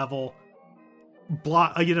water level,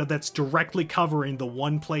 that's directly covering the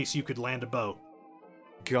one place you could land a boat.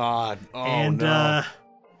 God.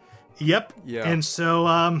 Yep. Yeah. And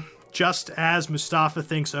so, just as Mustafa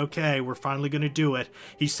thinks, okay, we're finally going to do it,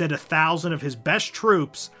 he sent 1,000 of his best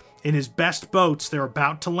troops in his best boats. They're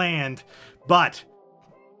about to land, but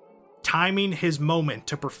timing his moment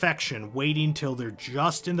to perfection, waiting till they're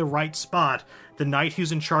just in the right spot, the knight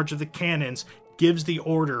who's in charge of the cannons gives the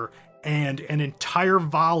order, and an entire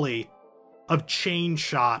volley of chain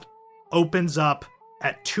shot opens up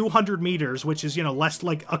at 200 meters, which is, less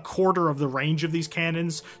like a quarter of the range of these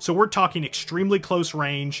cannons. So we're talking extremely close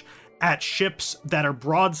range at ships that are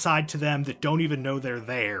broadside to them that don't even know they're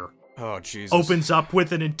there. Oh, Jesus. Opens up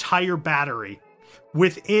with an entire battery.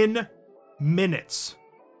 Within minutes,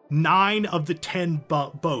 9 of the 10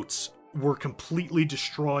 boats were completely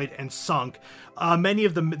destroyed and sunk. Many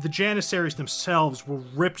of them, the Janissaries themselves, were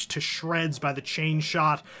ripped to shreds by the chain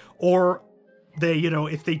shot, or they,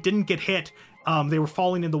 if they didn't get hit, they were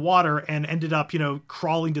falling in the water and ended up,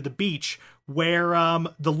 crawling to the beach, where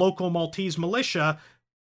the local Maltese militia,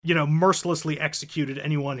 mercilessly executed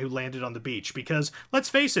anyone who landed on the beach. Because, let's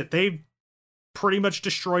face it, they pretty much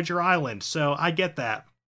destroyed your island, so I get that.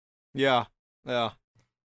 Yeah.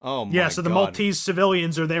 Oh my God. Yeah, so the Maltese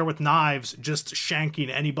civilians are there with knives, just shanking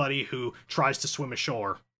anybody who tries to swim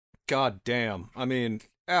ashore. God damn. I mean,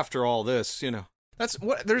 after all this, that's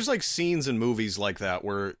what, there's like scenes in movies like that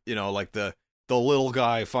where, like the little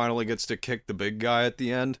guy finally gets to kick the big guy at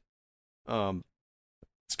the end.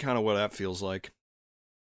 It's kind of what that feels like.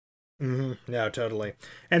 Mm-hmm. No, totally.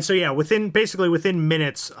 And so, yeah, within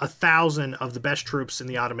minutes, 1,000 of the best troops in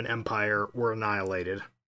the Ottoman Empire were annihilated.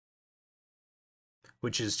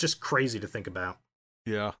 Which is just crazy to think about.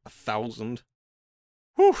 Yeah, 1,000.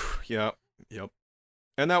 Whew, yeah, yep.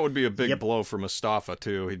 And that would be a big blow for Mustafa,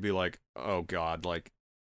 too. He'd be like, oh God, like...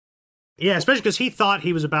 Yeah, especially because he thought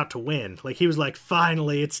he was about to win. Like, he was like,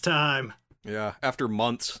 finally, it's time. Yeah, after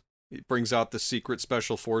months, he brings out the secret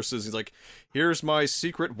special forces. He's like, here's my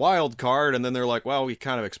secret wild card. And then they're like, well, we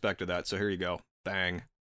kind of expected that, so here you go. Bang.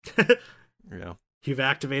 Yeah. You've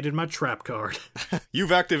activated my trap card.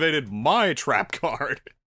 You've activated my trap card.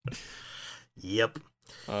 Yep.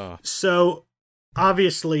 So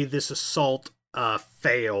obviously this assault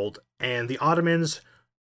failed, and the Ottomans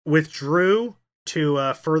withdrew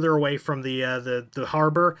to further away from the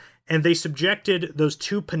harbor, and they subjected those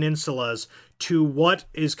two peninsulas to what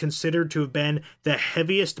is considered to have been the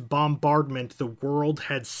heaviest bombardment the world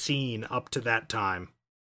had seen up to that time.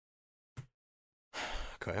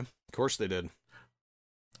 Okay, of course they did.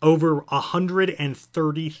 Over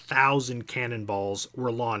 130,000 cannonballs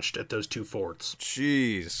were launched at those two forts.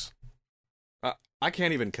 Jeez. I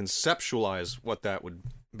can't even conceptualize what that would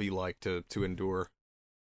be like to endure.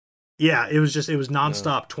 Yeah, it was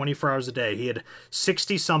nonstop, 24 hours a day. He had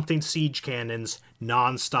 60-something siege cannons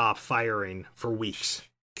nonstop firing for weeks.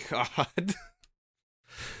 God.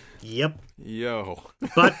 Yep. Yo.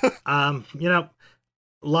 But,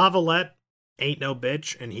 La Valette ain't no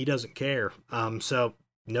bitch, and he doesn't care. So,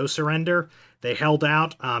 no surrender. They held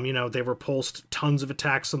out. They repulsed tons of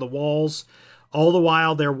attacks on the walls. All the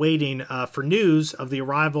while, they're waiting for news of the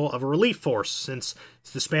arrival of a relief force, since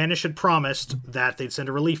the Spanish had promised that they'd send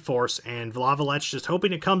a relief force, and La Valette's just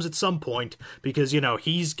hoping it comes at some point, because,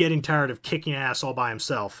 he's getting tired of kicking ass all by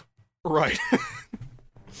himself. Right.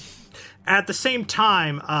 At the same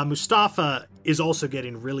time, Mustafa is also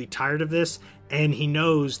getting really tired of this, and he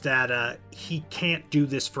knows that he can't do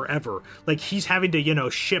this forever. Like, he's having to,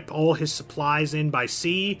 ship all his supplies in by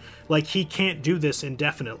sea. Like, he can't do this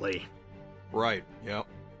indefinitely. Right, yep.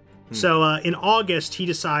 So in August, he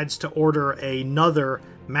decides to order another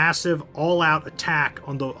massive all-out attack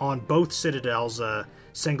on both citadels,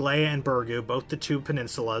 Sanglea and Burgu, both the two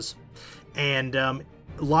peninsulas. And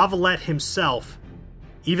La Valette himself,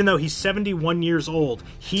 even though he's 71 years old,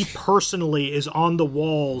 he personally is on the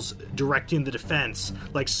walls directing the defense,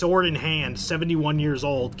 like sword in hand, 71 years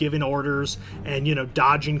old, giving orders and,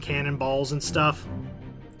 dodging cannonballs and stuff.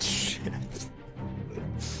 Shit.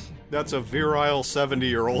 That's a virile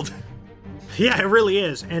 70-year-old. Yeah, it really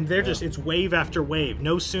is. And they're it's wave after wave.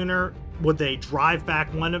 No sooner would they drive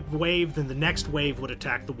back one wave than the next wave would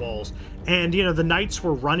attack the walls. And, the knights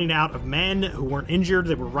were running out of men who weren't injured.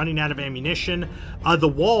 They were running out of ammunition. The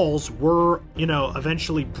walls were,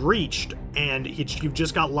 eventually breached. And you've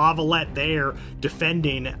just got La Valette there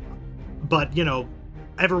defending. But,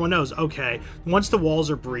 everyone knows, okay, once the walls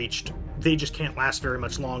are breached, they just can't last very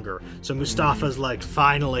much longer. So Mustafa's like,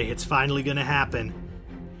 it's finally gonna happen.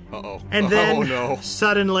 Uh-oh. And then,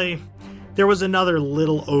 suddenly, there was another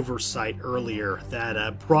little oversight earlier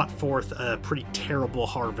that brought forth a pretty terrible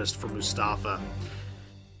harvest for Mustafa.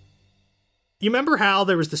 You remember how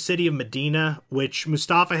there was the city of Medina, which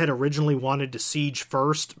Mustafa had originally wanted to siege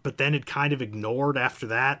first, but then had kind of ignored after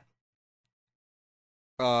that?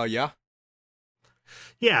 Yeah.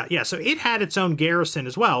 Yeah, so it had its own garrison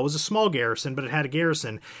as well. It was a small garrison, but it had a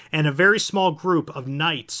garrison, and a very small group of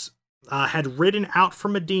knights had ridden out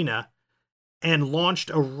from Medina and launched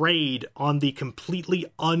a raid on the completely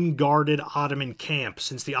unguarded Ottoman camp,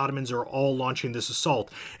 since the Ottomans are all launching this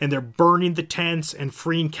assault. And they're burning the tents and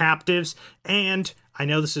freeing captives, and, I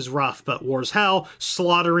know this is rough, but war's hell,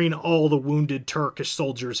 slaughtering all the wounded Turkish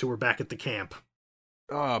soldiers who were back at the camp.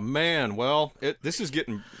 Oh, man, well, this is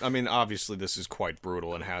getting, obviously this is quite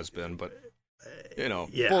brutal and has been, but,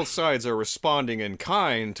 both sides are responding in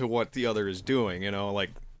kind to what the other is doing,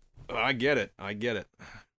 I get it.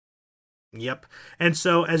 Yep. And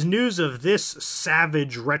so, as news of this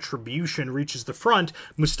savage retribution reaches the front,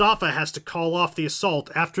 Mustafa has to call off the assault.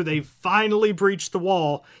 After they've finally breached the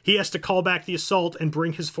wall, he has to call back the assault and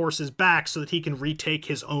bring his forces back so that he can retake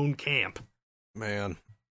his own camp. Man.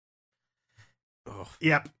 Ugh.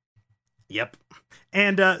 Yep.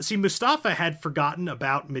 And, Mustafa had forgotten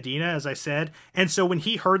about Medina, as I said, and so when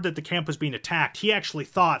he heard that the camp was being attacked, he actually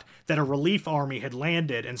thought that a relief army had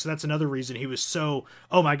landed, and so that's another reason he was so,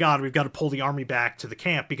 oh my god, we've got to pull the army back to the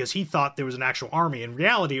camp, because he thought there was an actual army. In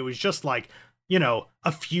reality, it was just like,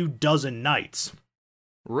 a few dozen knights.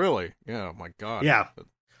 Really? Yeah, my god.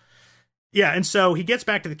 Yeah, and so he gets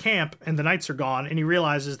back to the camp, and the knights are gone, and he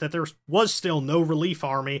realizes that there was still no relief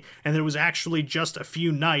army, and that it was actually just a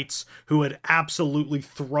few knights who had absolutely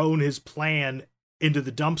thrown his plan into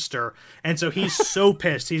the dumpster. And so he's so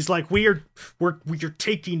pissed. He's like, we're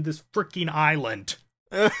taking this freaking island.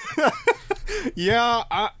 Yeah,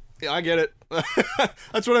 I get it.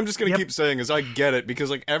 That's what I'm just gonna keep saying, is I get it,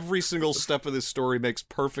 because every single step of this story makes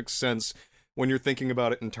perfect sense when you're thinking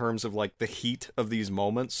about it in terms of the heat of these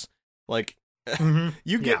moments.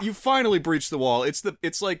 You finally breach the wall.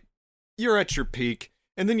 It's like you're at your peak,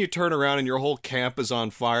 and then you turn around and your whole camp is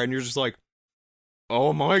on fire, and you're just like,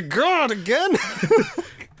 oh my god, again?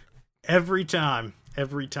 Every time.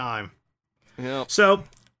 Yeah. So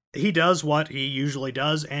he does what he usually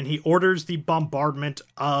does, and he orders the bombardment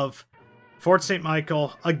of Fort St.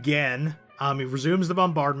 Michael, again, he resumes the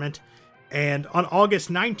bombardment, and on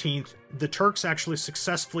August 19th, the Turks actually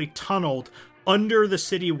successfully tunneled under the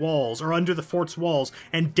city walls, or under the fort's walls,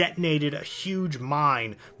 and detonated a huge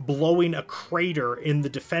mine, blowing a crater in the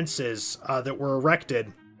defenses that were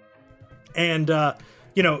erected. And,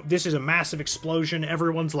 this is a massive explosion.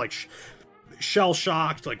 Everyone's, like,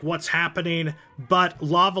 shell-shocked, like, what's happening? But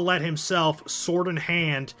La Valette himself, sword in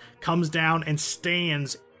hand, comes down and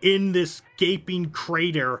stands in this gaping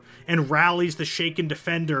crater and rallies the shaken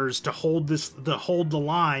defenders to hold the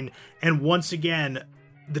line, and once again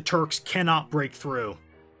the Turks cannot break through.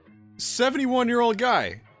 71-year-old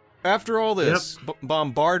guy, after all this,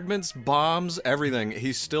 bombardments, bombs, everything,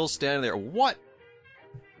 he's still standing there. What?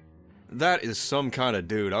 That is some kind of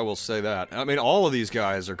dude, I will say that. I mean, all of these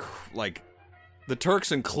guys are like, the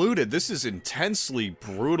Turks included. This is intensely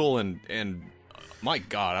brutal, and my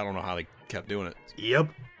God, I don't know how they kept doing it. Yep.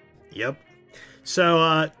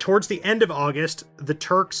 So, towards the end of August, the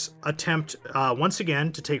Turks attempt, once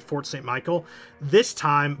again, to take Fort St. Michael, this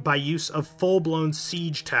time by use of full-blown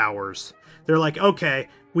siege towers. They're like, okay,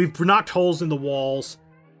 we've knocked holes in the walls,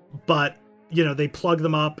 but, they plug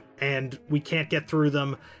them up, and we can't get through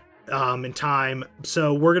them in time,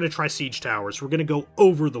 so we're going to try siege towers. We're going to go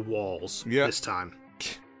over the walls this time.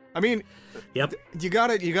 I mean, yep. You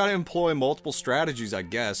gotta employ multiple strategies, I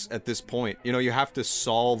guess, at this point. You have to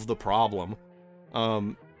solve the problem.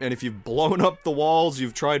 And if you've blown up the walls,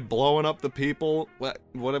 you've tried blowing up the people,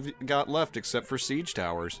 what have you got left except for siege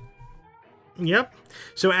towers? Yep.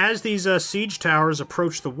 So as these siege towers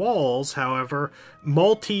approach the walls, however,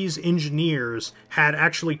 Maltese engineers had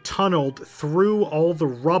actually tunneled through all the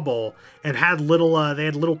rubble and had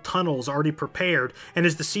little tunnels already prepared. And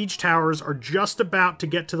as the siege towers are just about to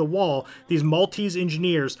get to the wall, these Maltese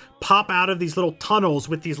engineers pop out of these little tunnels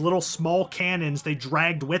with these little small cannons they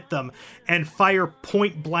dragged with them and fire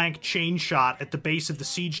point-blank chain shot at the base of the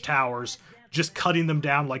siege towers, just cutting them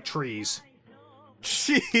down like trees.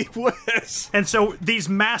 Gee whiz. And so these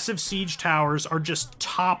massive siege towers are just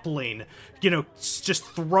toppling, just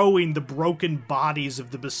throwing the broken bodies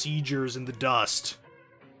of the besiegers in the dust.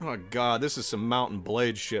 Oh God, this is some Mountain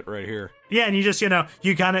Blade shit right here. Yeah, and you just,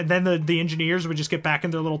 then the engineers would just get back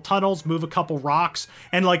in their little tunnels, move a couple rocks,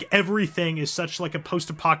 and like everything is such like a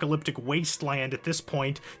post-apocalyptic wasteland at this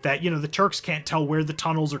point that, the Turks can't tell where the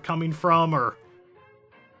tunnels are coming from, or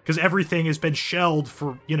because everything has been shelled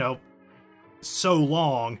for, so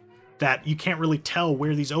long that you can't really tell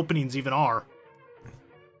where these openings even are.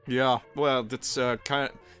 Yeah, well, that's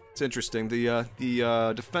it's interesting. The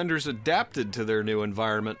defenders adapted to their new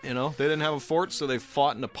environment. They didn't have a fort, so they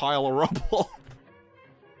fought in a pile of rubble.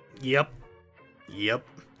 Yep.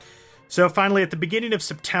 So finally, at the beginning of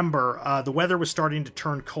September, the weather was starting to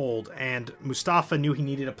turn cold, and Mustafa knew he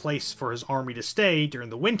needed a place for his army to stay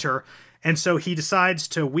during the winter. And so he decides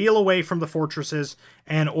to wheel away from the fortresses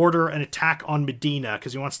and order an attack on Medina,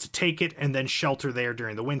 because he wants to take it and then shelter there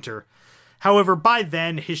during the winter. However, by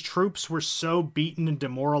then, his troops were so beaten and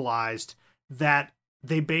demoralized that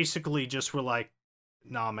they basically just were like,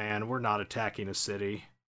 nah, man, we're not attacking a city.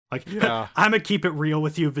 Like, yeah. I'm going to keep it real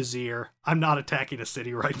with you, Vizier. I'm not attacking a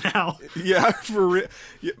city right now. Yeah, for real.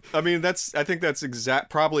 Yeah, I mean, I think that's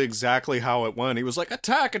probably exactly how it went. He was like,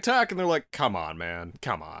 attack. And they're like, come on, man.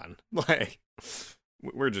 Come on. Like,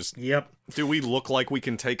 we're just... Yep. Do we look like we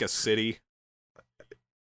can take a city?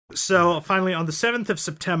 So, finally, on the 7th of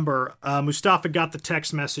September, Mustafa got the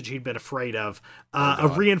text message he'd been afraid of. A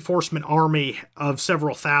reinforcement army of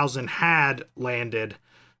several thousand had landed,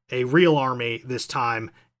 a real army this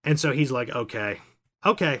time. And so he's like, okay,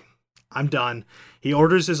 I'm done. He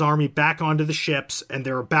orders his army back onto the ships, and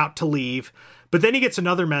they're about to leave. But then he gets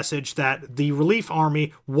another message that the relief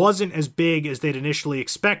army wasn't as big as they'd initially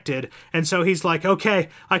expected. And so he's like, okay,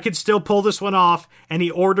 I could still pull this one off. And he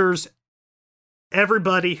orders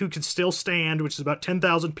everybody who can still stand, which is about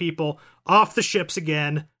 10,000 people, off the ships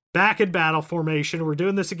again, back in battle formation. We're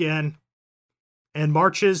doing this again. And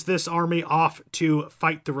marches this army off to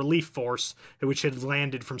fight the relief force, which had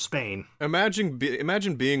landed from Spain. Imagine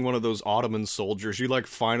being one of those Ottoman soldiers. You,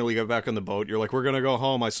 finally get back on the boat. You're like, we're gonna go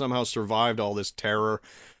home. I somehow survived all this terror.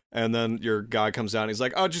 And then your guy comes down and he's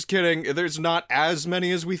like, oh, just kidding. There's not as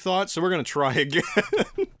many as we thought, so we're gonna try again.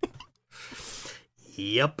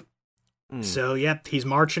 Yep. So, yep, he's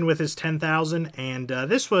marching with his 10,000, and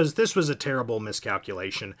this was a terrible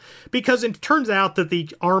miscalculation, because it turns out that the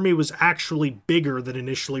army was actually bigger than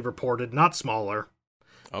initially reported, not smaller.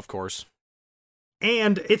 Of course.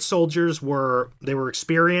 And its soldiers were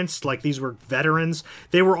experienced, like these were veterans.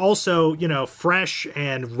 They were also, fresh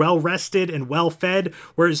and well-rested and well-fed,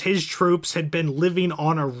 whereas his troops had been living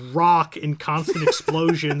on a rock in constant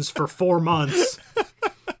explosions for 4 months.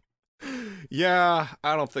 Yeah,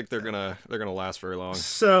 I don't think they're gonna last very long.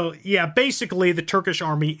 So, yeah, basically the Turkish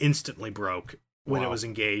army instantly broke when it was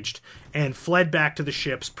engaged and fled back to the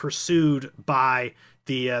ships, pursued by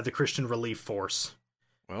the Christian relief force.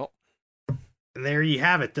 Well, and there you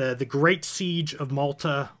have it. The Great Siege of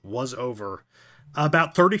Malta was over.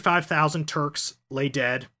 About 35,000 Turks lay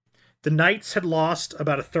dead. The knights had lost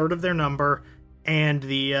about a third of their number, and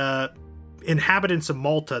the inhabitants of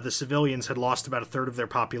Malta, the civilians, had lost about a third of their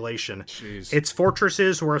population. Jeez. Its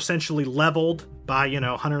fortresses were essentially leveled by,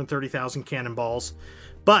 130,000 cannonballs.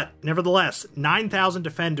 But, nevertheless, 9,000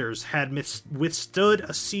 defenders had withstood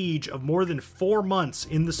a siege of more than 4 months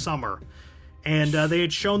in the summer. And they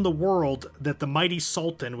had shown the world that the mighty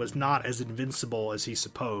Sultan was not as invincible as he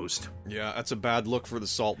supposed. Yeah, that's a bad look for the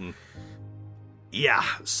Sultan. Yeah,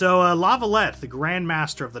 so La Valette, the Grand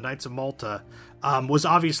Master of the Knights of Malta, was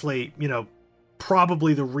obviously,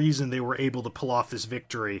 probably the reason they were able to pull off this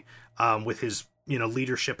victory with his,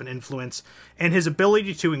 leadership and influence. And his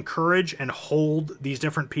ability to encourage and hold these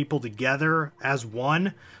different people together as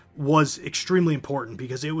one was extremely important,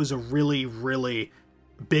 because it was a really, really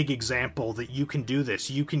big example that you can do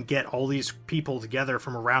this. You can get all these people together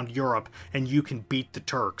from around Europe and you can beat the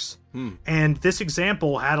Turks. And this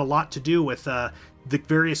example had a lot to do with the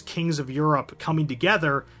various kings of Europe coming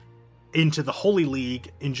together into the Holy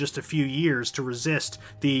League in just a few years to resist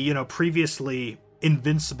the, previously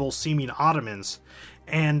invincible seeming Ottomans.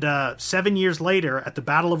 And 7 years later, at the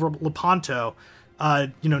Battle of Lepanto,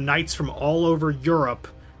 knights from all over Europe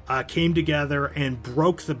came together and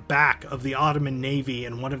broke the back of the Ottoman navy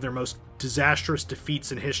in one of their most disastrous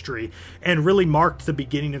defeats in history, and really marked the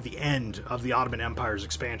beginning of the end of the Ottoman Empire's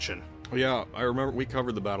expansion. Yeah, I remember we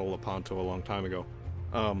covered the Battle of Lepanto a long time ago.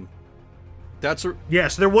 So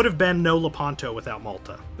there would have been no Lepanto without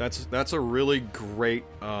Malta. That's a really great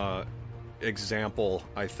example,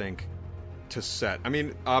 I think, to set. I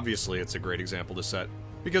mean, obviously it's a great example to set.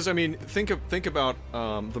 Because, I mean, think about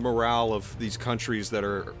the morale of these countries that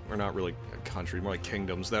are not really a country, more like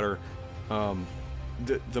kingdoms, that are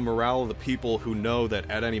the morale of the people who know that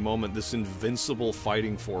at any moment this invincible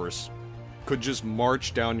fighting force could just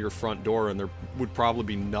march down your front door and there would probably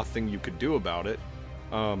be nothing you could do about it.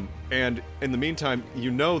 And in the meantime,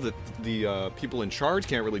 that the people in charge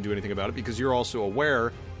can't really do anything about it, because you're also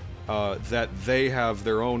aware that they have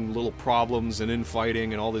their own little problems and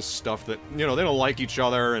infighting and all this stuff that, they don't like each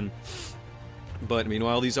other. But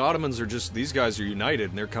meanwhile, these Ottomans these guys are united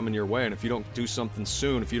and they're coming your way. And if you don't do something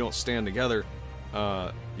soon, if you don't stand together,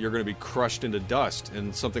 you're going to be crushed into dust.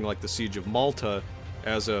 And something like the Siege of Malta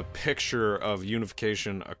as a picture of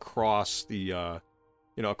unification across the,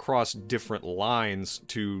 across different lines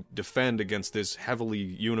to defend against this heavily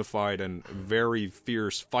unified and very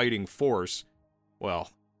fierce fighting force.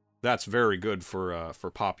 Well, that's very good for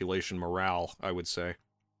population morale, I would say.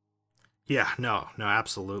 Yeah, no,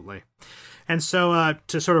 absolutely. And so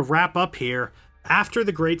to sort of wrap up here, after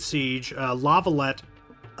the Great Siege, La Valette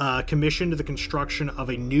commissioned the construction of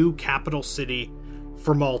a new capital city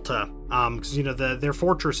for Malta, because their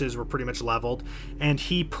fortresses were pretty much leveled, and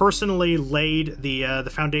he personally laid the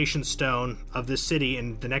foundation stone of this city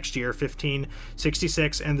in the next year,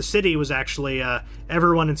 1566, and the city was actually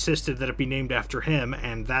everyone insisted that it be named after him,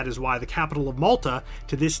 and that is why the capital of Malta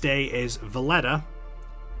to this day is Valletta.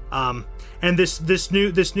 And this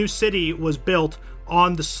new city was built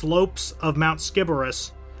on the slopes of Mount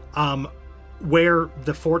Skiborus, where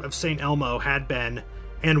the fort of St. Elmo had been,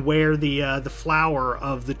 and where the flower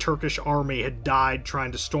of the Turkish army had died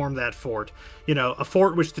trying to storm that fort. A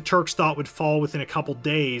fort which the Turks thought would fall within a couple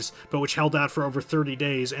days, but which held out for over 30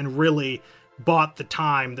 days and really bought the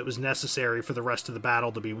time that was necessary for the rest of the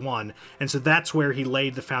battle to be won. And so that's where he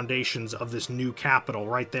laid the foundations of this new capital,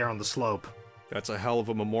 right there on the slope. That's a hell of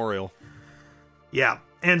a memorial. Yeah.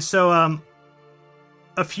 And so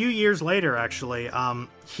a few years later, actually,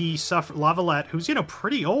 he suffered. La Valette, who's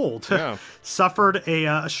pretty old, yeah. suffered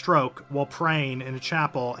a stroke while praying in a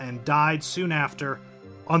chapel and died soon after,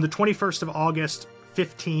 on the 21st of August,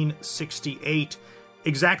 1568,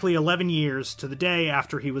 exactly 11 years to the day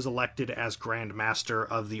after he was elected as Grand Master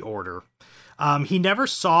of the Order. He never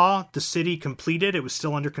saw the city completed. It was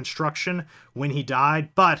still under construction when he died,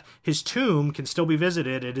 but his tomb can still be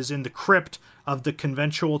visited. It is in the crypt of the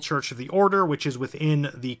Conventual Church of the Order, which is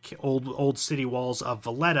within the old city walls of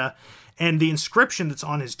Valletta. And the inscription that's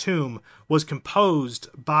on his tomb was composed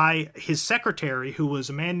by his secretary, who was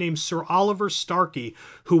a man named Sir Oliver Starkey,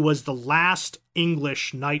 who was the last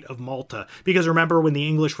English Knight of Malta. Because remember, when the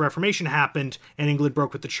English Reformation happened and England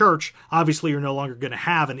broke with the church, obviously you're no longer going to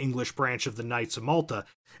have an English branch of the Knights of Malta.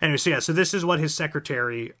 Anyway, so this is what his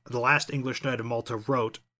secretary, the last English Knight of Malta,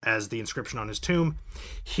 wrote as the inscription on his tomb.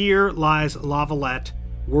 Here lies La Valette,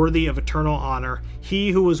 worthy of eternal honor,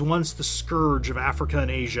 he who was once the scourge of Africa and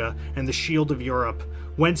Asia, and the shield of Europe,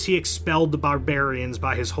 whence he expelled the barbarians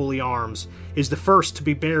by his holy arms, is the first to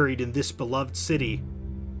be buried in this beloved city,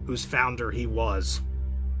 whose founder he was.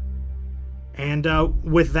 And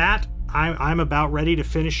with that, I'm about ready to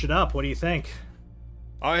finish it up. What do you think?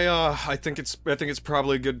 I think it's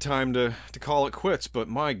probably a good time to call it quits, but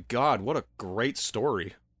my God, what a great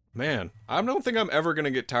story. Man, I don't think I'm ever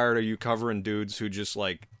gonna get tired of you covering dudes who just,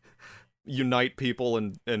 like, unite people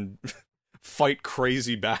and fight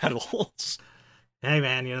crazy battles. Hey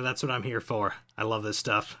man, that's what I'm here for. I love this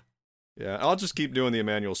stuff. Yeah, I'll just keep doing the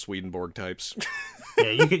Emanuel Swedenborg types. Yeah,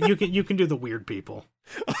 you can do the weird people.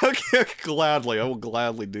 Okay, gladly. I will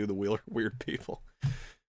gladly do the weird people.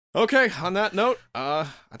 Okay, on that note, I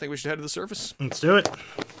think we should head to the surface. Let's do it.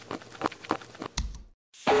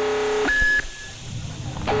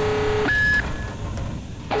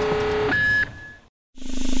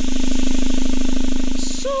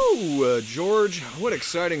 So, George, what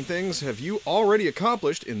exciting things have you already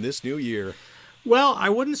accomplished in this new year? Well, I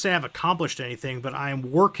wouldn't say I've accomplished anything, but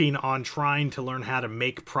I'm working on trying to learn how to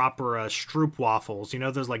make proper stroopwafels. You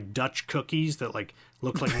know those, like, Dutch cookies that, like,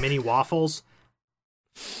 look like mini waffles?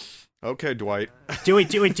 Okay, Dwight. Do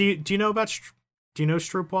you know about do you know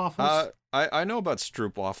stroopwafels? I know about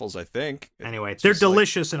stroopwafels, I think. Anyway, they're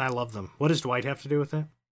delicious and I love them. What does Dwight have to do with it?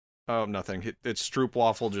 Oh, nothing. It's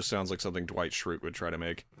stroopwafel just sounds like something Dwight Schrute would try to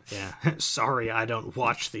make. Yeah. Sorry, I don't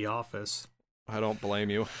watch The Office. I don't blame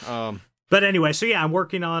you. But anyway, so yeah, I'm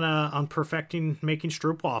working on perfecting making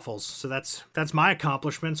stroopwafels. So that's my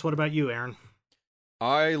accomplishments. What about you, Aaron?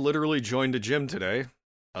 I literally joined a gym today.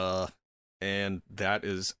 And that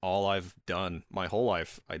is all I've done my whole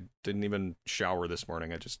life. I didn't even shower this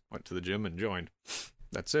morning. I just went to the gym and joined.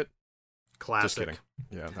 That's it. Classic. Just kidding.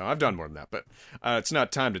 Yeah, no, I've done more than that, but it's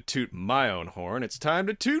not time to toot my own horn. It's time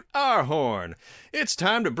to toot our horn. It's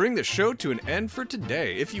time to bring the show to an end for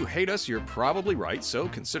today. If you hate us, you're probably right, so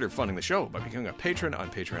consider funding the show by becoming a patron on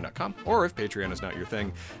patreon.com, or if Patreon is not your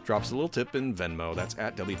thing, drop us a little tip in Venmo. That's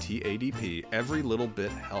at WTADP. Every little bit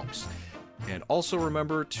helps. And also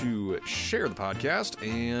remember to share the podcast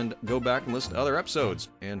and go back and listen to other episodes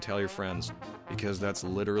and tell your friends, because that's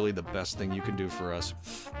literally the best thing you can do for us.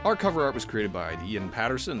 Our cover art was created by Ian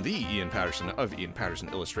Patterson, the Ian Patterson of Ian Patterson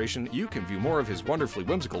Illustration. You can view more of his wonderfully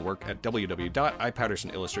whimsical work at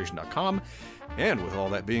www.ipattersonillustration.com. And with all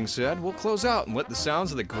that being said, we'll close out and let the sounds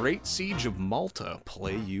of the Great Siege of Malta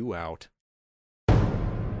play you out.